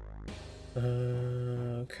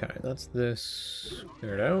 Okay, that's this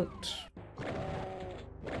cleared out.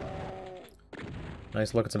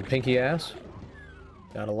 Nice look at some pinky ass.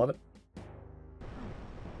 Gotta love it.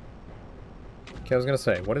 Okay, I was gonna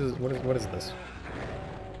say, what is this?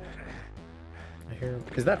 I hear...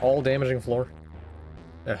 Is that all damaging floor?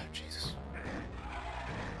 Ah, Jesus.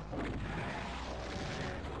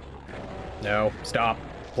 No, stop,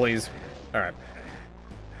 please. Alright.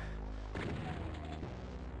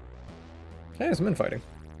 Okay, some infighting.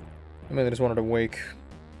 I mean, they just wanted to wake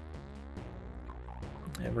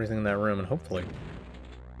everything in that room and hopefully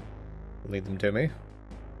lead them to me.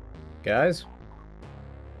 Guys?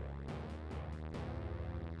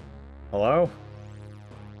 Hello?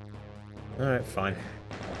 Alright, fine.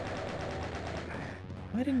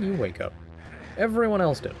 Why didn't you wake up? Everyone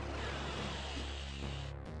else did.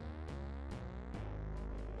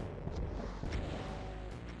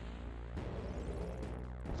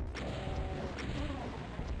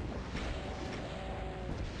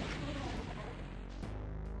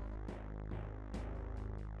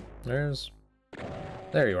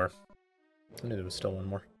 There you are. I knew there was still one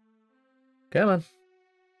more. Come on.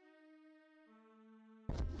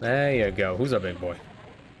 There you go. Who's a big boy?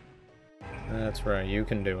 That's right, you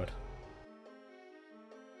can do it.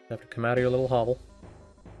 Have to come out of your little hovel.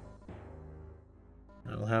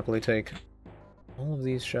 I'll happily take all of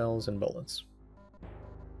these shells and bullets.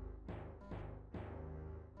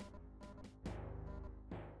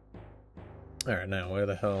 Alright, now, where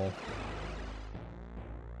the hell...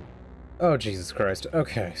 Oh, Jesus Christ.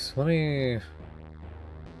 Okay, so let me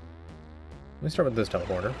start with this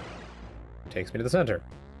teleporter. Takes me to the center.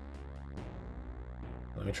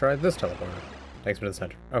 Let me try this teleporter. Takes me to the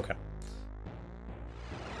center. Okay.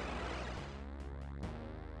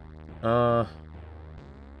 Oh,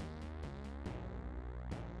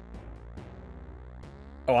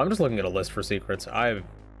 I'm just looking at a list for secrets. I'm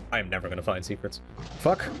never gonna find secrets.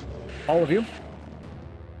 Fuck. All of you.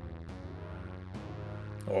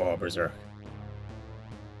 Oh, berserk.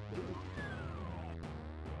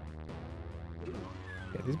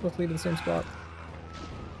 Okay, these both lead to the same spot.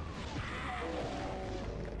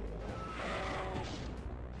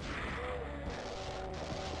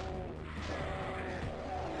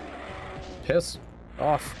 Piss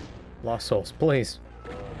off. Lost souls, please.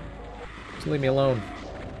 Just leave me alone.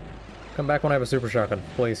 Come back when I have a super shotgun,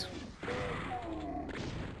 please.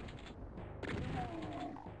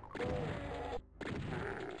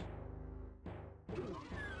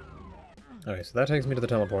 Okay, so that takes me to the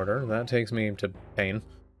teleporter. That takes me to Pain.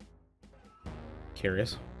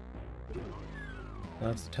 Curious.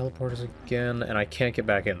 That's the teleporters again, and I can't get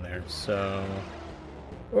back in there, so...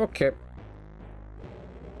 Okay.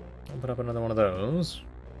 Open up another one of those.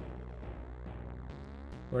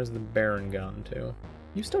 Where's the Baron gone to?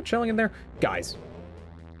 You still chilling in there? Guys.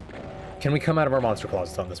 Can we come out of our monster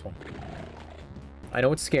closets on this one? I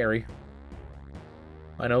know it's scary.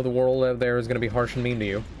 I know the world out there is going to be harsh and mean to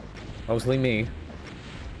you. Mostly me.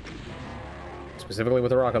 Specifically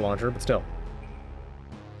with a rocket launcher, but still.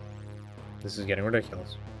 This is getting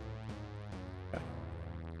ridiculous. Okay.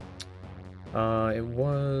 It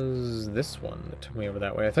was this one that took me over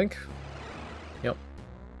that way, I think. Yep.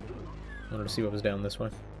 Wanted to see what was down this way.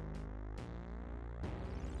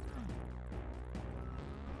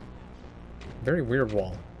 Very weird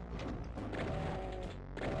wall.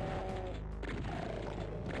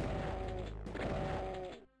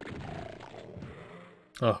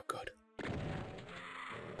 Oh, good.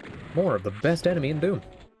 More of the best enemy in Doom.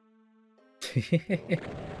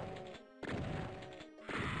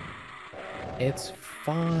 It's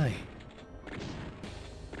fine.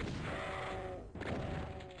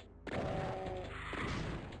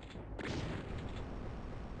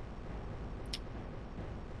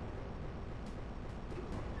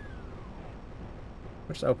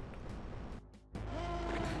 Which open.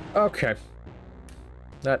 Okay.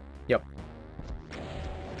 Yep.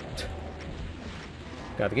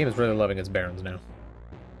 God, the game is really loving its barons now.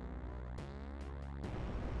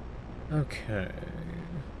 Okay.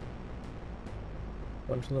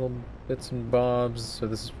 Bunch of little bits and bobs, so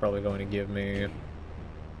this is probably going to give me...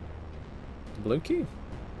 the blue key?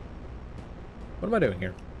 What am I doing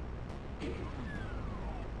here?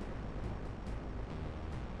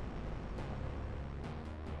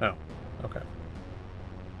 Oh, okay.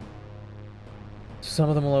 Some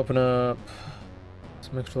of them will open up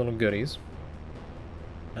some extra little goodies.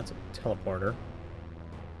 That's a teleporter.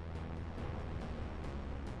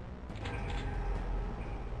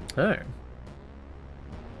 Oh.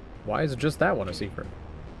 Why is just that one a secret?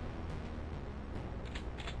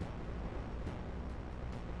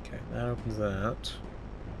 Okay, that opens that.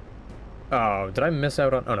 Oh, did I miss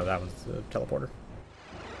out on... oh no, that one's the teleporter.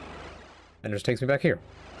 And it just takes me back here.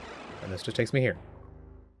 And this just takes me here.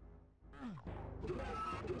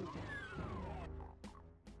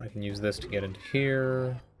 I can use this to get into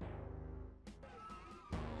here.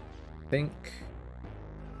 Think.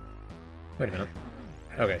 Wait a minute.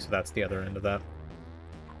 Okay, so that's the other end of that.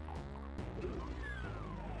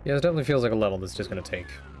 Yeah, this definitely feels like a level that's just going to take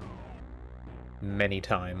many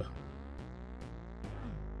time.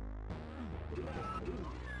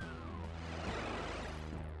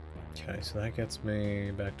 Okay, so that gets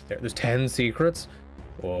me back to there. There's 10 secrets?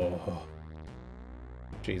 Whoa.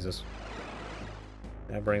 Jesus.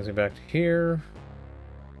 That brings me back to here.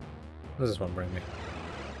 What does this one bring me?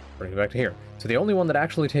 Bring me back to here. So the only one that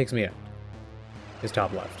actually takes me out is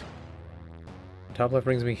top left. Top left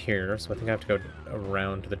brings me here, so I think I have to go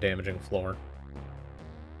around to the damaging floor.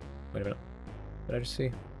 Wait a minute. Did I just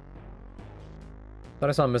see? Thought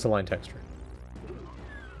I saw a misaligned texture.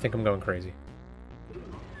 I think I'm going crazy.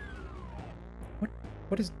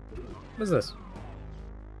 What is this?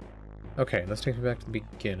 Okay, let's take me back to the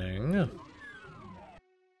beginning.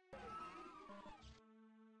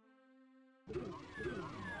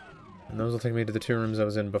 And those will take me to the 2 rooms I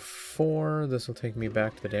was in before. This will take me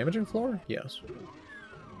back to the damaging floor? Yes.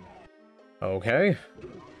 Okay.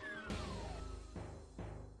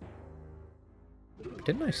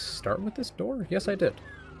 Didn't I start with this door? Yes, I did.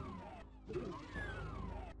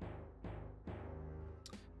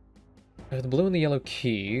 I have the blue and the yellow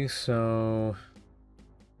key, so...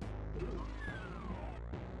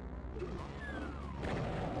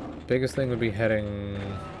 biggest thing would be heading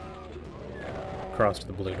across to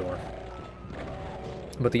the blue door.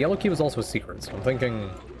 But the yellow key was also a secret, so I'm thinking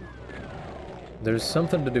there's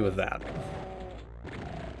something to do with that.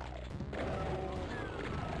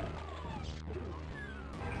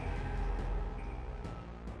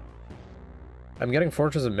 I'm getting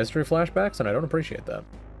Fortress of Mystery flashbacks, and I don't appreciate that.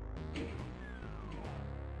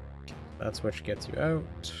 That switch gets you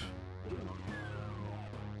out.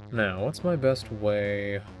 Now, what's my best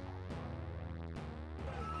way?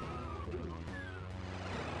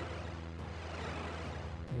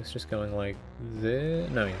 It's just going like this.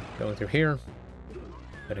 No, yeah, going through here.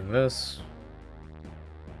 Hitting this.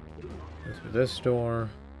 Go through this door.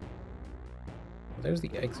 There's the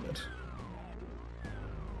exit.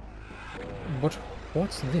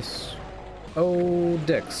 What's this? Oh,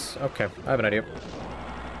 dicks. Okay, I have an idea.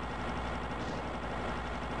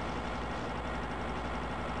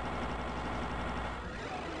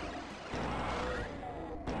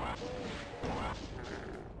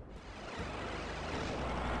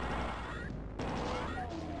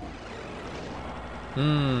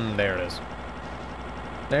 There it is.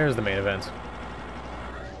 There's the main event.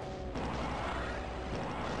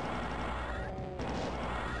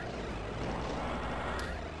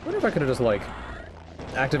 I wonder if I could have just, like,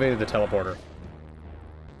 activated the teleporter.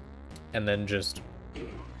 And then just...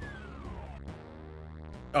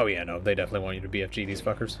 oh yeah, no, they definitely want you to BFG these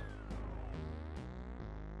fuckers.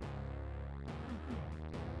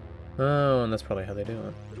 Oh, and that's probably how they do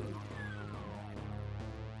it.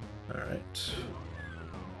 Alright.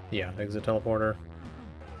 Yeah, exit teleporter.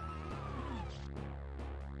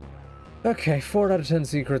 Okay, 4 out of 10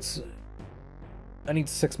 secrets. I need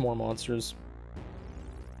 6 more monsters.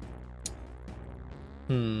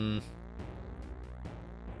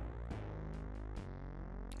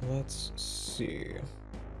 Let's see.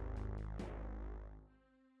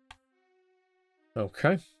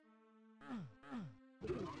 Okay.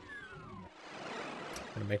 I'm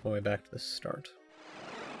gonna make my way back to the start.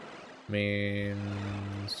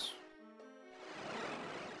 Means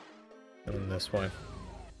going this way.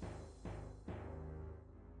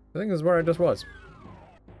 I think this is where I just was.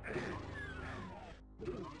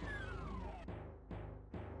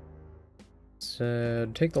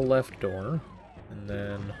 Said take the left door, and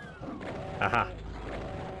then... aha!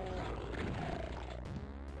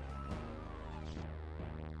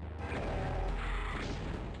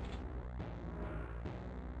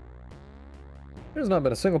 There's not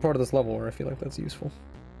been a single part of this level where I feel like that's useful.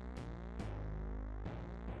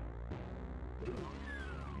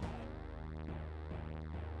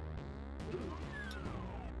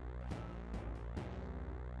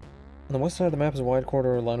 On the west side of the map is a wide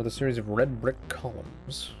corridor lined with a series of red brick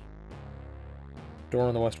columns. Door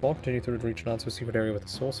on the west wall, continue through to reach an onto a secret area with a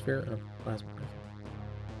soul sphere and a plasma knife.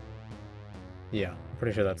 Yeah, I'm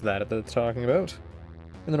pretty sure that's that it's talking about.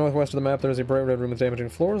 In the northwest of the map, there is a bright red room with damaging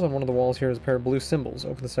floors. On one of the walls here is a pair of blue symbols.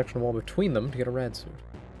 Open the section wall between them to get a rad suit.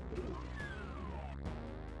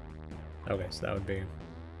 Okay, so that would be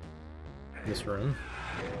this room.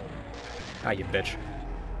 Ah, you bitch.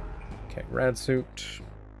 Okay, rad suit.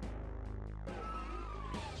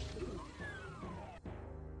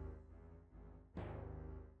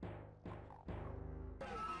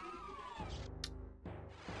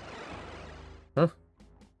 Huh?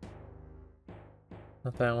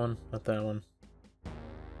 Not that one, not that one.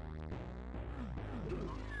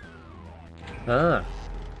 Ah!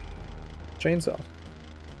 Chainsaw.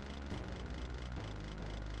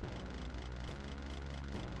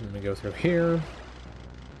 Let me go through here.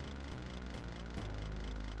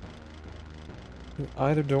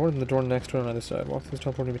 Either door, then the door next to it on either side. Walk through this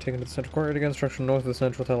teleport to be taken to the central corridor again. Structure north of the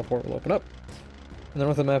central teleport will open up. And the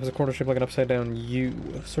north of the map is a corridor shaped like an upside down U.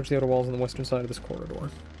 Search the outer walls on the western side of this corridor.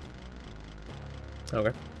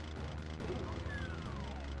 Okay.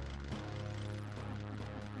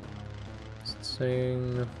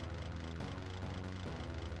 Saying...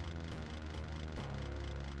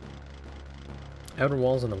 outer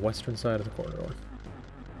walls on the western side of the corridor.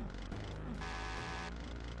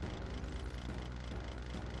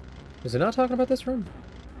 Is it not talking about this room?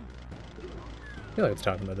 I feel like it's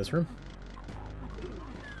talking about this room.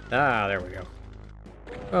 Ah, there we go.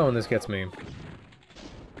 Oh, and this gets me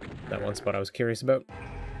that one spot I was curious about.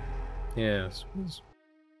 Yes.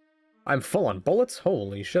 I'm full on bullets?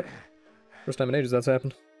 Holy shit. First time in ages that's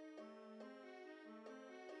happened.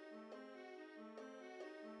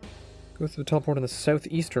 Go to the teleport in the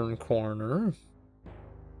southeastern corner.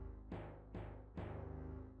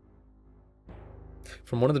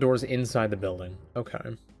 From one of the doors inside the building.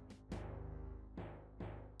 Okay.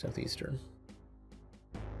 Southeastern.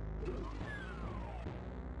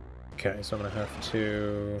 Okay, so I'm gonna have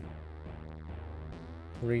to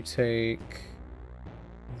retake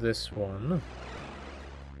this one.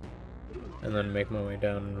 And then make my way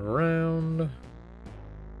down and around.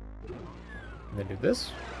 And then do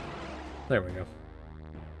this. There we go.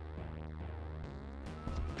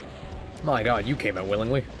 My god, you came out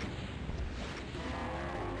willingly.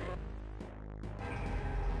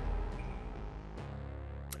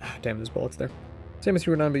 Ah, damn, there's bullets there. Same as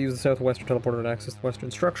you were 9, but use the southwestern teleporter to access the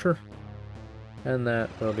western structure. And that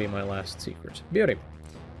will be my last secret. Beauty.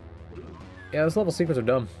 Yeah, those level secrets are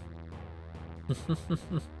dumb.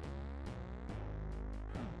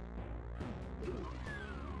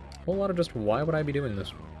 Whole lot of just, why would I be doing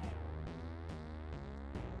this?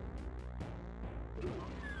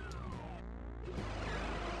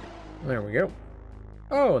 There we go.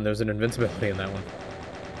 Oh, and there's an invincibility in that one.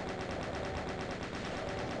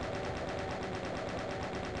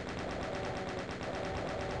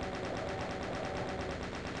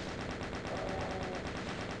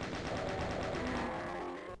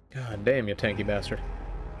 God damn, you tanky bastard.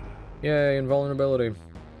 Yay, invulnerability.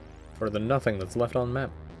 For the nothing that's left on the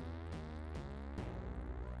map.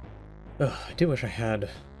 Ugh, I do wish I had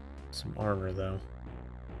some armor, though.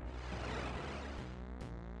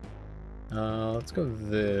 Let's go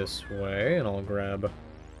this way, and I'll grab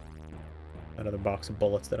another box of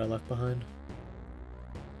bullets that I left behind.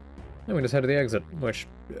 Then we just head to the exit, which...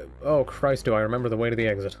 oh, Christ, do I remember the way to the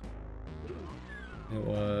exit. It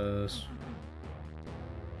was...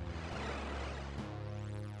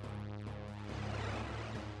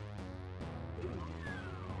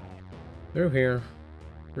 through here.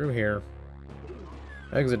 Through here.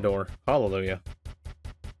 Exit door. Hallelujah.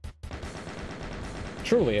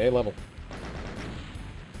 Truly A level.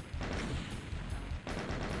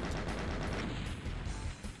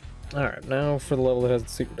 Alright, now for the level that has the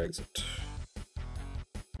secret exit.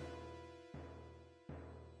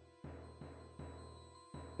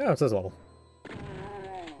 Oh, it's this level.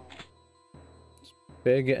 It's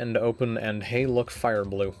big and open and hey look, fire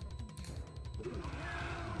blue.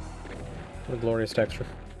 What a glorious texture.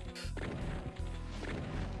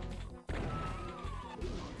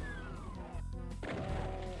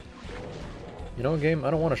 You know what, game?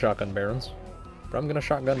 I don't want to shotgun barons, but I'm gonna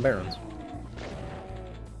shotgun barons.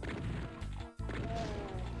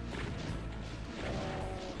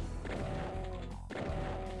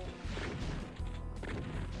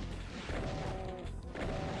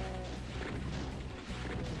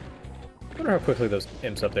 I wonder how quickly those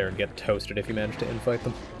imps up there get toasted if you manage to infight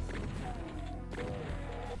them.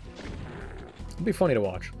 It'd be funny to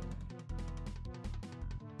watch.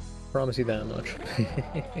 Promise you that much.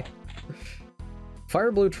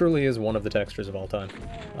 Fire blue truly is one of the textures of all time,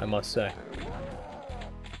 I must say.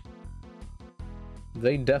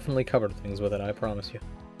 They definitely covered things with it, I promise you.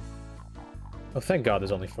 Oh, thank God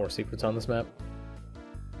there's only 4 secrets on this map.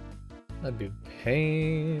 That'd be a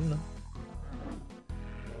pain.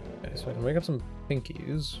 Okay, so I can wake up some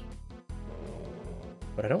pinkies.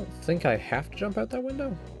 But I don't think I have to jump out that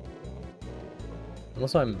window.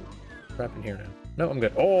 Unless I'm trapped in here now. No, I'm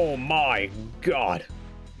good. Oh my god!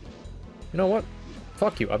 You know what?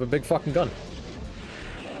 Fuck you, I have a big fucking gun.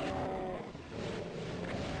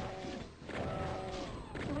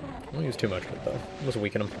 I don't use too much of it, though. I'll just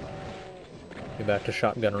weaken him. Get back to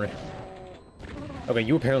shotgunnery. Okay,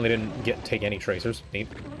 you apparently didn't take any tracers. Neat.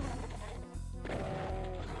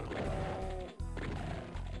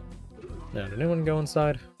 Now, did anyone go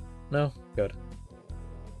inside? No? Good.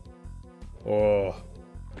 Oh.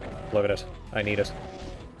 Look at it. I need it.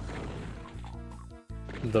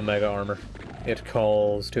 The mega armor. It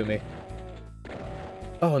calls to me.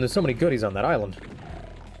 Oh, and there's so many goodies on that island.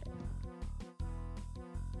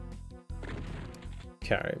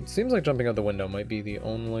 Okay, it seems like jumping out the window might be the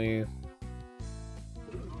only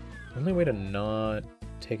way to not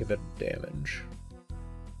take a bit of damage.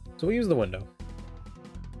 So we use the window.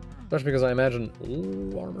 Especially because I imagine...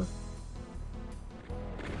 ooh, armor.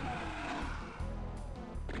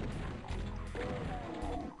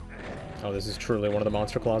 Oh, this is truly one of the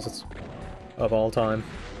monster closets of all time.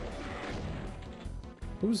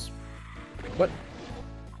 Who's... what?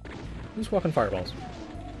 Who's walking fireballs?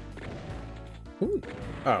 Who?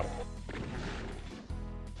 Oh.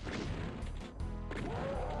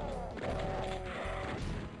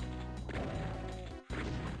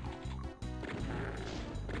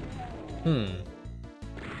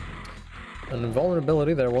 an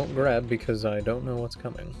invulnerability that I won't grab because I don't know what's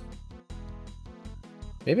coming.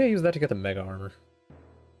 Maybe I use that to get the mega armor.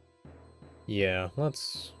 Yeah,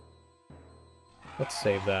 let's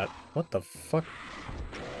save that. What the fuck?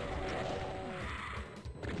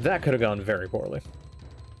 That could have gone very poorly.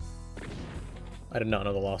 I did not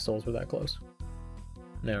know the Lost Souls were that close.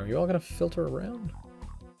 Now, are you all gonna filter around?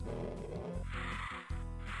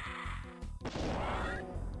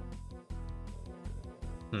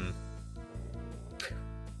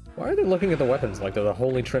 Why are they looking at the weapons like they're the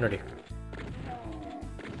Holy Trinity?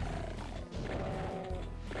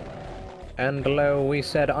 And lo, we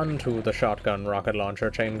said unto the shotgun, rocket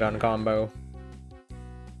launcher, chain gun combo.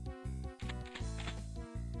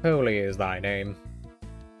 Holy is thy name.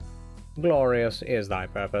 Glorious is thy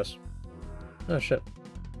purpose. Oh shit.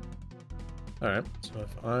 Alright, so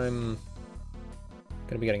if I'm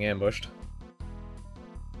gonna be getting ambushed,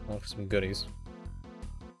 I'll look for some goodies.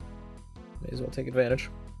 May as well take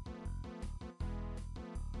advantage.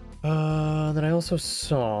 Then I also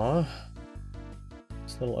saw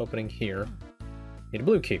this little opening here. Need a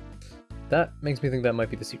blue key. That makes me think that might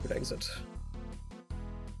be the secret exit.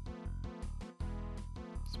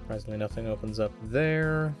 Surprisingly, nothing opens up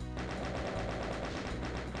there.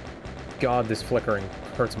 God, this flickering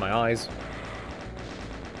hurts my eyes.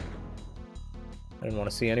 I didn't want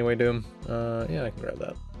to see anyway, Doom. Yeah, I can grab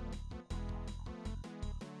that.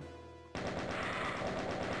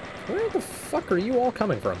 Where the fuck are you all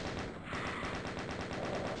coming from?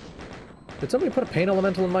 Did somebody put a pain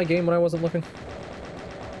elemental in my game when I wasn't looking?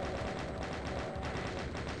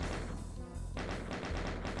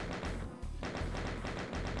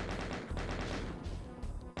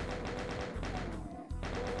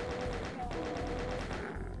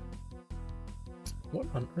 What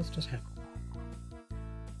on earth just happened?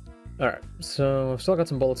 Alright, so I've still got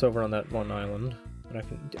some bullets over on that one island. But I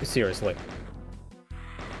can... Seriously.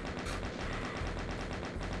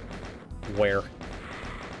 Where?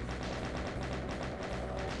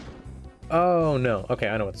 Oh, no. Okay,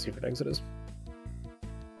 I know what the secret exit is.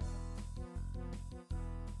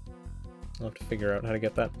 I'll have to figure out how to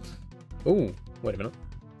get that. Ooh, wait a minute.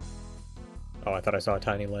 Oh, I thought I saw a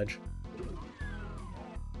tiny ledge.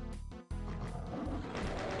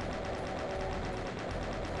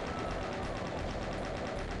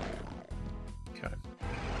 Okay.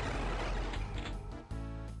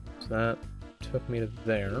 So that took me to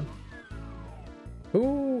there.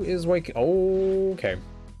 Who is waking? Oh, okay.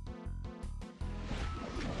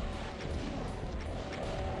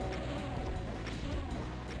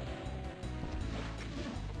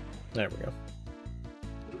 There we go.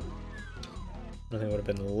 Nothing would have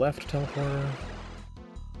been left teleporter.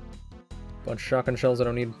 Bunch of shotgun shells I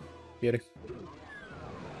don't need. Beauty.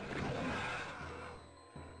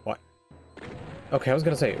 What? Okay, I was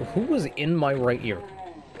gonna say, who was in my right ear?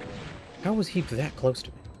 How was he that close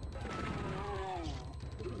to me?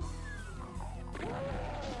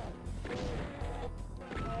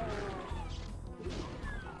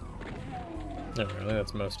 No, really,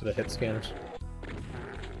 that's most of the hit scanners.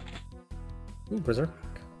 Ooh, Berserk.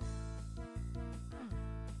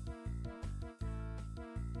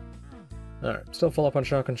 Alright, still full up on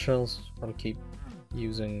shotgun shells. Probably keep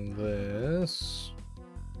using this.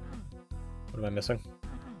 What am I missing?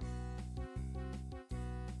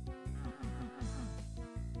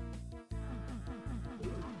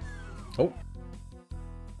 Oh.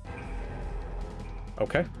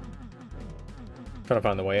 Okay. Trying to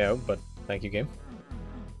find the way out, but thank you, game.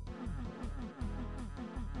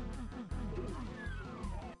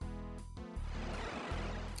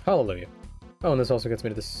 Hallelujah. Oh, and this also gets me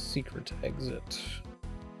to the secret exit.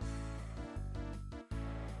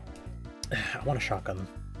 I want a shotgun.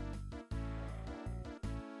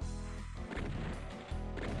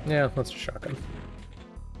 Yeah, let's just shotgun.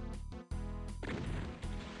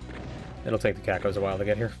 It'll take the Cacos a while to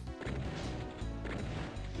get here.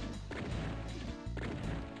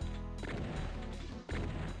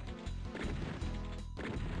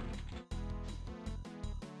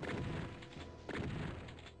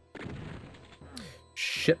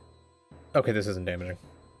 Shit. Okay, this isn't damaging.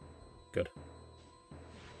 Good.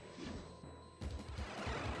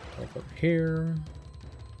 Over here.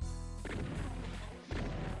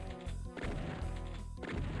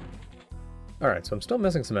 Alright, so I'm still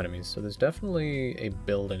missing some enemies, so there's definitely a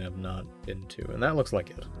building I've not been to, and that looks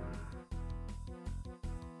like it.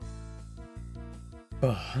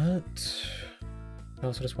 But I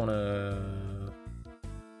also just want to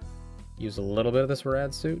use a little bit of this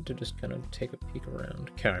rad suit to just kind of take a peek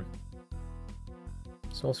around. Okay.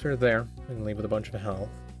 Soul Sphere there. I can leave with a bunch of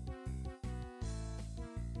health.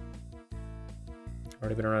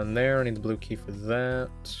 Already been around there. I need the blue key for that.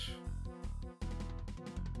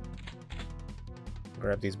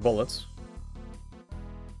 Grab these bullets.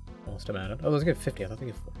 Whilst I'm at it. Oh, those get 50. I thought they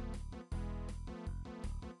get 40.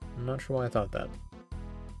 I'm not sure why I thought that.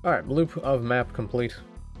 Alright, loop of map complete.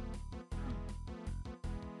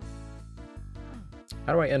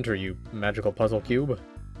 How do I enter, you magical puzzle cube?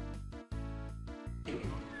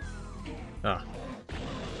 Ah.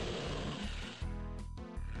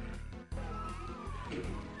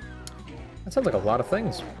 That sounds like a lot of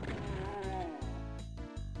things.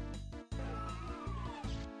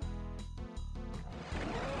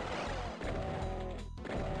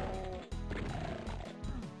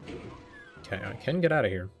 Okay, I can get out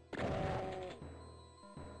of here.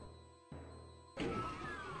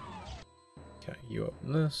 Okay, you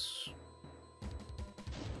open this.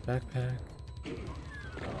 Backpack.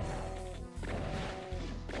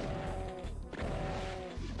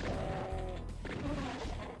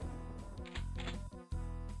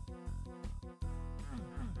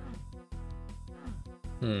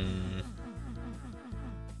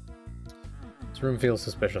 This room feels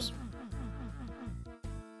suspicious.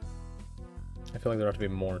 I feel like there ought to be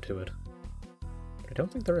more to it. But I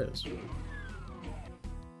don't think there is.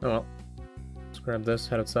 Oh well. Let's grab this,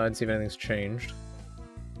 head outside, see if anything's changed.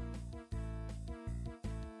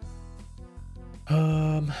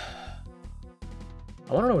 I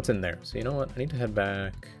want to know what's in there. So you know what? I need to head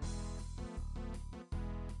back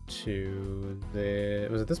to the...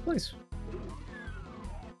 Was it this place?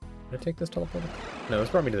 Did I take this teleporter? No, this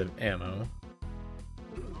brought me to the ammo.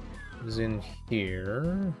 It was in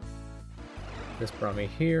here. This brought me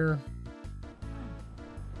here.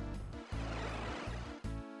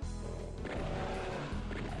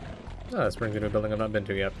 Oh, this brings me to a building I've not been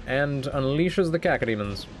to yet. And unleashes the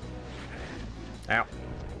cacodemons. Ow.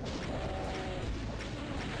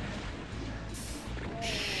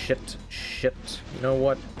 Shit, shit. You know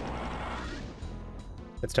what?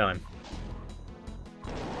 It's time.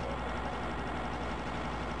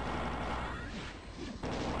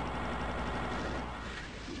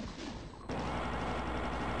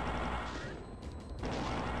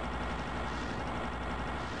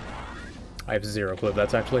 I have zero clue if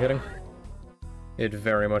that's actually hitting. It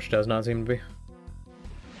very much does not seem to be.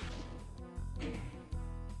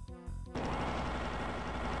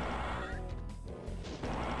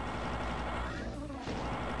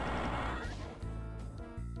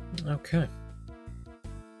 Okay.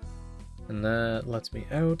 And that lets me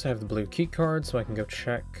out. I have the blue key card, so I can go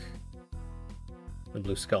check the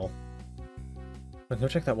blue skull. I can go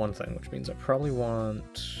check that one thing, which means I probably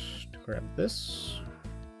want to grab this.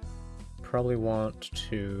 Probably want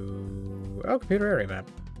to... Oh, computer area map.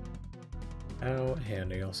 How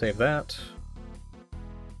handy. I'll save that.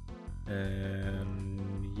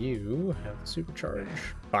 And you have the supercharge.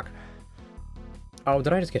 Fuck. Oh,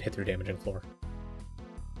 did I just get hit through damaging floor?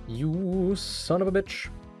 You son of a bitch.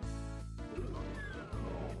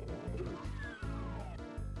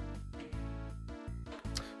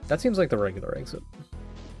 That seems like the regular exit.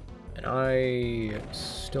 And I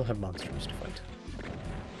still have monsters to fight.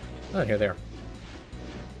 Oh, here they are.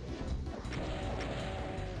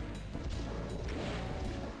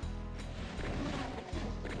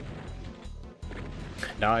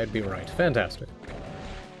 Now I'd be right. Fantastic.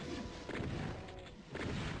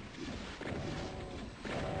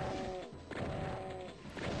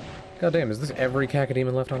 God damn, is this every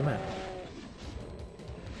cacodemon left on the map?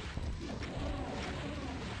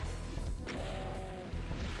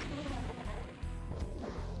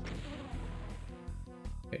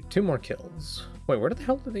 Okay, 2 more kills. Wait, where the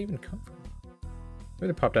hell did they even come from?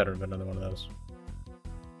 Maybe they popped out of another one of those.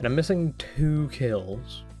 And I'm missing 2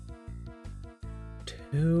 kills.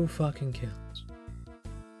 2 fucking kills.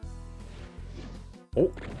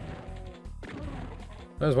 Oh!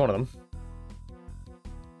 There's one of them.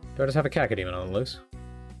 Do I just have a cacodemon on the loose?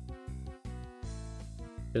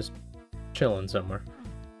 Just chilling somewhere.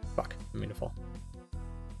 Fuck, I mean to fall.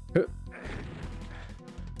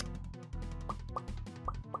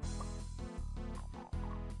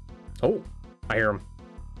 Oh, I hear him.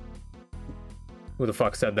 Who the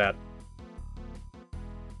fuck said that?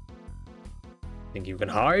 Think you can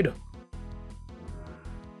hide?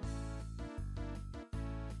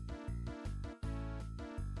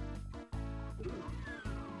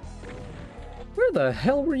 Where the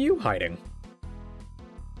hell were you hiding?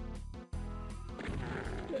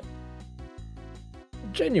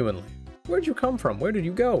 Genuinely, where'd you come from? Where did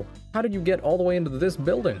you go? How did you get all the way into this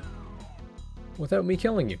building? Without me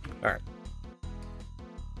killing you. Alright.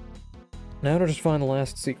 Now to just find the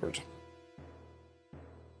last secret.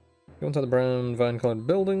 Go inside the brown vine-colored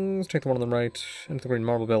buildings, take the one on the right into the green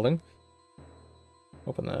marble building.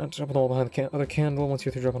 Open that. Open the wall behind the other candle. Once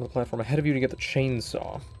you're through, drop on the platform ahead of you to get the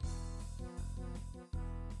chainsaw.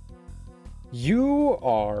 You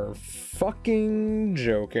are fucking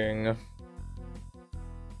joking.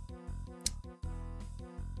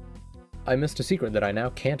 I missed a secret that I now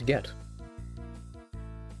can't get.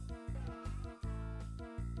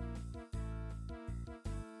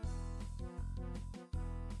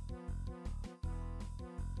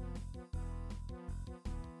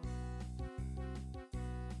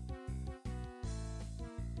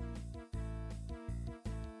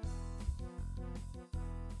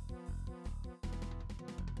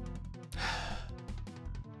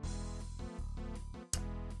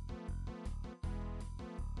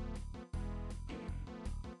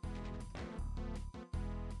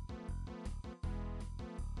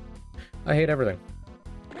 I hate everything.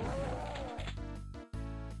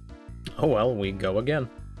 Oh well, we go again.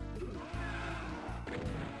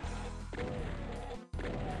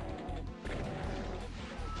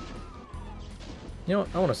 You know what?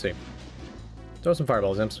 I want to see. Throw some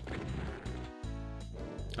fireballs, imps.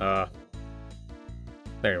 There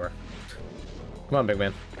you are. Come on, big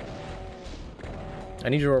man. I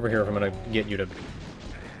need you over here if I'm gonna get you to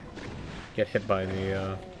get hit by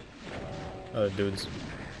the other dudes.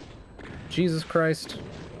 Jesus Christ.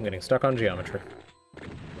 I'm getting stuck on geometry.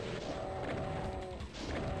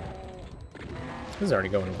 This is already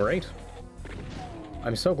going great.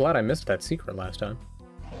 I'm so glad I missed that secret last time.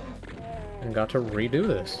 And got to redo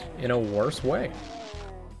this in a worse way.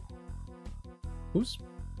 Who's...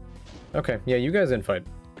 Okay, yeah, you guys infight.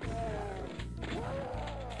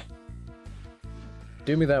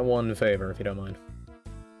 Do me that one favor, if you don't mind.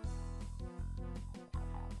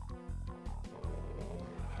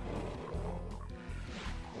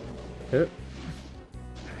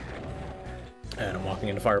 And I'm walking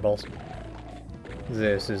into fireballs.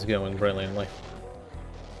 This is going brilliantly.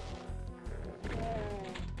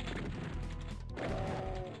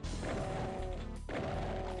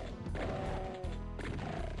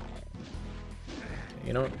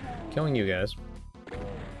 You know what? Killing you guys.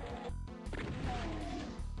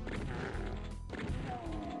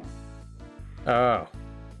 Oh.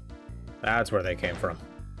 That's where they came from.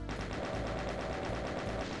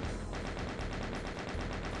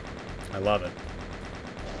 I love it.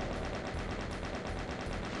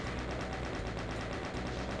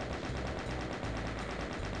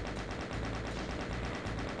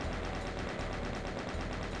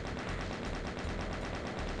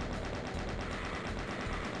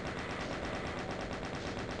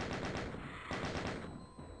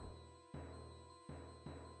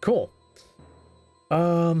 Cool.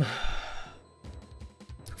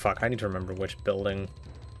 Fuck, I need to remember which building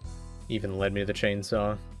even led me to the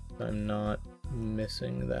chainsaw. I'm not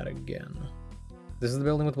missing that again. This is the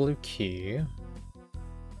building with the blue key.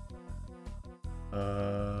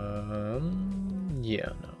 Yeah,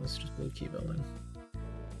 no, it's just blue key building.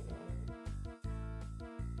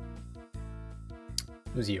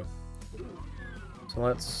 It was you. So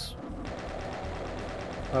let's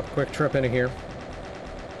hop a quick trip into here.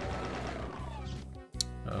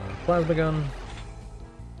 Plasma gun.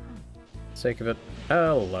 Sake of it.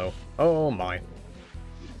 Hello. Oh my.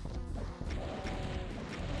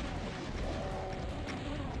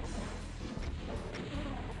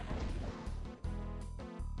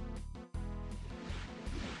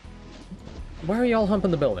 Why are y'all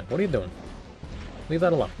humping the building? What are you doing? Leave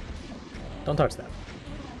that alone. Don't touch that.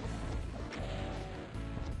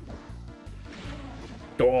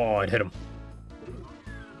 Oh, it hit him.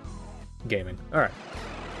 Gaming. Alright.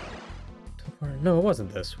 No, it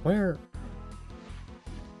wasn't this. Where?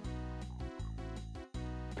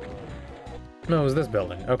 No, it was this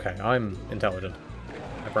building. Okay, I'm intelligent.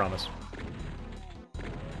 I promise.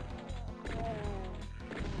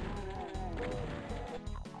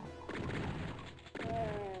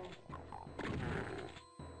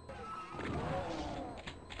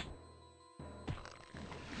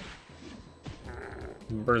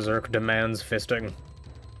 Berserk demands fisting.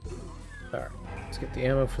 Alright, let's get the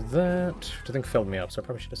ammo for that. Which I think filled me up, so I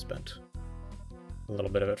probably should have spent a little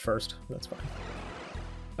bit of it first. That's fine.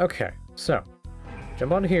 Okay, so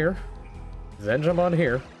jump on here, then jump on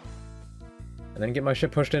here, and then get my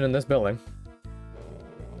ship pushed in this building.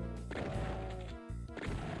 I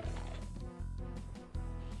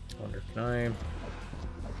wonder, can I...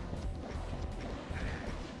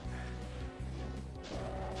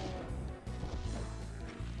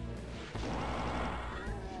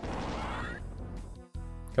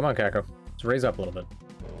 Come on, Kako. Let's raise up a little bit.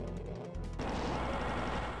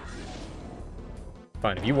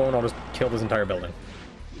 Fine, if you won't, I'll just kill this entire building.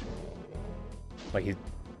 Like,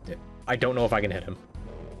 I don't know if I can hit him.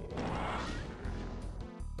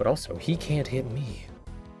 But also, he can't hit me.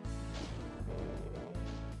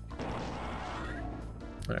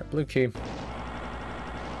 Alright, blue key.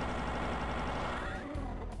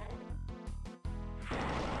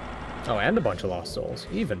 Oh, and a bunch of lost souls.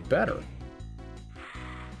 Even better.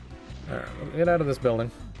 Alright, we'll get out of this building.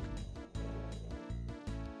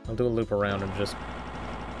 I'll do a loop around and just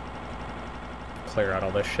clear out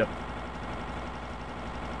all this shit.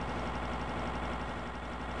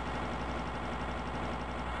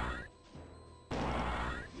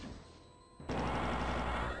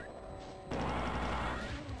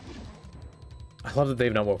 I love that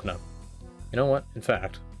they've not woken up. You know what? In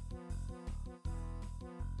fact...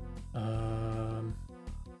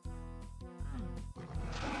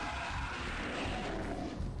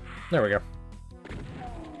 There we go.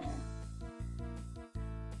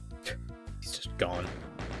 He's just gone.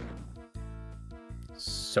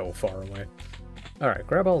 So far away. Alright,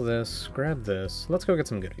 grab all this, grab this. Let's go get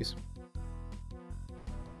some goodies.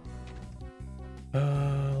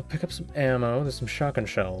 I'll pick up some ammo. There's some shotgun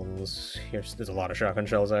shells. There's a lot of shotgun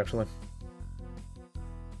shells, actually.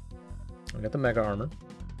 I got the mega armor.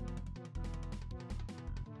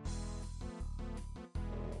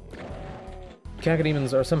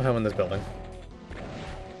 Cacodemons are somehow in this building.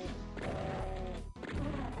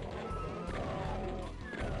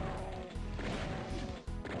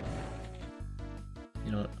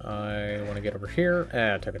 You know what? I want to get over here.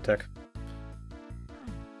 Ah, took a tick.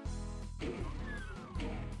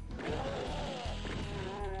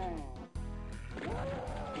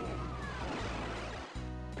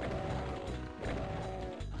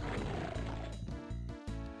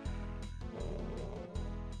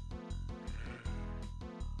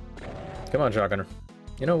 Come on, shotgunner.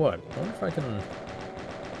 You know what? I wonder if I can...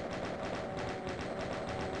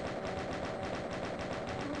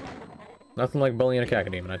 Nothing like bullying a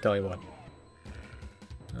cacodemon, I tell you what.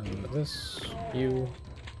 This, you...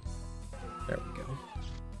 There we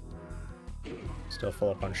go. Still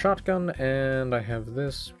full up on shotgun, and I have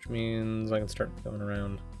this, which means I can start going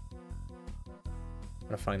around. I'm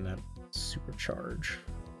gonna find that supercharge.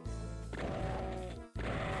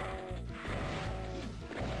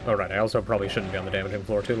 Oh, right, I also probably shouldn't be on the damaging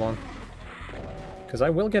floor too long. Because I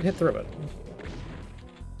will get hit through it.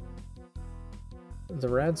 The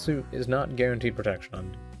rad suit is not guaranteed protection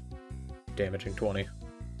on damaging 20. Yeah.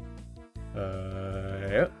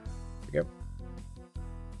 There we go.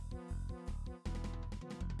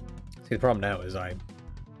 See, the problem now is I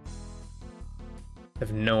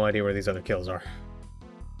have no idea where these other kills are.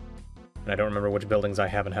 And I don't remember which buildings I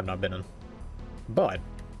have and have not been in. But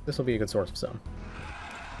this will be a good source of some.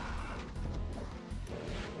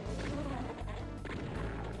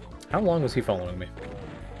 How long was he following me?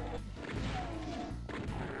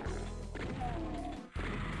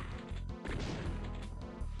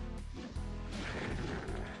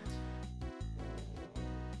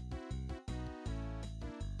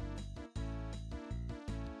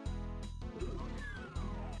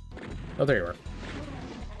 Oh, there you are.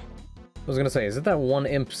 I was gonna say, is it that one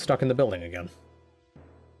imp stuck in the building again?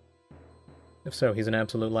 If so, he's an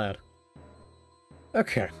absolute lad.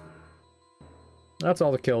 Okay. That's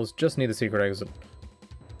all the kills, just need the secret exit.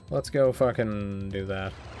 Let's go fucking do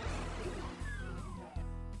that.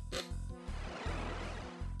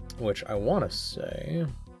 Which I want to say...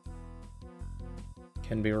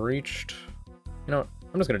 can be reached... You know what?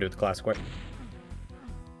 I'm just gonna do it the classic way.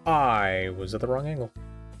 I was at the wrong angle.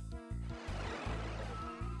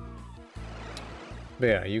 But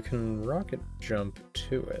yeah, you can rocket jump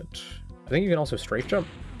to it. I think you can also strafe jump.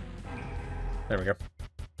 There we go.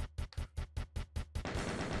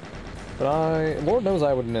 But Lord knows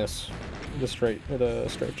I would miss the straight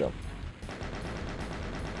jump.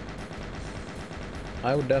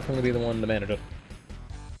 I would definitely be the one to manage it.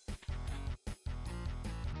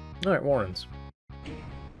 Alright, Warrens.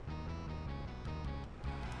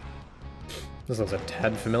 This looks a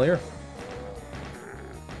tad familiar.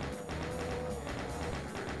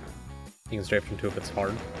 You can strafe jump to it if it's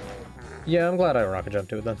hard. Yeah, I'm glad I rocket jump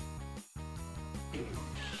to it then.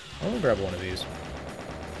 I'll grab one of these.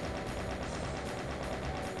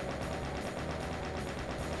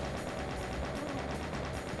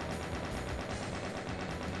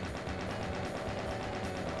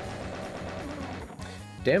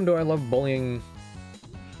 Damn, do I love bullying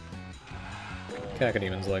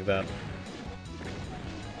cacodemons like that.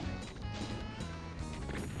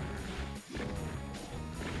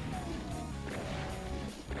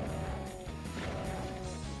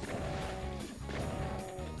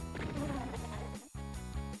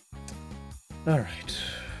 Alright.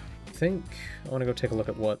 I think I want to go take a look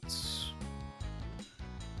at what's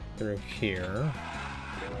through here.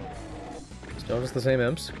 Still just the same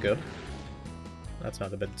imps. Good. That's not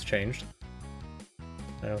the bit that's changed.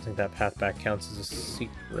 I don't think that path back counts as a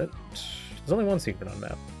secret. There's only one secret on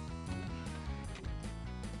map.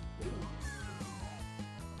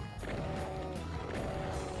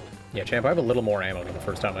 Yeah, champ, I have a little more ammo than the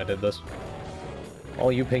first time I did this. All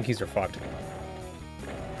you pinkies are fucked.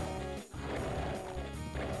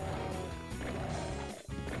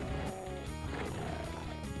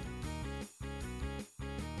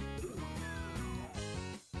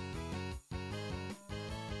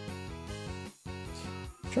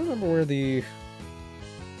 I'm trying to remember where the...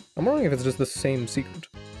 I'm wondering if it's just the same secret.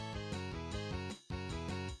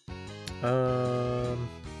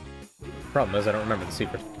 Problem is, I don't remember the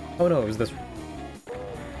secret. Oh no, it was this one.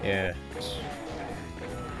 Yeah.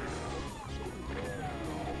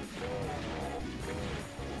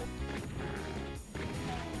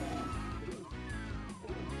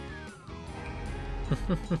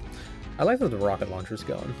 I like that the rocket launcher's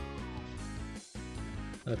gone.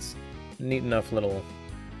 That's a neat enough little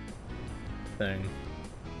thing.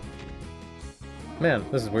 Man,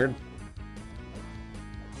 this is weird.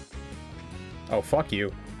 Oh, fuck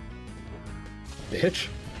you. Bitch.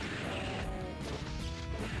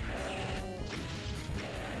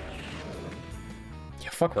 Yeah,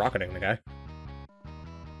 fuck rocketing the guy.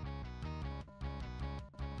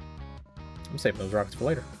 I'm saving those rockets for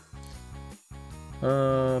later.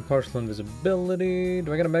 Partial invisibility.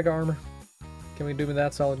 Do I get a mega armor? Can we do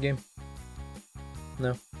that solid game?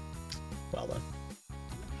 No. Well then.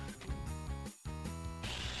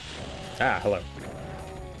 Ah, hello.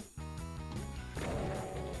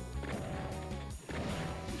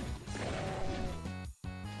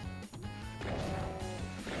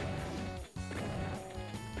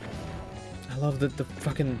 I love that the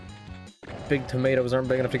fucking big tomatoes aren't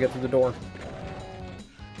big enough to get through the door.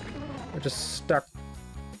 They're just stuck.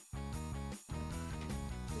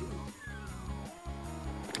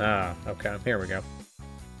 Ah, okay, here we go.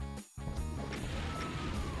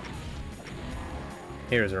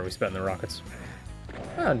 Here's where we spend the rockets.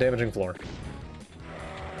 Ah, damaging floor.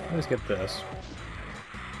 Let's get this.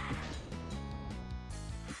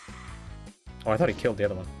 Oh, I thought he killed the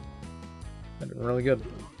other one. That'd been really good.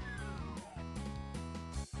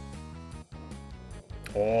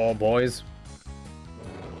 Oh, boys.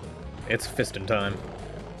 It's fisting time.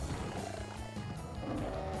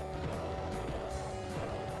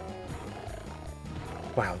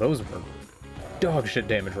 Wow, those were dog shit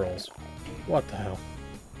damage rolls. What the hell?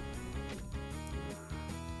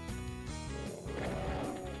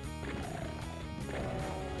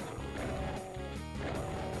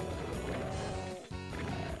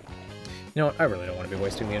 You know what? I really don't want to be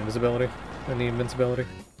wasting the invisibility and the invincibility.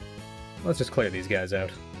 Let's just clear these guys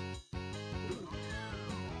out.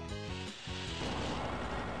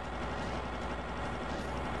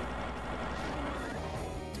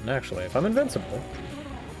 And actually, if I'm invincible,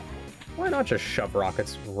 why not just shove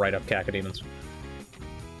rockets right up Cacodemons?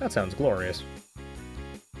 That sounds glorious.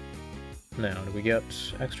 Now, do we get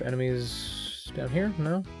extra enemies down here?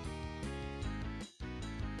 No?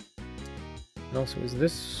 And also, is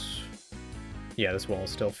this... Yeah, this wall is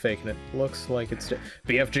still fake, and it looks like it's...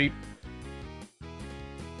 BFG!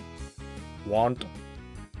 Want?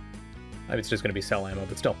 I mean, it's just gonna be cell ammo,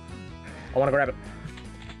 but still. I wanna grab it.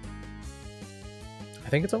 I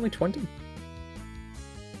think it's only 20.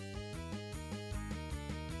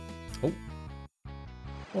 Oh.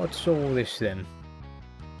 What's all this, then?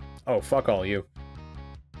 Oh, fuck all you.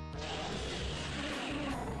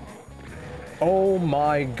 Oh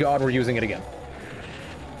my god, we're using it again.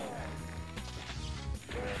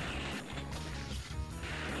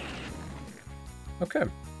 Okay.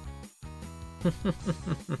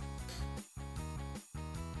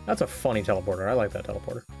 That's a funny teleporter. I like that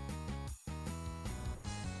teleporter.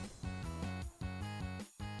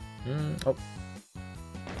 Oh.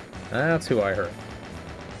 That's who I heard.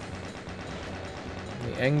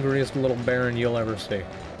 The angriest little baron you'll ever see.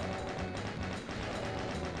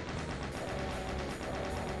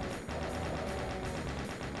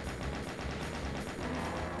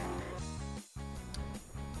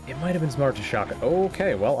 It might have been smart to shotgun.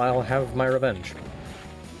 Okay, well, I'll have my revenge.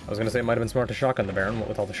 I was gonna say it might have been smart to shotgun the Baron, what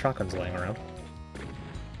with all the shotguns laying around.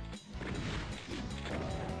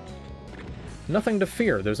 Nothing to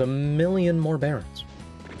fear, there's a million more Barons.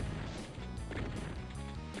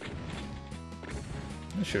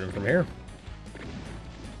 I'll shoot him from here.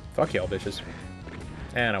 Fuck y'all, bitches.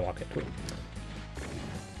 And I walk into it.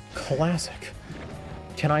 Classic.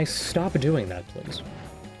 Can I stop doing that, please?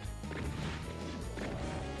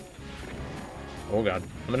 Oh god,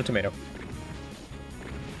 I'm in a tomato.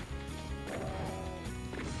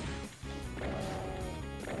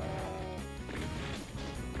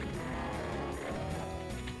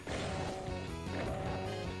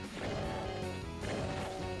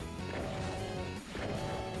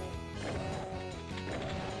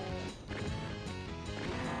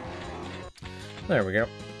 There we go.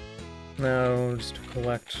 Now, just to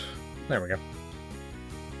collect... There we go.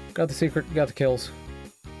 Got the secret, got the kills.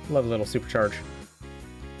 Love a little supercharge.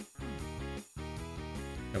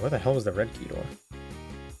 Now, where the hell was the red key door?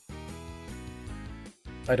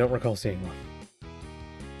 I don't recall seeing one.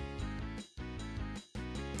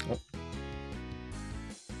 Oh.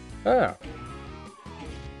 Oh.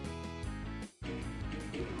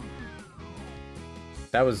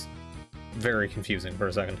 That was very confusing for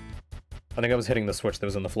a second. I think I was hitting the switch that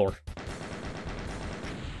was on the floor.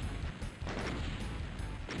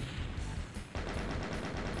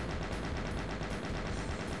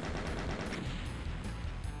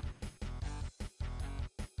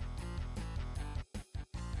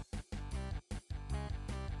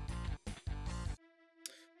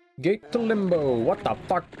 Gate to limbo, what the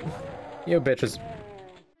fuck? You bitches.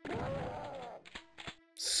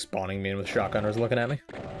 Spawning me in with shotgunners looking at me.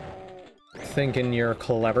 Thinking you're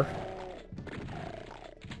clever.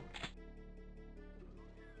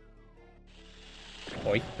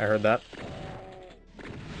 Oi, I heard that.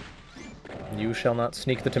 You shall not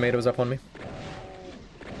sneak the tomatoes up on me.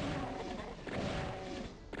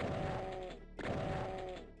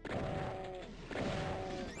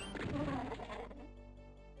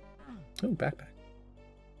 Oh, backpack.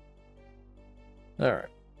 Alright.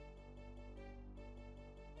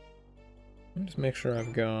 Let me just make sure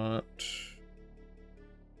I've got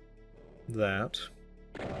that.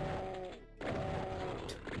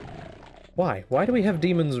 Why? Why do we have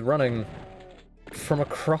demons running from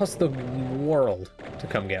across the world to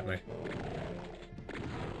come get me?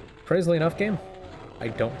 Crazily enough, game, I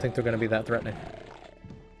don't think they're going to be that threatening.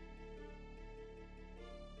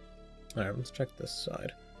 Alright, let's check this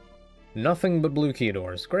side. Nothing but blue key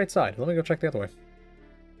doors. Great side. Let me go check the other way.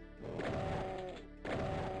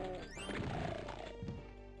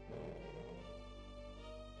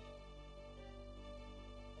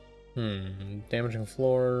 Damaging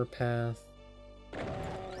floor, path.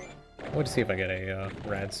 Wait to see if I get a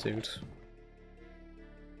rad suit.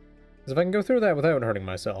 Because if I can go through that without hurting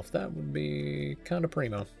myself, that would be kind of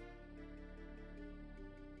primo.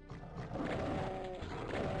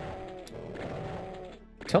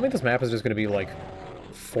 Tell me this map is just going to be like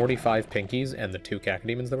 45 pinkies and the 2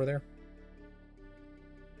 cacodemons that were there.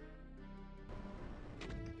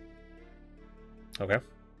 Okay.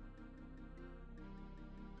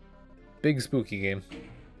 Big spooky game.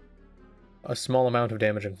 A small amount of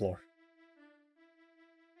damaging floor.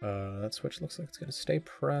 That switch looks like it's going to stay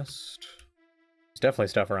pressed. There's definitely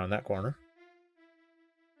stuff around that corner.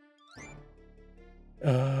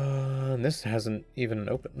 And this hasn't even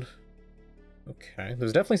opened. Okay,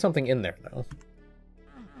 there's definitely something in there, though.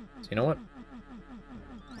 So you know what?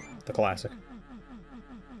 The classic.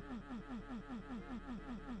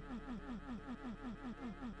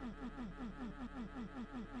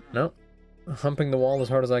 No. Humping the wall as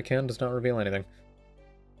hard as I can does not reveal anything.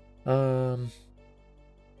 I'll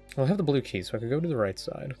have the blue key, so I could go to the right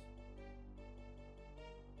side.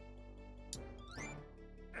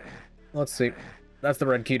 Let's see. That's the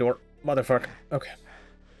red key door. Motherfucker. Okay.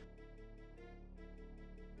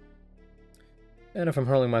 And if I'm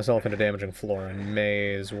hurling myself into damaging floor, I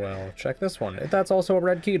may as well check this one. That's also a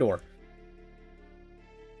red key door.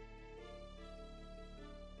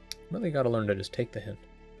 Really gotta learn to just take the hint.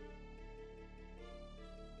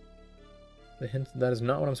 The hint that is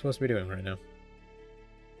not what I'm supposed to be doing right now.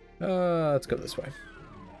 Let's go this way.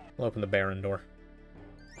 I'll open the barren door.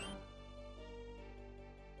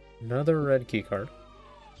 Another red key card.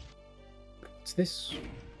 What's this?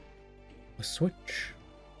 A switch.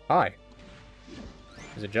 Hi.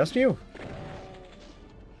 Is it just you?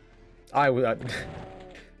 I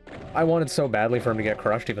wanted so badly for him to get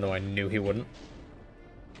crushed, even though I knew he wouldn't.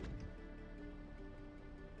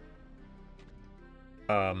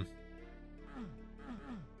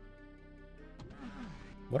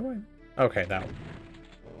 What do I... Okay,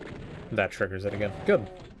 that triggers it again. Good.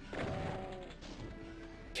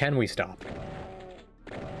 Can we stop?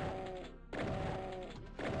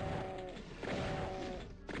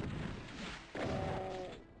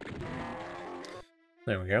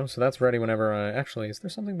 There we go. So that's ready whenever I... Actually, is there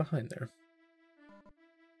something behind there?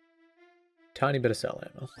 Tiny bit of cell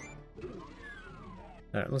ammo.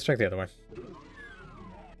 Alright, let's check the other way.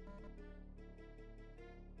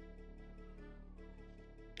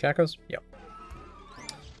 Cacos? Yep.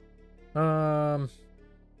 Take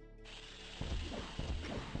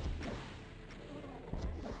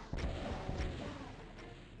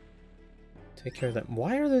care of that.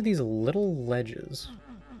 Why are there these little ledges?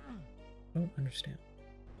 I don't understand.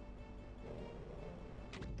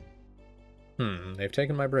 They've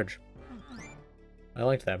taken my bridge. I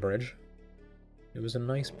liked that bridge. It was a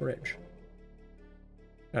nice bridge.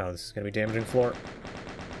 Oh, this is gonna be damaging floor.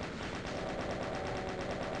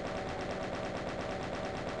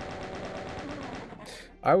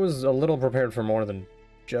 I was a little prepared for more than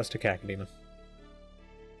just a cacodemon.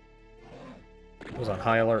 I was on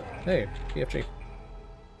high alert. Hey, BFG.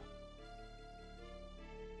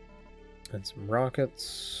 And some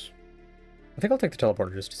rockets. I think I'll take the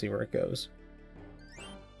teleporter just to see where it goes.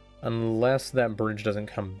 Unless that bridge doesn't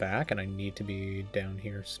come back and I need to be down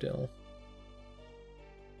here still.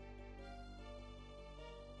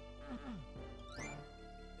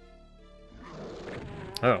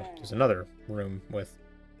 Oh, there's another room with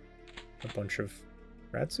a bunch of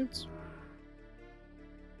rad suits?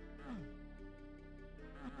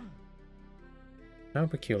 How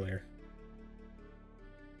peculiar.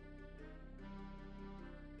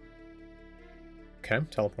 Okay,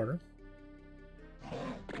 teleporter.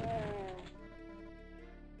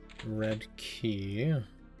 Red key. I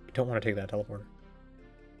don't want to take that teleporter.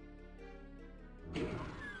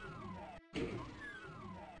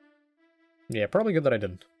 Yeah, probably good that I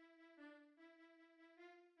didn't.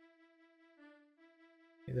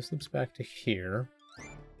 Okay, this loops back to here.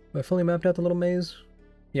 Have I fully mapped out the little maze?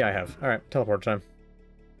 Yeah, I have. Alright, teleport time.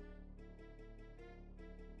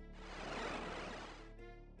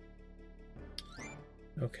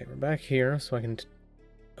 Okay, we're back here, so I can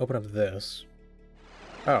open up this.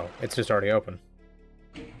 Oh, it's just already open.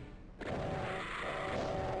 Can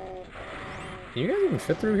you guys even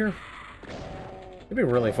fit through here? It'd be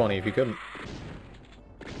really funny if you couldn't.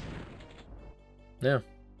 Yeah,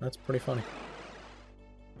 that's pretty funny.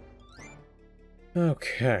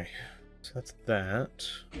 Okay, so that's that.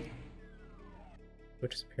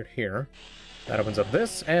 Which disappeared here. That opens up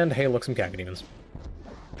this, and hey, look, some cacodemons.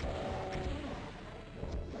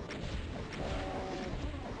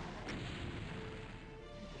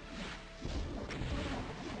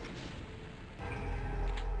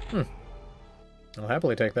 I'll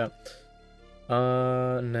happily take that.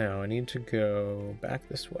 Now I need to go back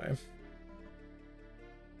this way.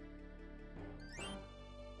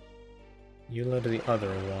 You led to the other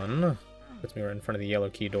one. Puts me right in front of the yellow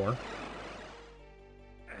key door.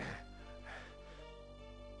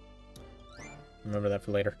 Remember that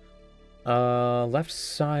for later. Left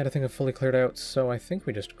side I think I've fully cleared out, so I think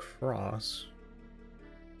we just cross.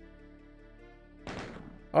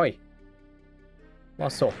 Oi!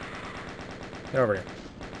 Lost soul. Get over here.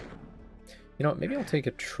 You know what, maybe I'll take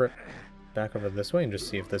a trip back over this way and just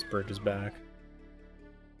see if this bridge is back.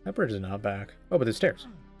 That bridge is not back. Oh, but there's stairs.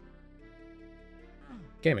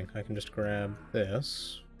 Gaming. I can just grab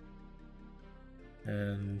this.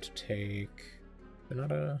 And take...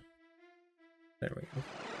 There we go.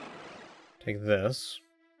 Take this.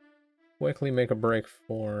 Quickly make a break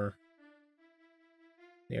for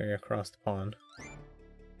the area across the pond.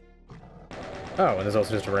 Oh, and there's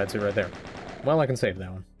also just a red suit right there. Well, I can save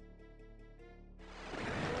that one.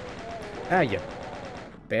 Ah, you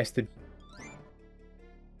bastard.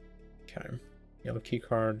 Okay. Yellow key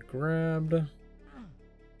card grabbed.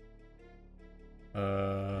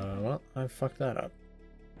 Well, I fucked that up.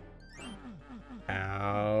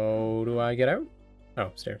 How do I get out?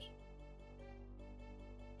 Oh, stairs.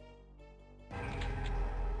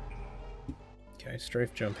 Okay,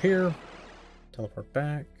 strafe jump here. Teleport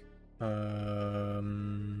back.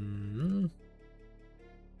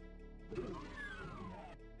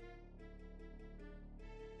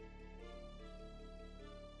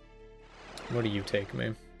 What do you take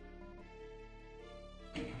me?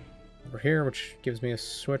 Over here, which gives me a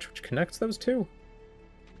switch which connects those two?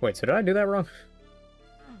 Wait, so did I do that wrong?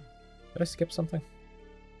 Did I skip something?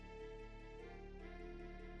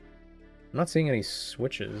 I'm not seeing any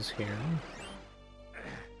switches here.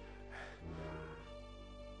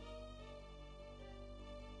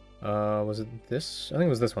 Was it this? I think it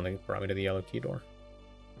was this one that brought me to the yellow key door.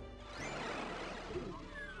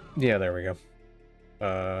 Yeah, there we go.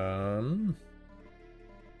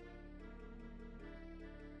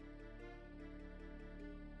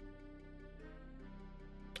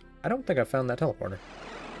 I don't think I found that teleporter.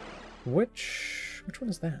 Which one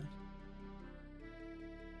is that?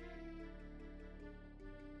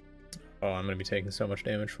 Oh, I'm gonna be taking so much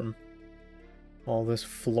damage from all this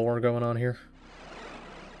floor going on here.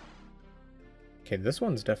 Okay, this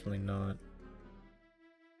one's definitely not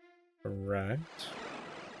correct.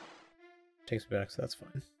 takes me back, so that's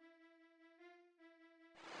fine.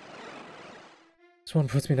 This one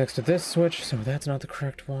puts me next to this switch, so that's not the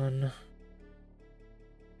correct one.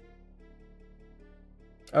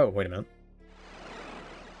 Oh, wait a minute.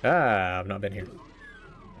 Ah, I've not been here.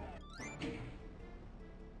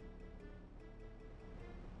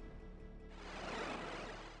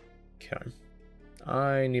 Okay.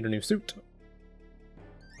 I need a new suit.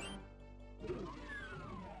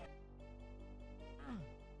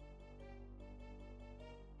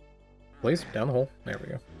 Please, down the hole. There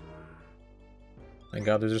we go. Thank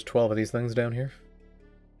God there's just 12 of these things down here.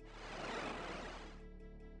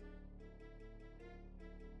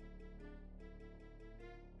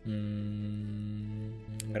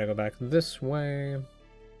 I'm gonna go back this way.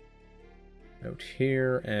 Out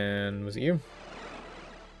here, and was it you?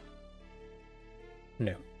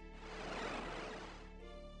 No.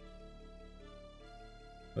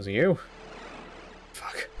 Was it you?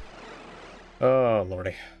 Fuck. Oh,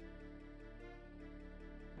 lordy.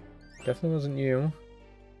 Definitely wasn't you.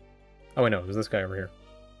 Oh, wait, no, it was this guy over here.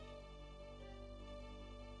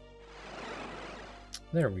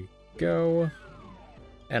 There we go.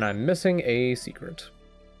 And I'm missing a secret.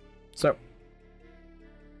 So,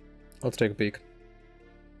 let's take a peek.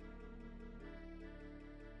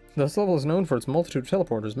 This level is known for its multitude of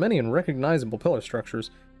teleporters, many unrecognizable pillar structures.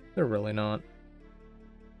 They're really not.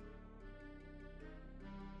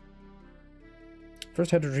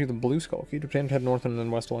 First, head to retrieve the blue skull key. To obtain, head north and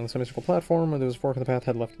then west along the semicircle platform, where there's a fork in the path,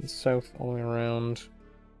 head left and south, all the way around.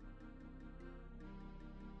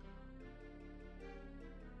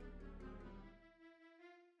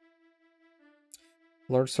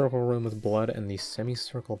 Large circle room with blood and the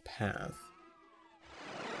semicircle path.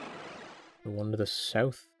 The one to the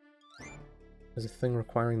south is a thing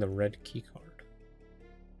requiring the red keycard.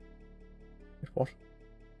 Wait, what?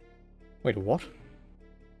 Wait, what?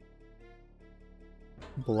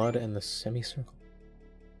 Blood and the semicircle.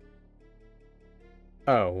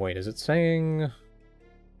 Oh, wait, is it saying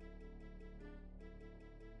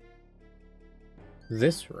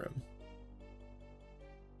this room?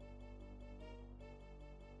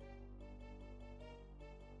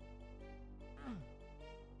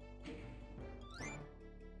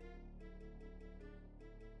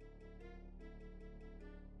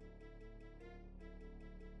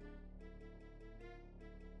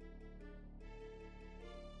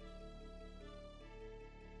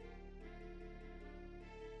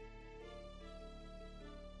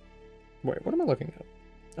 Wait, what am I looking at?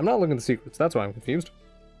 I'm not looking at the secrets, that's why I'm confused.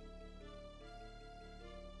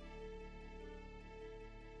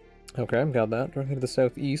 Okay, got that. Directly to the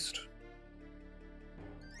southeast.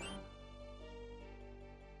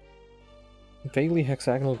 Vaguely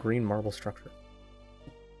hexagonal green marble structure.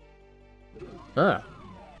 Ah.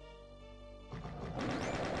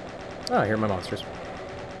 Ah, here are my monsters.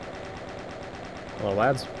 Hello,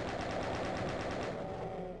 lads.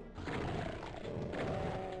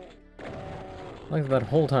 Like that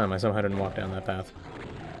whole time I somehow didn't walk down that path.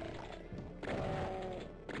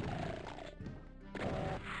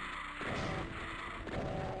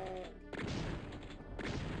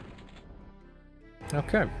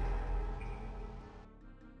 Okay.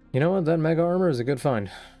 You know what? That mega armor is a good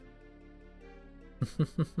find.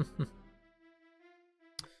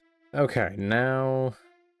 Okay, now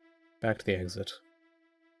back to the exit.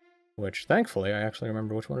 Which, thankfully, I actually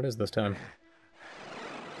remember which one it is this time.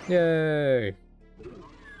 Yay!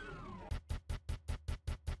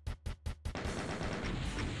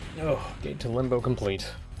 Oh, gate to limbo complete.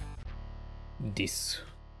 Dis.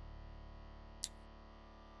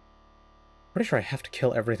 Pretty sure I have to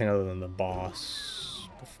kill everything other than the boss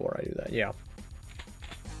before I do that, yeah.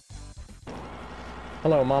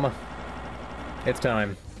 Hello, Mama. It's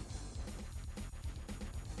time.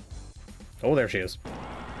 Oh, there she is.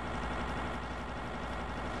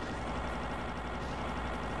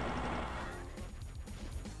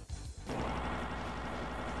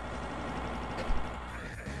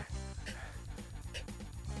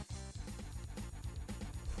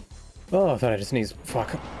 Oh, I thought I just sneezed.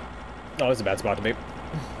 Fuck. Oh, this is a bad spot to be.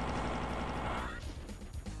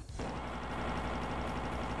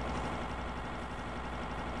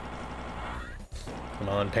 Come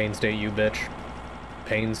on, Pain State, you bitch.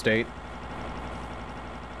 Pain State.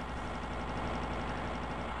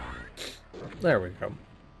 There we go.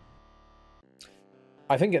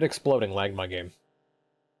 I think it exploding lagged my game.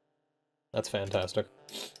 That's fantastic.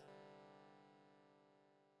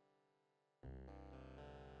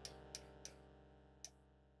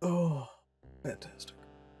 Oh, fantastic.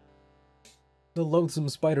 The loathsome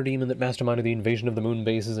spider demon that masterminded the invasion of the moon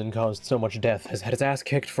bases and caused so much death has had its ass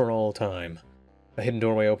kicked for all time. A hidden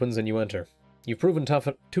doorway opens and you enter. You've proven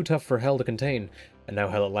too tough for hell to contain, and now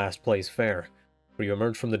hell at last plays fair. For you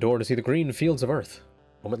emerge from the door to see the green fields of Earth.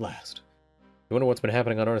 Home at last. You wonder what's been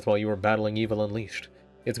happening on Earth while you were battling evil unleashed.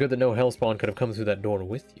 It's good that no hellspawn could have come through that door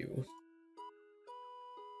with you.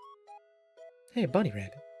 Hey, bunny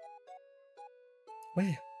rabbit.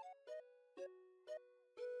 Where?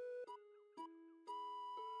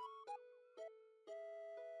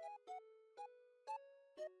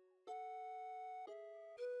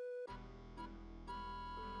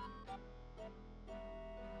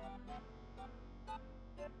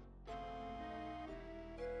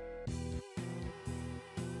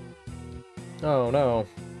 Oh no.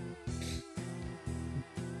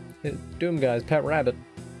 Doom guy's pet rabbit.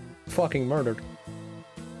 Fucking murdered.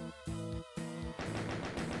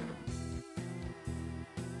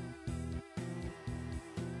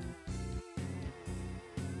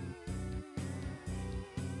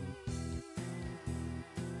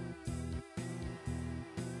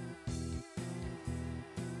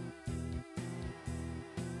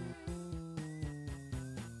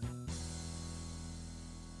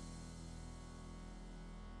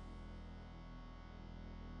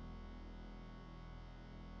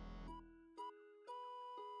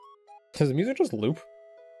 Does the music just loop?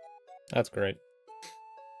 That's great.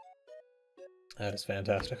 That is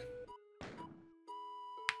fantastic.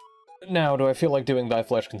 Now, do I feel like doing Thy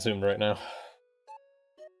Flesh Consumed right now?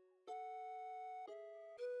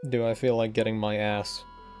 Do I feel like getting my ass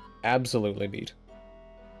absolutely beat?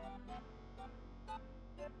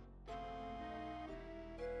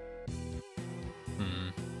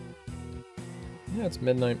 Yeah, it's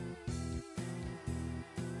midnight.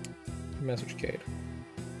 Message Cade.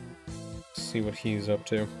 See what he's up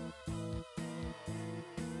to.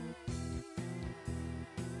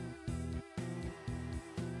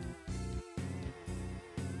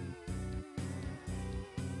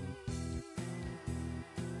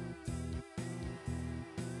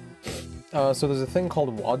 So there's a thing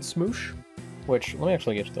called Wad Smoosh, which, let me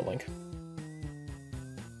actually get you the link.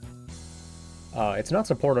 It's not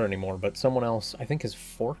supported anymore, but someone else, I think, has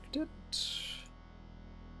forked it?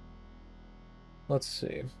 Let's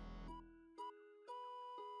see.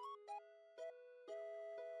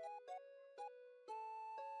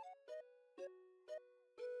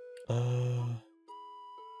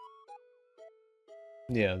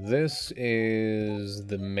 Yeah, this is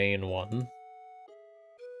the main one.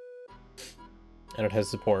 And it has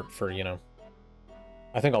support for, you know,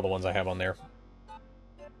 I think all the ones I have on there.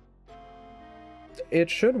 It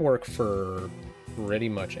should work for pretty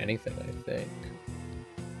much anything, I think.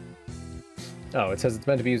 Oh, it says it's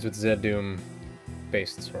meant to be used with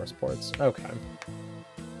Z-Doom-based source ports. Okay.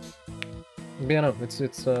 But yeah, no, it's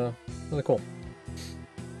really cool.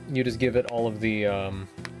 You just give it all of the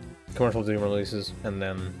commercial Doom releases, and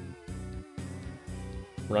then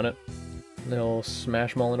run it. And it'll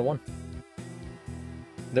smash them all into one.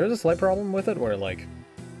 There's a slight problem with it, where, like,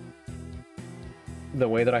 the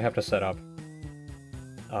way that I have to set up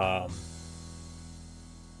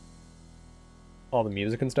all the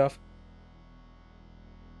music and stuff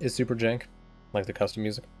is super jank, like the custom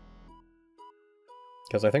music.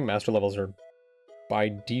 Because I think master levels are,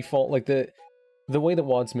 by default, like, the way that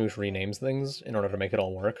Wad Smoosh renames things in order to make it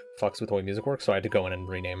all work fucks with the way music works, so I had to go in and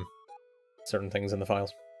rename certain things in the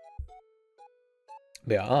files.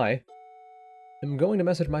 But yeah, I am going to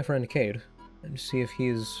message my friend Cade and see if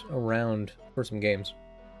he's around for some games.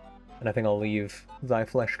 And I think I'll leave Thy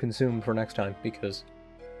Flesh Consumed for next time, because...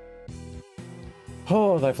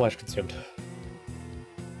 oh, Thy Flesh Consumed.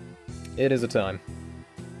 It is a time.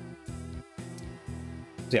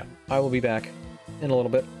 So yeah, I will be back in a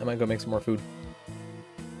little bit. I might go make some more food.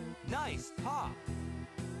 Nice talk.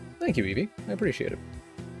 Thank you, Evie. I appreciate it.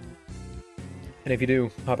 And if you do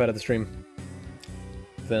hop out of the stream,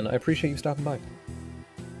 then I appreciate you stopping by.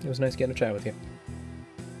 It was nice getting a chat with you.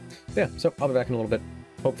 Yeah, so I'll be back in a little bit.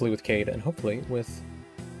 Hopefully with Cade, and hopefully with,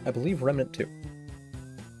 I believe, Remnant 2.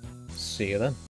 See you then.